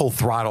 Not Full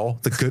Throttle,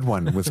 the good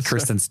one with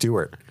Kristen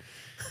Stewart.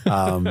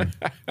 That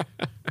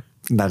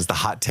is the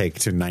hot take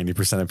to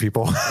 90% of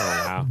people. Oh,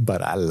 wow.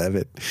 But I love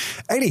it.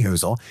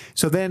 Anyhoozle.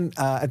 So then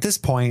at this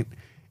point,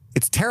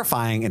 it's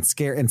terrifying and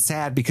scary and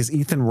sad because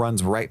Ethan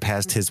runs right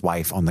past his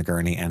wife on the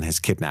gurney and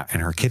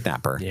her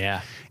kidnapper.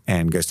 Yeah.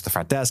 And goes to the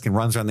front desk and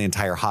runs around the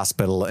entire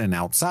hospital and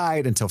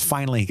outside until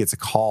finally he gets a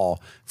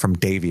call from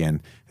Davian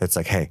that's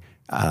like, hey,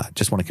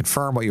 just want to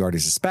confirm what you already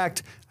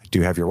suspect. I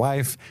do have your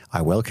wife.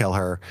 I will kill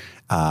her.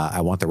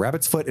 I want the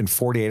rabbit's foot in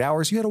 48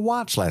 hours. You had a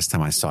watch last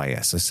time I saw you.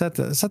 So set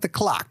the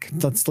clock.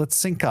 Let's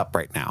sync up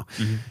right now.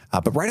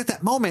 But right at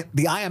that moment,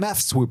 the IMF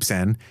swoops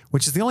in,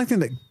 which is the only thing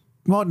that,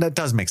 well, that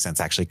does make sense,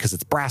 actually, because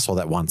it's Brassel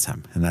that wants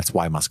him. And that's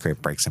why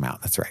Musgrave breaks him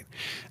out. That's right.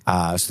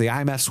 So the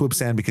IMF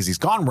swoops in because he's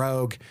gone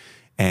rogue.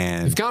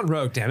 And He's gone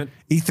rogue, damn it.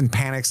 Ethan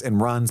panics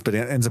and runs, but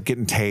ends up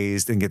getting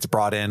tased and gets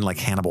brought in like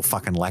Hannibal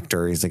fucking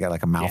Lecter. He's got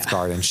like a mouth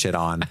guard and shit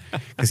on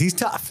because he's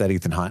tough, that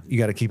Ethan Hunt. You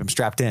got to keep him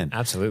strapped in.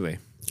 Absolutely.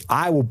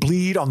 I will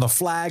bleed on the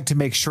flag to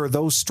make sure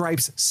those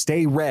stripes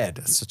stay red.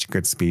 That's such a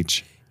good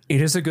speech.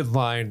 It is a good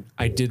line.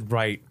 I did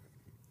write,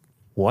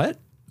 what?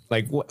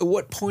 Like,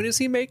 what point is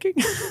he making?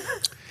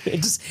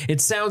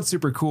 It sounds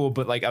super cool,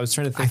 but like I was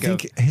trying to think. I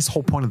think his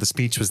whole point of the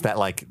speech was that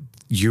like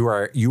you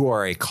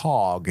are a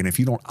cog, and if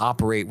you don't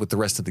operate with the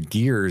rest of the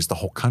gears, the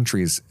whole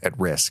country's at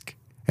risk.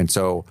 And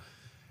so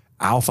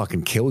I'll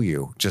fucking kill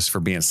you just for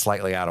being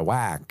slightly out of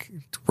whack,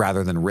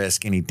 rather than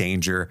risk any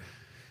danger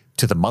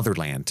to the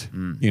motherland.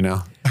 You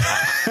know,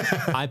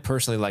 I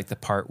personally like the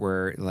part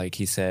where like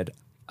he said,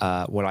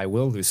 "What I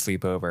will lose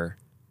sleep over,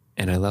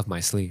 and I love my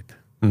sleep."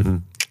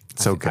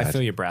 So good. I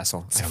feel you,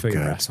 Brassel. I feel you,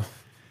 good. Brassel.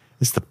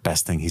 This is the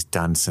best thing he's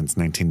done since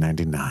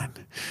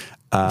 1999.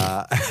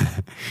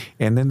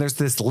 And then there's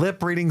this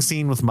lip reading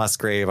scene with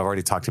Musgrave. I've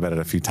already talked about it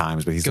a few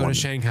times, but he's Go to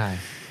Shanghai.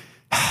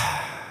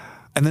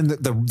 And then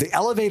the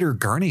elevator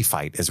gurney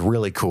fight is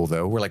really cool,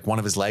 though, where like one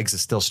of his legs is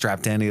still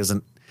strapped in. He's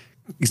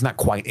not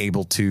quite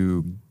able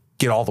to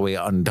get all the way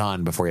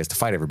undone before he has to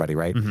fight everybody,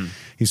 right?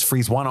 He's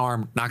frees one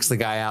arm, knocks the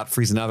guy out,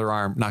 frees another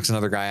arm, knocks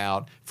another guy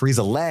out, frees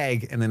a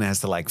leg, and then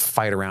has to like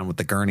fight around with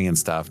the gurney and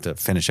stuff to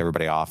finish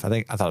everybody off.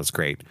 I thought it was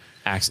great.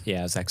 Yeah,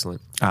 it was excellent.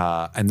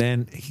 And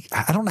then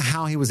I don't know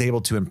how he was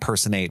able to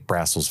impersonate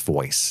Brassel's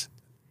voice.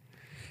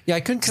 Yeah, I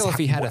couldn't tell if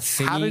he had a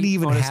thingy. How did he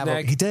even on his have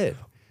neck. he did.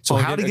 So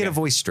he how did he get a Okay.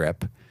 voice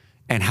strip?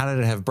 And how did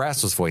it have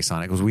Brassel's voice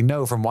on it? Because we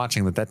know from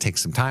watching that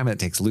takes some time and it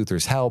takes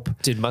Luther's help.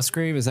 Did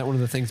Musgrave? Is that one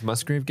of the things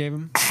Musgrave gave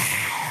him?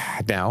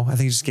 No, I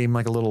think he just gave him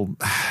like a little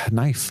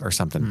knife or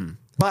something.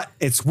 But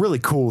it's really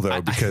cool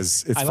though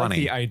because it's I funny.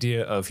 like the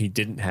idea of he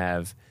didn't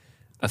have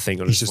a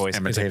thing on He's his just voice.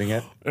 imitating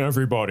He's like,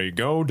 Everybody,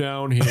 go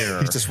down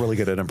here. He's just really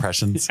good at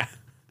impressions.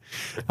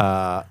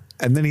 And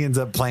then he ends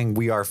up playing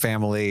 "We Are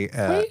Family."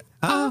 We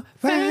are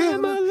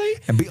family.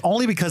 And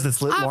only because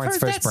it's I've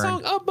Lawrence heard that Fishburne.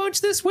 song a bunch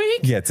this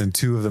week. Yeah, it's in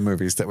 2 of the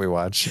movies that we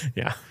watch.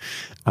 Yeah.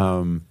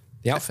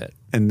 The outfit.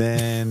 And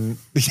then,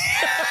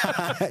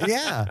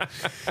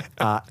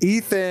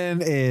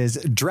 Ethan is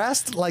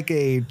dressed like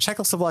a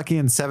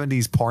Czechoslovakian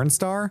 70s porn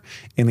star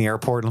in the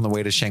airport on the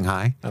way to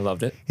Shanghai. I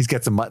loved it. He's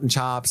got some mutton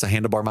chops, a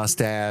handlebar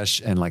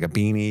mustache, and like a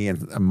beanie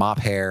and a mop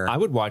hair. I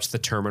would watch The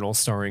Terminal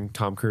starring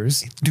Tom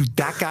Cruise. Dude,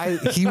 that guy,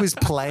 he was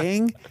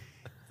playing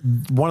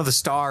one of the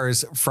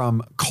stars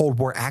from Cold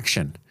War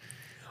Action.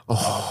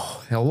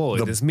 Hello,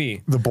 it is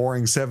me. The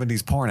boring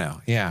 70s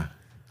porno. Yeah.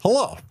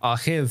 Hello. I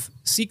have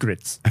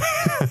secrets.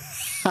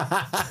 But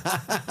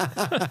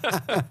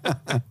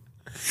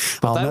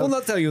I will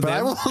not tell you But I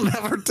them. will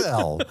never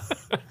tell.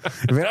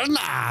 Very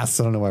nice.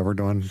 I don't know why we're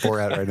doing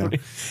Borat right now.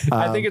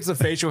 I think it's the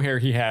facial hair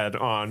he had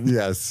on.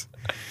 Yes.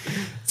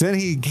 Then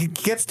he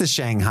gets to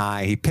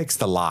Shanghai. He picks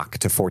the lock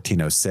to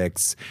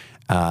 1406.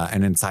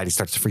 And inside he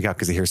starts to freak out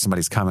because he hears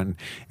somebody's coming.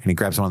 And he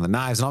grabs one of the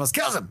knives and almost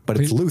kills him. But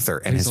it's Luther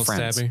and his Please don't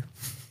friends. stab me.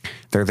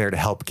 They're there to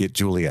help get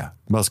Julia.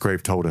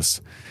 Musgrave told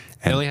us.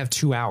 They only have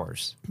 2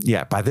 hours.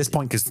 Yeah, by this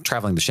point, because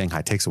traveling to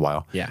Shanghai takes a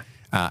while. Yeah.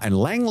 And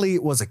Langley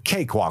was a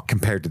cakewalk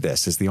compared to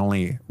this, is the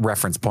only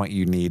reference point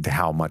you need to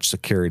how much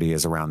security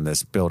is around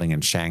this building in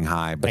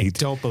Shanghai. But I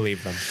don't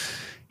believe them.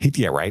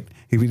 yeah, right.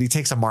 He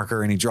takes a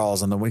marker and he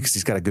draws on the way because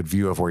he's got a good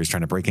view of where he's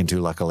trying to break into,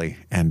 luckily.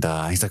 And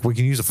he's like, we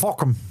can use a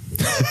fulcrum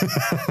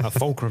A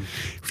fulcrum.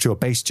 to a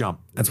base jump.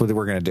 That's what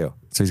we're going to do.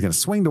 So he's going to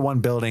swing to one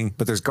building,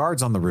 but there's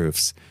guards on the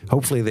roofs.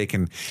 Hopefully they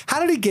can. How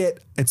did he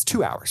get? It's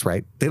 2 hours,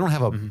 right? They don't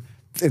have a.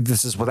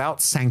 This is without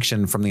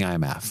sanction from the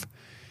IMF.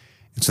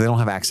 And so they don't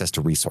have access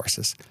to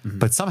resources.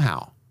 But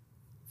somehow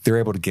they're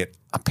able to get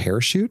a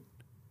parachute.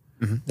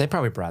 They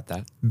probably brought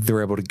that.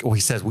 They're able to. Well,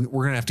 he says we're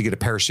going to have to get a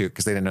parachute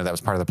because they didn't know that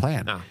was part of the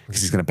plan.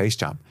 Because he's going to base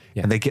jump,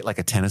 and they get like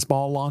a tennis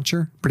ball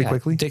launcher pretty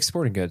quickly. Dick's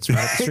Sporting Goods right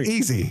up the street.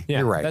 Easy. Yeah,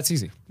 You're right. that's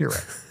easy. You're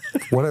right.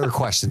 What other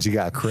questions you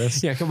got,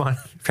 Chris? Yeah, come on.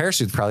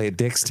 Parachute's probably at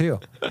Dick's too.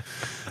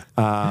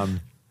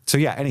 So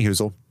yeah, any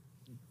hoozle,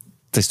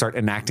 they start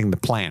enacting the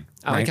plan.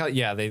 I like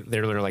how,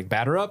 they're like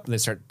batter up and they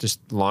start just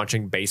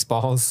launching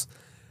baseballs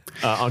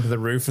onto the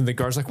roof and the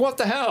guard's like, what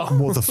the hell?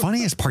 Well, the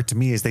funniest part to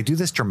me is they do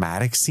this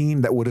dramatic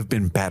scene that would have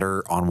been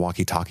better on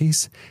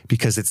walkie-talkies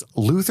because it's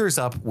Luther's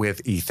up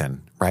with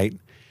Ethan, right?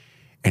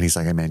 And he's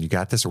like, hey, man, you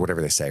got this or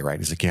whatever they say, right?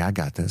 He's like, yeah, I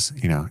got this.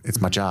 You know,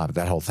 it's my job,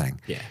 that whole thing.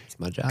 Yeah, it's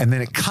my job. And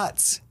then it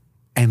cuts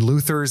and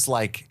Luther's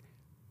like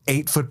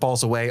 8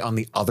 footballs away on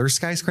the other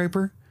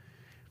skyscraper.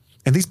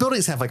 And these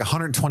buildings have like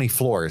 120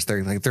 floors.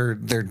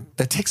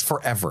 That takes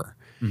forever.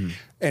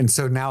 And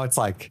so now it's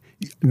like,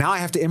 now I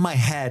have to, in my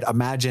head,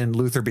 imagine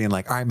Luther being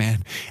like, all right,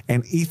 man.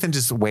 And Ethan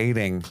just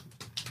waiting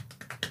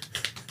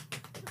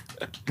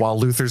while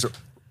Luther's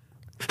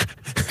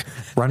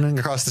running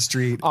across the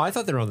street. Oh, I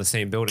thought they were on the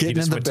same building. He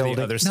Getting just in the went to building.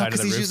 the other side of the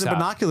because he's using rooftop.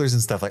 binoculars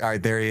and stuff. Like, all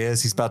right, there he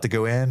is. He's about to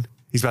go in.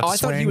 He's about to I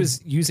swing. thought he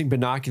was using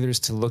binoculars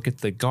to look at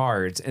the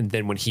guards, and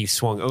then when he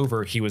swung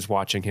over, he was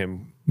watching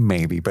him.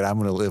 Maybe, but I'm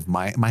going to live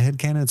my head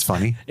canon. It's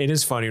funny. It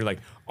is funny. You're like,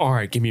 all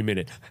right, give me a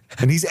minute.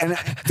 And he's in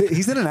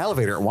an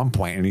elevator at one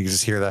point, and you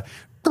just hear the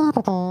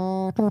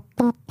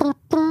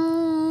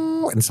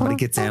and somebody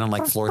gets in on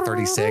like floor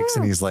 36,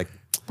 and he's like,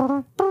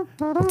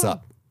 "What's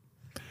up?"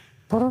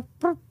 No,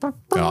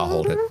 I'll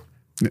hold it.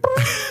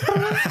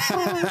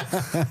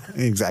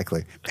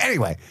 Exactly.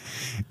 Anyway,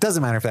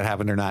 doesn't matter if that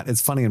happened or not. It's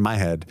funny in my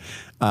head.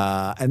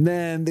 And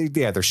then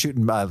they're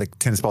shooting like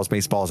tennis balls,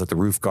 baseballs at the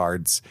roof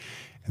guards,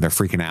 and they're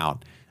freaking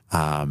out.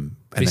 And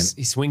He then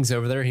swings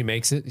over there. He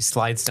makes it. He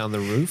slides down the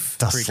roof.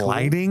 the Pretty cool.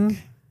 sliding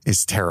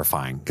is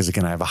terrifying because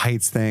again, I have a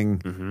heights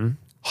thing.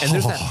 And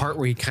there's that part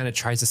where he kind of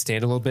tries to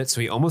stand a little bit,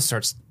 so he almost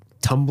starts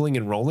tumbling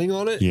and rolling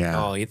on it.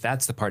 Yeah. Oh,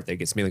 that's the part that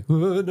gets me like,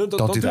 no, don't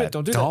Don't do that. it.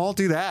 Don't do that. Don't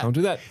do that. Don't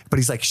do that. But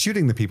he's like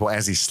shooting the people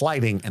as he's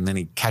sliding, and then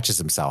he catches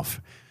himself.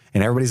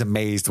 And everybody's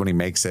amazed when he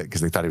makes it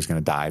because they thought he was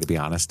going to die, to be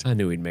honest. I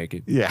knew he'd make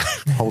it. Yeah,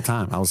 the whole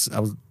time. I was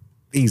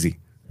easy.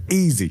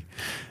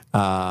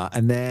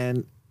 And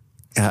then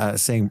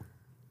saying,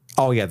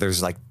 oh, yeah,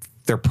 there's like,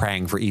 they're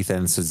praying for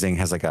Ethan. So Zing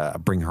has like a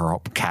bring her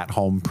cat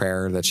home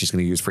prayer that she's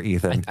going to use for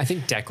Ethan. I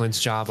think Declan's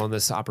job on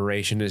this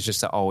operation is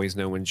just to always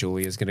know when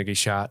Julie is going to get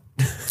shot.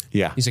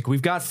 Yeah. He's like,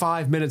 we've got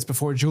 5 minutes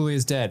before Julie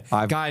is dead.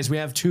 Guys, we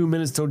have 2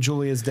 minutes till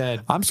Julie is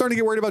dead. I'm starting to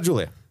get worried about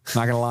Julia.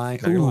 Not gonna lie.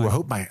 I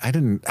hope I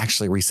didn't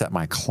actually reset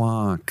my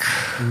clock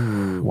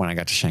when I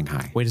got to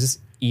Shanghai. Wait, is this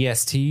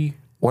EST?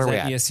 Where is are we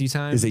that at? EST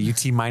time? Is it UT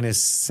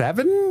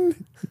 -7?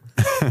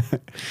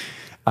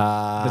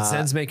 But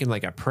Zen's making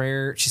like a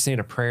prayer. She's saying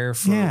a prayer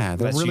for Yeah,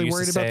 they're what she really used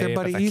worried to about their say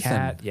buddy the Ethan.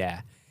 cat.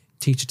 Yeah.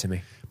 Teach it to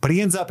me. But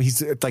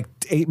he's like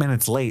 8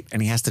 minutes late,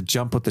 and he has to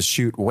jump with the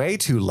chute way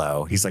too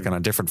low. He's like on a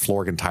different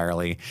floor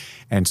entirely.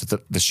 And so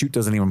the chute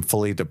doesn't even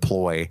fully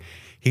deploy.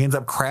 He ends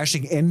up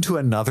crashing into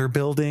another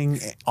building,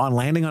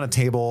 landing on a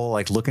table,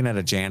 like looking at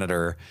a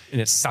janitor. And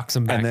it sucks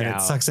him back And then out.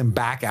 it sucks him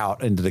back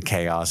out into the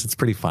chaos. It's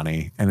pretty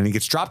funny. And then he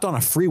gets dropped on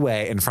a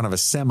freeway in front of a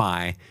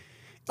semi,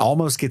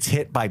 almost gets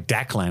hit by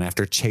Declan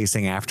after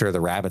chasing after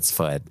the rabbit's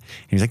foot. And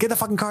he's like, get the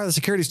fucking car. The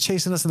security's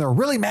chasing us. And they're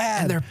really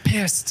mad. And they're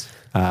pissed.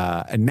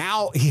 And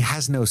now he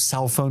has no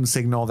cell phone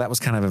signal. That was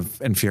kind of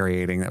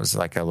infuriating. That was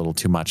like a little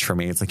too much for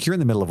me. It's like you're in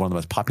the middle of one of the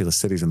most populous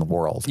cities in the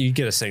world. You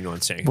get a signal in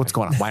Shanghai. What's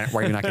going on? Why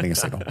are you not getting a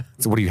signal?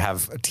 So what do you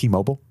have?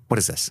 T-Mobile? What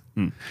is this?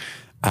 Get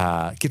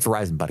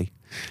Verizon, buddy.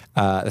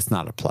 That's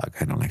not a plug.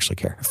 I don't actually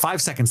care.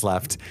 5 seconds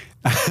left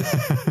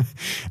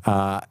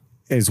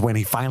is when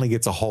he finally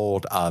gets a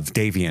hold of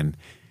Davian.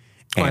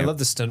 Oh, I love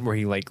the stunt where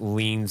he like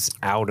leans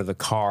out of the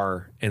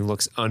car and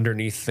looks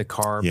underneath the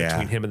car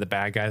between him and the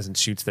bad guys and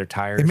shoots their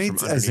tires. It made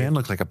from underneath. Zen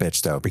look like a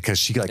bitch though, because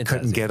she like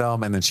couldn't get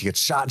him, and then she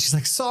gets shot, and she's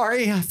like,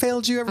 "Sorry, I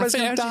failed you. Everybody's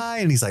gonna die."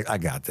 And he's like, "I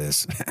got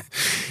this.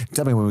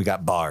 Tell me when we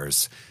got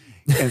bars."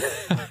 And,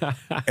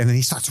 and then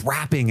he starts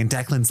rapping, and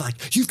Declan's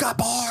like, "You've got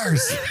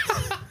bars."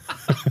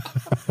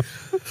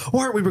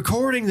 Why aren't we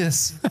recording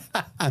this?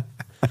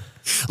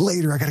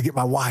 Later, I got to get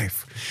my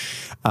wife.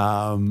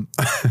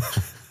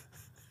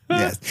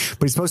 Yes,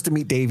 but he's supposed to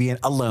meet Davian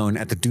alone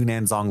at the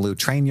Dunan Zonglu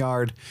train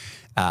yard,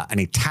 and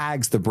he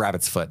tags the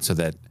rabbit's foot so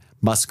that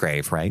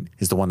Musgrave, right,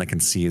 is the one that can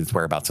see his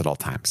whereabouts at all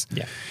times.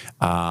 Yeah.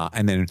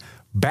 And then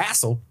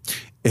Basil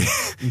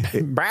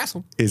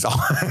Brassel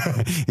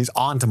is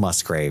on to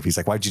Musgrave. He's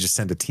like, why'd you just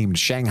send a team to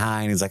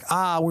Shanghai? And he's like,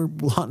 we're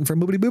hunting for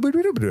Moody Booby.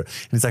 And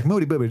he's like,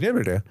 Moody Booby.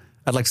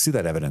 I'd like to see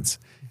that evidence.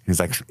 And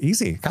he's like,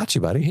 easy, got you,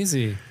 buddy.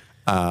 easy.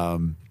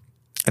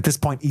 At this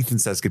point, Ethan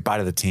says goodbye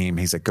to the team.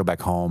 He's like, go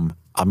back home.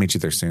 I'll meet you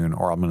there soon,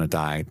 or I'm going to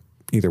die.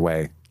 Either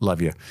way, love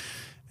you.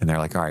 And they're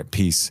like, all right,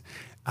 peace.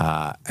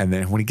 And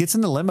then when he gets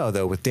in the limo,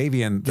 though, with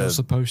Davian, You're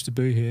supposed to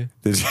be here.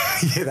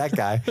 yeah, that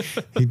guy,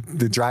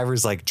 the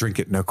driver's like, drink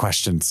it, no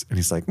questions. And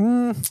he's like,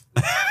 That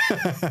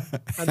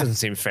doesn't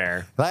seem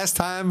fair. last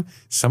time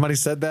somebody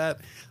said that,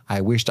 I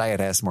wished I had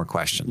asked more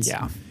questions.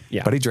 Yeah.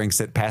 But he drinks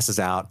it, passes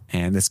out,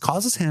 and this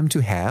causes him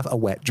to have a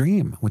wet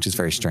dream, which is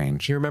very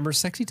strange. He remembers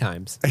sexy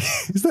times.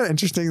 Isn't that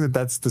interesting that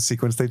that's the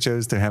sequence they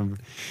chose to have?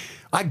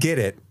 I get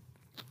it.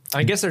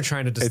 I guess they're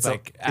trying to just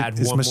add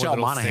it's one Michelle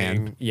more little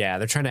Monaghan. thing. Yeah,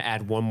 they're trying to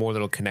add one more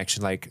little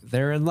connection. Like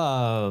they're in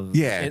love.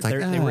 Yeah, it's like,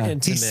 they were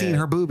intimate. he's seen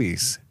her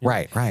boobies.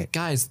 Right.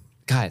 Guys,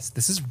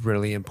 this is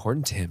really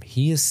important to him.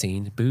 He has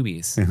seen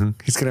boobies.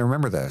 He's going to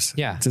remember those.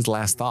 Yeah. It's his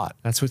last thought.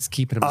 That's what's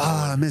keeping him.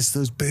 I miss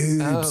those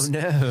boobs. Oh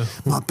no,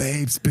 My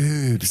babe's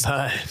boobs.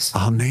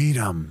 I'll need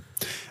them.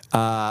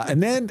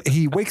 And then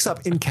he wakes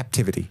up in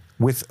captivity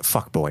with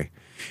Fuckboy.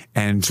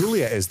 And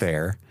Julia is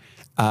there.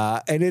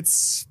 And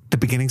it's the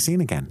beginning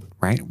scene again,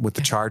 right? With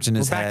the charge in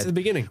his head. Back to the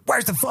beginning.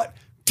 Where's the foot?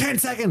 10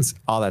 seconds.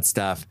 All that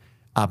stuff.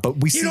 But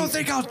we You don't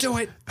think I'll do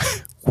it?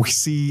 we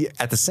see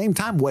at the same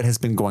time what has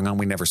been going on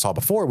we never saw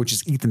before, which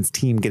is Ethan's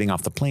team getting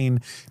off the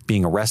plane,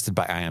 being arrested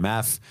by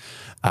IMF.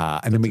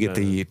 And then we get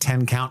the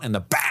 10 count and the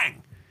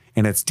bang.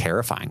 And it's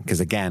terrifying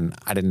because, again,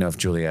 I didn't know if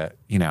Julia,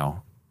 even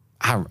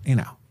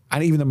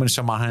though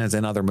Michelle Monaghan is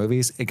in other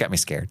movies, it got me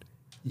scared.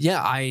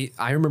 Yeah, I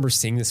remember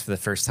seeing this for the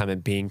first time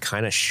and being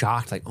kind of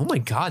shocked. Like, oh my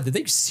God, did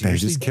they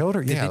seriously? They just killed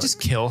her? Did they just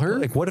kill her?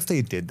 Like, what if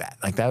they did that?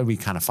 Like, that would be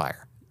kind of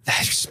fire.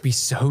 That'd just be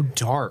so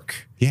dark.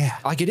 Yeah.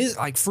 Like, it is,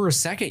 like, for a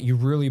second, you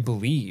really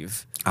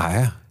believe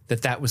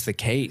that was the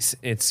case.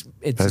 It's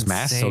Those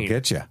masks will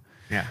get you.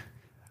 Yeah.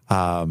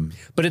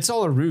 But it's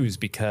all a ruse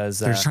because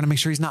they're just trying to make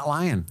sure he's not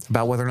lying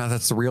about whether or not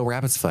that's the real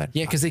rabbit's foot.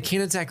 Yeah, because they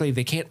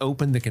can't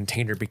open the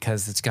container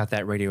because it's got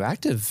that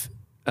radioactive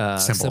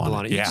symbol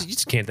on it. Yeah. You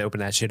just can't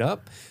open that shit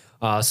up.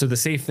 So the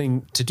safe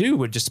thing to do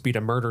would just be to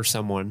murder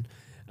someone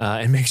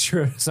and make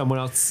sure someone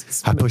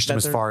else. I pushed him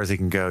as far as he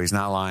can go. He's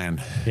not lying.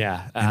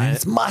 Yeah. And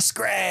it's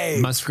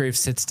Musgrave. Musgrave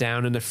sits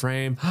down in the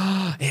frame.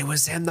 It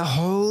was him the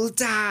whole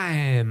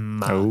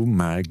time. Oh,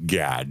 my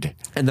God.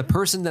 And the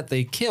person that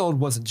they killed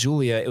wasn't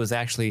Julia. It was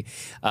actually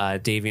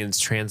Davian's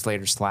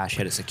translator /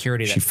 head of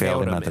security. She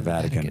failed him at the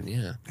Vatican.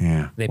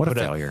 Yeah. What a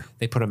failure.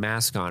 They put a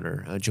mask on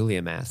her, a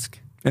Julia mask.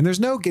 And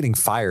there's no getting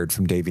fired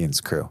from Davian's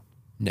crew.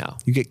 No.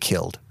 You get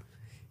killed.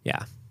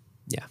 Yeah.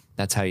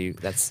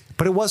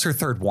 But it was her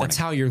third warning. That's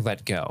how you're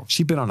let go.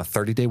 She'd been on a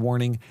 30-day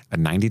warning, a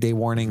 90-day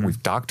warning. Mm-hmm.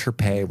 We've docked her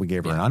pay. We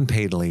gave her an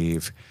unpaid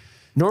leave.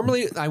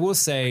 Normally, I will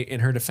say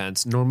in her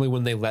defense, normally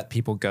when they let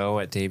people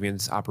go at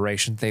Davian's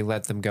operation, they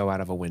let them go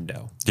out of a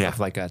window of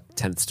like a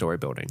 10th story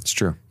building. It's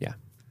true. Yeah.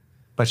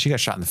 But she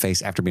got shot in the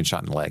face after being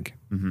shot in the leg.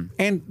 Mm-hmm.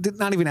 And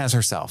not even as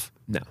herself.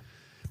 No.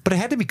 But it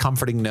had to be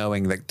comforting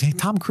knowing that, hey,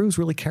 Tom Cruise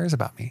really cares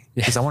about me.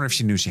 Because I wonder if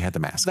she knew she had the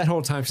mask. That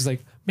whole time, she's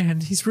like, man,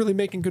 he's really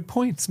making good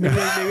points. Maybe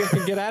I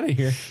can get out of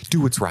here.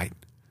 Do what's right.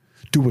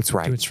 Do what's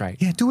right. Do what's right.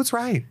 Yeah, do what's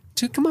right.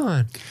 Dude, come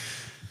on.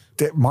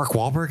 Mark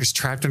Wahlberg is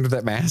trapped under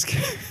that mask.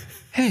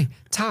 Hey,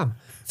 Tom,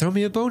 throw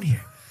me a bone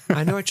here.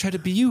 I know I tried to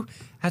be you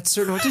at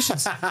certain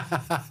auditions.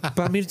 But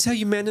I'm here to tell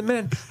you, man to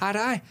man, eye to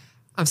eye,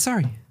 I'm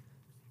sorry.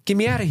 Get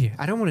me out of here.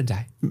 I don't want to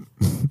die.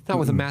 Not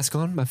with a mask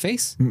on my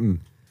face.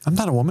 I'm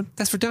not a woman.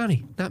 That's for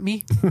Donnie, not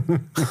me.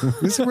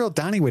 This is a real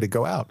Donnie way to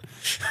go out.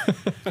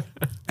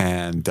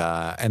 And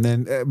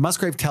then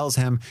Musgrave tells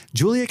him,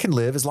 Julia can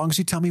live as long as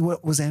you tell me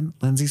what was in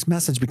Lindsay's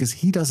message, because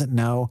he doesn't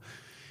know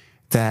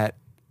that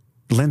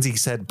Lindsay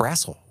said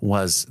Brassel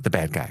was the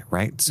bad guy,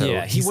 right? So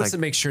yeah, he wants to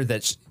make sure that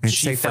it's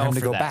she safe for fell him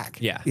to go that. back.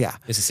 Yeah.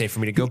 Is it safe for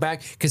me to go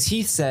back? Because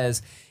he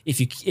says if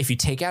you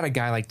take out a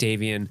guy like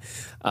Davian,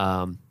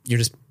 you're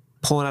just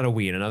pulling out a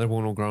weed. Another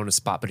one will grow in a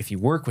spot. But if you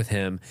work with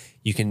him,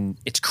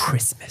 it's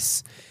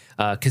Christmas.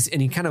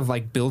 And he kind of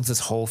like builds this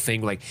whole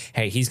thing like,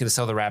 hey, he's going to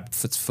sell the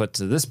rabbit's foot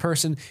to this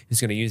person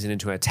who's going to use it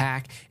into an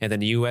attack, and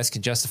then the U.S.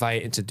 can justify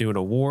it into doing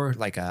a war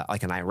like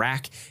an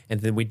Iraq, and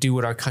then we do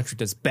what our country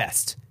does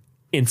best: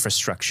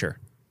 infrastructure.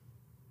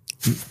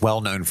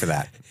 Well known for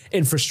that.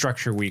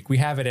 Infrastructure week. We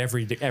have it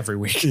every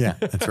week. Yeah,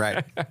 that's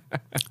right.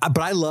 But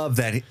I love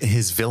that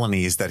his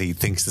villainy is that he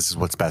thinks this is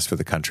what's best for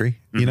the country.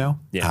 You know,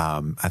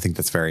 I think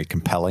that's very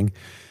compelling.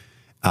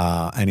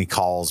 And he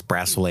calls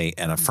Brassel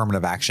an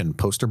affirmative action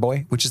poster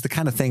boy, which is the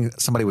kind of thing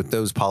somebody with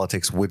those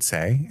politics would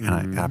say.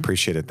 And I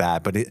appreciated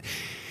that. But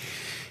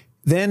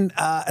then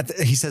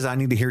he says, I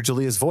need to hear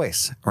Julia's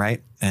voice.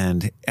 Right.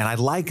 And I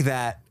like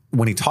that.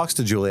 When he talks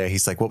to Julia,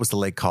 he's like, what was the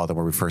lake called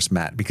where we first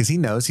met? Because he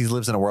knows he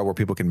lives in a world where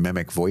people can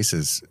mimic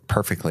voices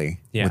perfectly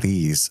with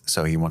ease.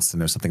 So he wants to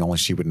know something only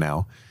she would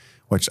know,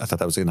 which I thought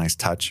that was a nice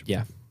touch.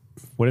 Yeah.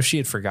 What if she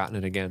had forgotten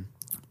it again?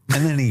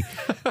 And then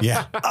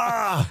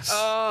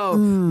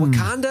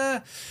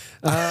Wakanda?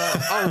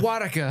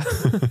 Waraka.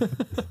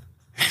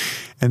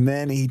 And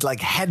then he like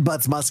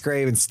headbutts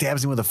Musgrave and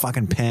stabs him with a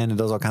fucking pen and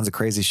does all kinds of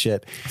crazy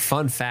shit.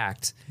 Fun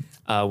fact.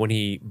 When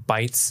he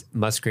bites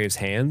Musgrave's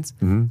hands,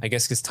 I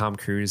guess because Tom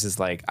Cruise is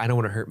like, I don't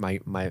want to hurt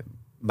my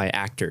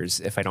actors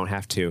if I don't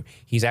have to.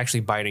 He's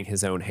actually biting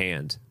his own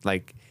hand.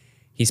 Like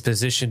he's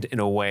positioned in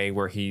a way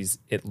where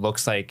it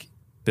looks like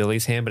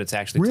Billy's hand, but it's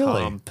actually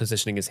Tom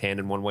positioning his hand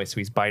in one way. So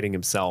he's biting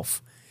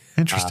himself.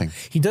 Interesting.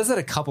 He does that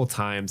a couple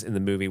times in the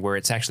movie where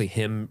it's actually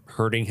him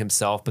hurting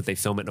himself, but they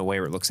film it in a way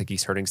where it looks like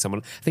he's hurting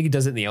someone. I think he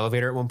does it in the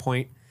elevator at one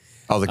point.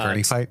 Oh, the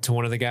gurney fight? To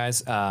one of the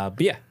guys. But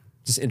yeah.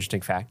 Just interesting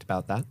fact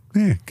about that.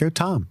 Yeah, go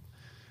Tom.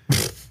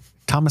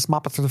 Thomas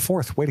Mopper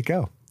IV. Way to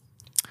go.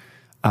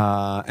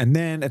 And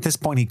then at this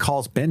point, he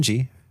calls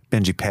Benji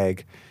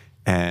Pegg,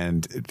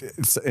 and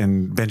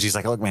Benji's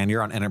like, look, man,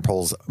 you're on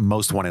Interpol's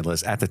most wanted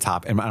list at the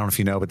top. And I don't know if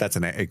you know, but that's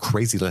a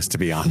crazy list to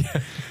be on.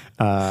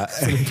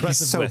 He's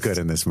so list. Good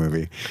in this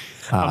movie.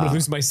 I'm going to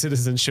lose my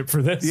citizenship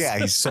for this. Yeah,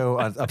 he's so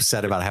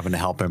upset about having to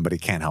help him, but he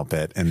can't help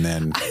it. And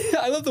then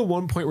I love the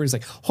one point where he's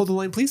like, hold the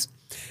line, please.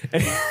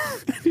 And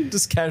he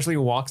just casually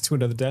walks to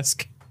another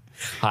desk.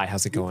 Hi,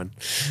 how's it going?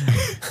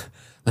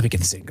 Let me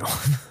get this thing going.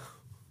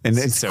 And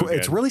it's a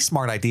really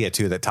smart idea,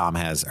 too, that Tom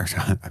has, or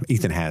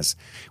Ethan has,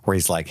 where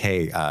he's like,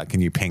 hey,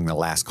 can you ping the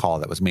last call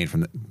that was made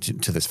from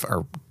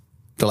the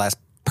last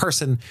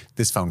person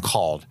this phone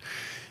called,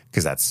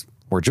 because that's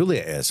where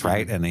Julia is,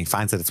 right? And he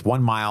finds that it's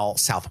 1 mile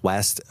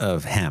southwest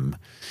of him.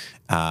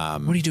 What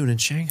are you doing in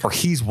Shanghai? Or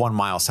he's 1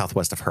 mile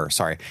southwest of her,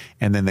 sorry.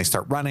 And then they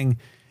start running.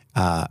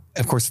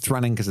 Of course, it's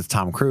running because it's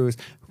Tom Cruise.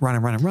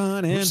 Running.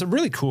 There's some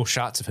really cool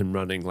shots of him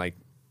running. Like,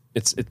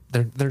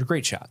 they're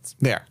great shots.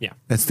 There. Yeah.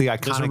 That's the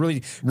iconic. There's a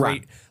really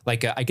great, run.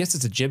 like, I guess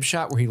it's a jib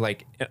shot where he,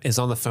 like, is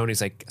on the phone. He's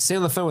like, stay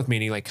on the phone with me.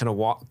 And he, like, kind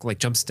of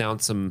jumps down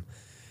some,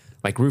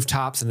 like,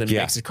 rooftops and then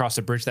makes it across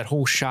the bridge. That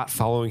whole shot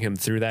following him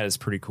through that is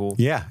pretty cool.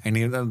 Yeah. And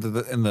in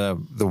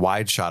the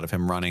wide shot of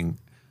him running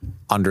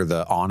under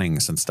the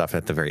awnings and stuff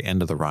at the very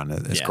end of the run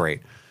is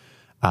great.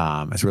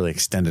 It's a really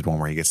extended one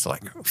where he gets to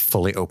like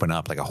fully open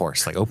up like a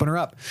horse, like open her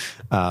up.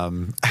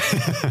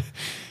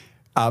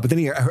 But then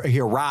he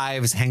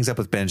arrives, hangs up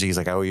with Benji. He's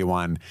like, I owe you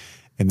one.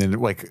 And then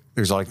like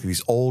there's like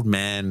these old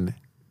men,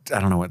 I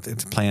don't know what,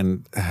 it's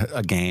playing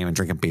a game and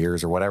drinking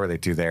beers or whatever they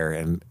do there.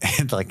 And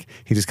like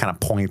he just kind of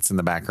points in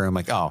the back room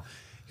like, oh,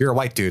 you're a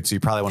white dude, so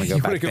you probably want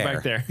to go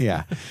back there.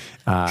 Yeah.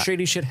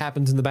 Shady shit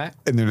happens in the back.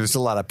 And then there's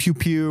a lot of pew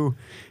pew.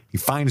 He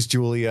finds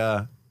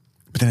Julia.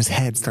 But then his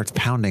head starts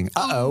pounding.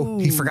 Uh-oh.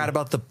 He forgot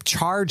about the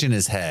charge in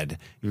his head.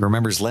 He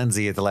remembers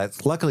Lindsay at the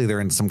last. Luckily,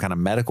 they're in some kind of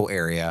medical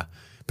area,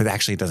 but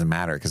actually it doesn't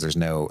matter because there's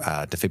no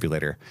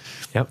defibrillator.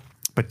 Yep.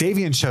 But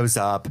Davian shows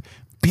up,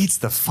 beats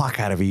the fuck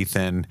out of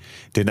Ethan.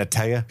 Didn't I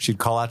tell you she'd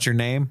call out your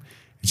name?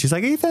 And she's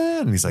like,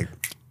 Ethan. And he's like,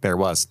 there it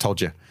was. Told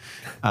you.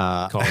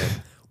 Call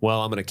him.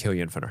 Well, I'm going to kill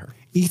you in front of her.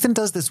 Ethan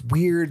does this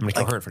weird I'm going to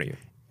kill her in front of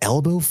you.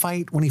 Elbow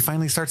fight when he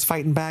finally starts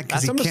fighting back.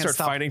 I'm going to start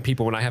fighting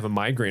people when I have a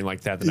migraine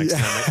like that the next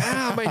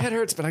time. Like, my head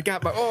hurts, but I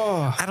got my,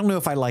 I don't know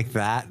if I like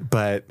that,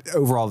 but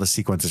overall the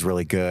sequence is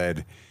really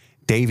good.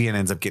 Davian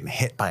ends up getting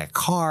hit by a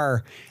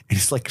car and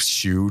his like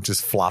shoe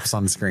just flops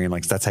on the screen.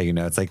 Like that's how you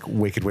know it's like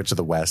Wicked Witch of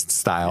the West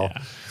style.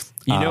 Yeah.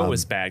 You know it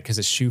was bad because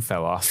his shoe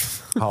fell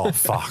off. Oh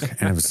fuck!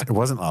 And it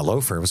wasn't a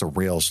loafer; it was a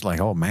real like.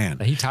 Oh man,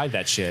 he tied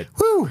that shit.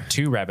 Woo!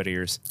 2 rabbit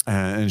ears.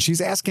 And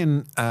she's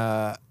asking,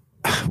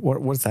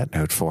 what's that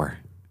note for?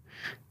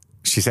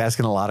 She's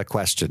asking a lot of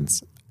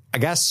questions. I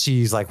guess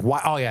she's like,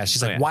 why? Oh yeah,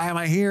 she's like, why am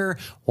I here?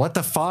 What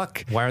the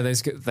fuck? Why are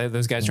those guys trying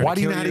to kill you? Why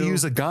do you know how to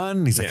use a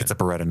gun? He's like, it's a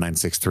Beretta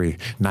 963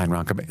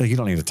 9-round. Like, you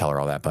don't need to tell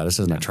her all that, but this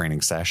isn't a training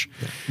sesh.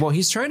 Yeah. Well,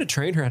 he's trying to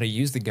train her how to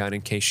use the gun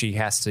in case she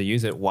has to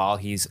use it while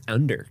he's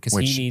under, because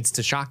he needs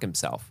to shock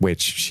himself.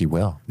 Which she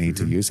will need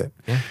to use it.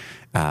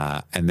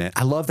 Yeah. And then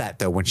I love that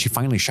though when she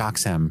finally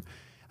shocks him.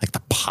 Like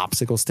the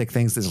popsicle stick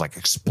things just like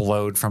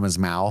explode from his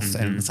mouth,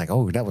 and it's like,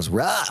 oh, that was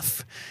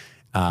rough.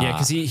 Yeah,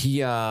 because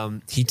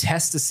he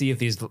tests to see if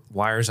these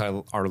wires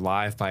are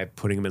live by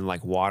putting them in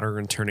like water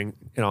and turning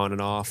it on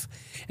and off,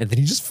 and then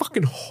he just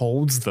fucking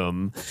holds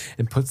them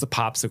and puts the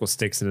popsicle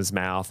sticks in his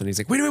mouth, and he's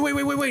like, wait,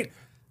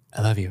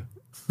 I love you.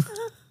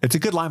 It's a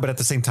good line, but at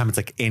the same time, it's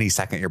like any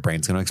second your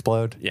brain's going to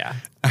explode. Yeah,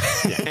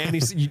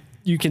 and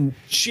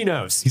she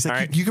knows. He's like,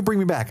 right? you can bring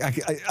me back.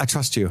 I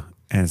trust you.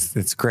 And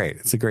it's great.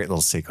 It's a great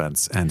little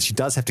sequence. And she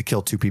does have to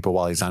kill 2 people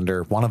while he's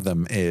under. One of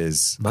them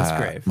is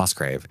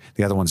Musgrave.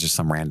 The other one's just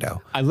some rando.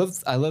 I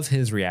love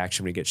his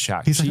reaction when he gets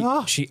shot. He's like,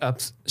 oh.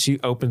 She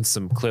opens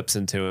some clips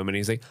into him and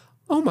he's like,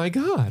 oh my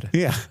God.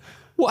 Yeah.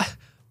 What?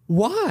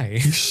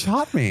 Why? You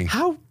shot me.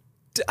 How?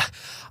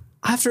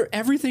 After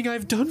everything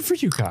I've done for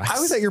you guys. I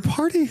was at your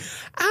party.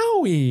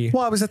 Owie.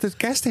 Well, I was at the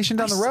gas station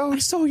down the road. I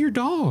saw your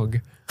dog.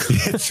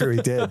 Yeah, true,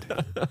 he did.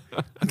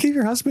 I'll give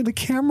your husband a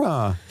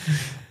camera.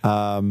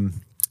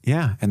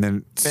 Yeah, and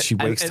then she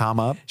wakes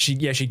Tom up. She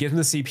gives him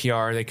the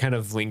CPR. They kind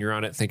of linger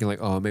on it, thinking like,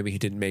 oh, maybe he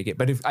didn't make it.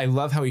 But I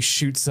love how he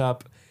shoots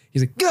up.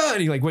 He's like, gun!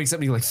 He like wakes up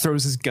and he like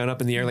throws his gun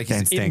up in the air. Like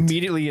he's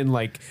immediately in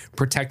like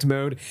protect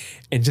mode.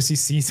 And just he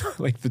sees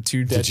like the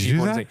 2 dead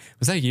people. He's like,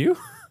 was that you?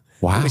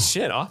 Wow. Holy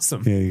shit,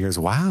 awesome. Yeah, he goes,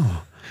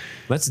 wow.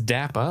 Let's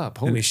dap up.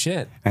 Holy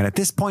shit. And at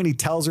this point, he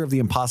tells her of the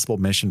impossible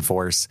mission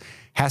force.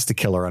 Has to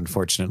kill her,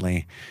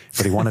 unfortunately,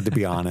 but he wanted to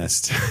be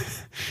honest.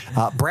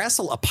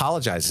 Brassel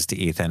apologizes to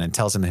Ethan and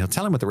tells him that he'll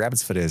tell him what the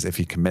rabbit's foot is if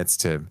he commits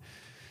to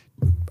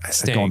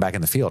going back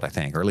in the field, I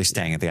think, or at least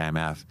staying at the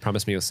IMF.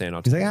 Promise me you'll stay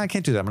on. He's like, I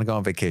can't do that. I'm going to go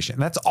on vacation.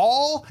 And that's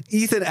all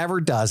Ethan ever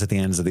does at the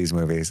ends of these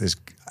movies.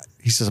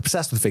 He's just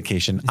obsessed with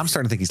vacation. I'm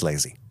starting to think he's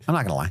lazy. I'm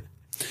not going to lie.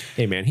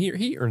 Hey, man,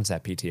 he earns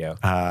that PTO.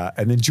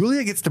 And then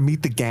Julia gets to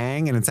meet the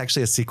gang, and it's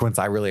actually a sequence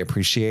I really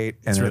appreciate.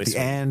 And then at the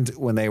end,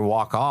 when they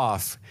walk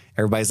off,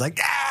 everybody's like,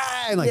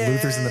 ah! And like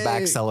Luther's in the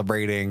back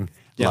celebrating.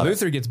 Yeah,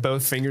 Luther gets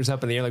both fingers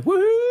up in the air like,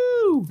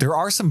 woohoo! There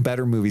are some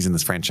better movies in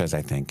this franchise,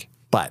 I think.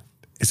 But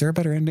is there a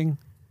better ending?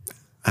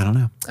 I don't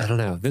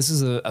know. This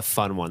is a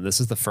fun one.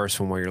 This is the first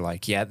one where you're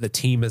like, yeah, the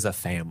team is a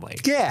family.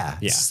 Yeah.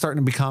 It's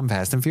starting to become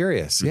Fast and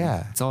Furious. Mm-hmm.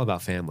 Yeah. It's all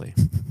about family.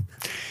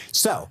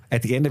 So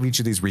at the end of each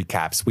of these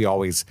recaps,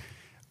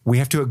 we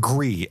have to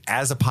agree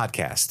as a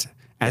podcast,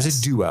 as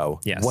a duo,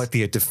 what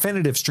the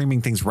definitive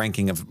Streaming Things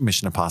ranking of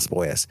Mission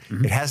Impossible is.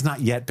 Mm-hmm. It has not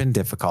yet been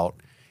difficult,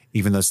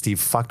 even though Steve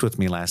fucked with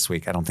me last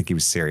week. I don't think he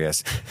was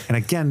serious. And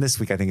again,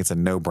 this week, I think it's a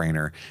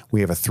no-brainer.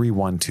 We have a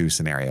 3-1-2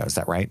 scenario. Is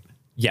that right?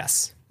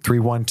 Yes.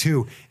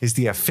 3-1-2 is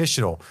the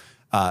official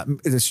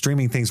the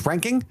Streaming Things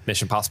ranking.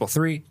 Mission Impossible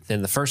 3,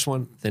 then the first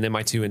one, then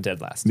MI2 and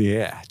Dead Last.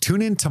 Yeah.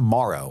 Tune in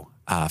tomorrow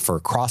for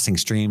Crossing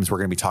Streams. We're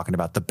going to be talking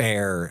about The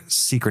Bear,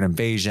 Secret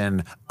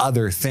Invasion,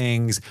 other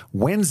things.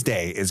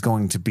 Wednesday is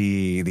going to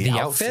be the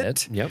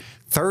outfit. Yep.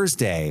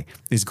 Thursday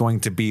is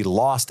going to be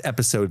Lost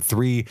Episode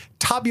 3,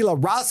 Tabula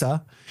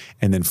Rasa.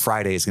 And then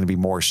Friday is going to be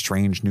more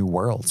Strange New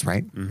Worlds,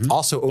 right? Mm-hmm.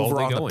 Also,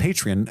 over on the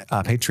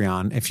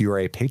Patreon, if you are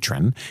a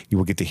patron, you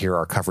will get to hear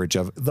our coverage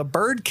of The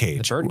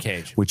Birdcage.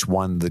 Which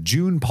won the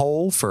June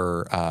poll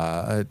for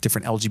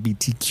different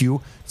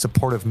LGBTQ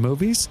supportive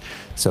movies.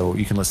 So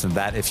you can listen to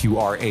that if you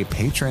are a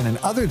patron. And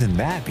other than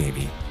that,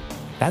 baby,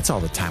 that's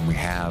all the time we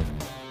have.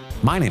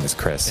 My name is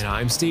Chris. And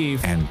I'm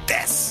Steve. And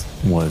this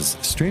was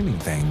Streaming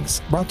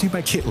Things, brought to you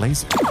by Kit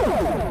Laser.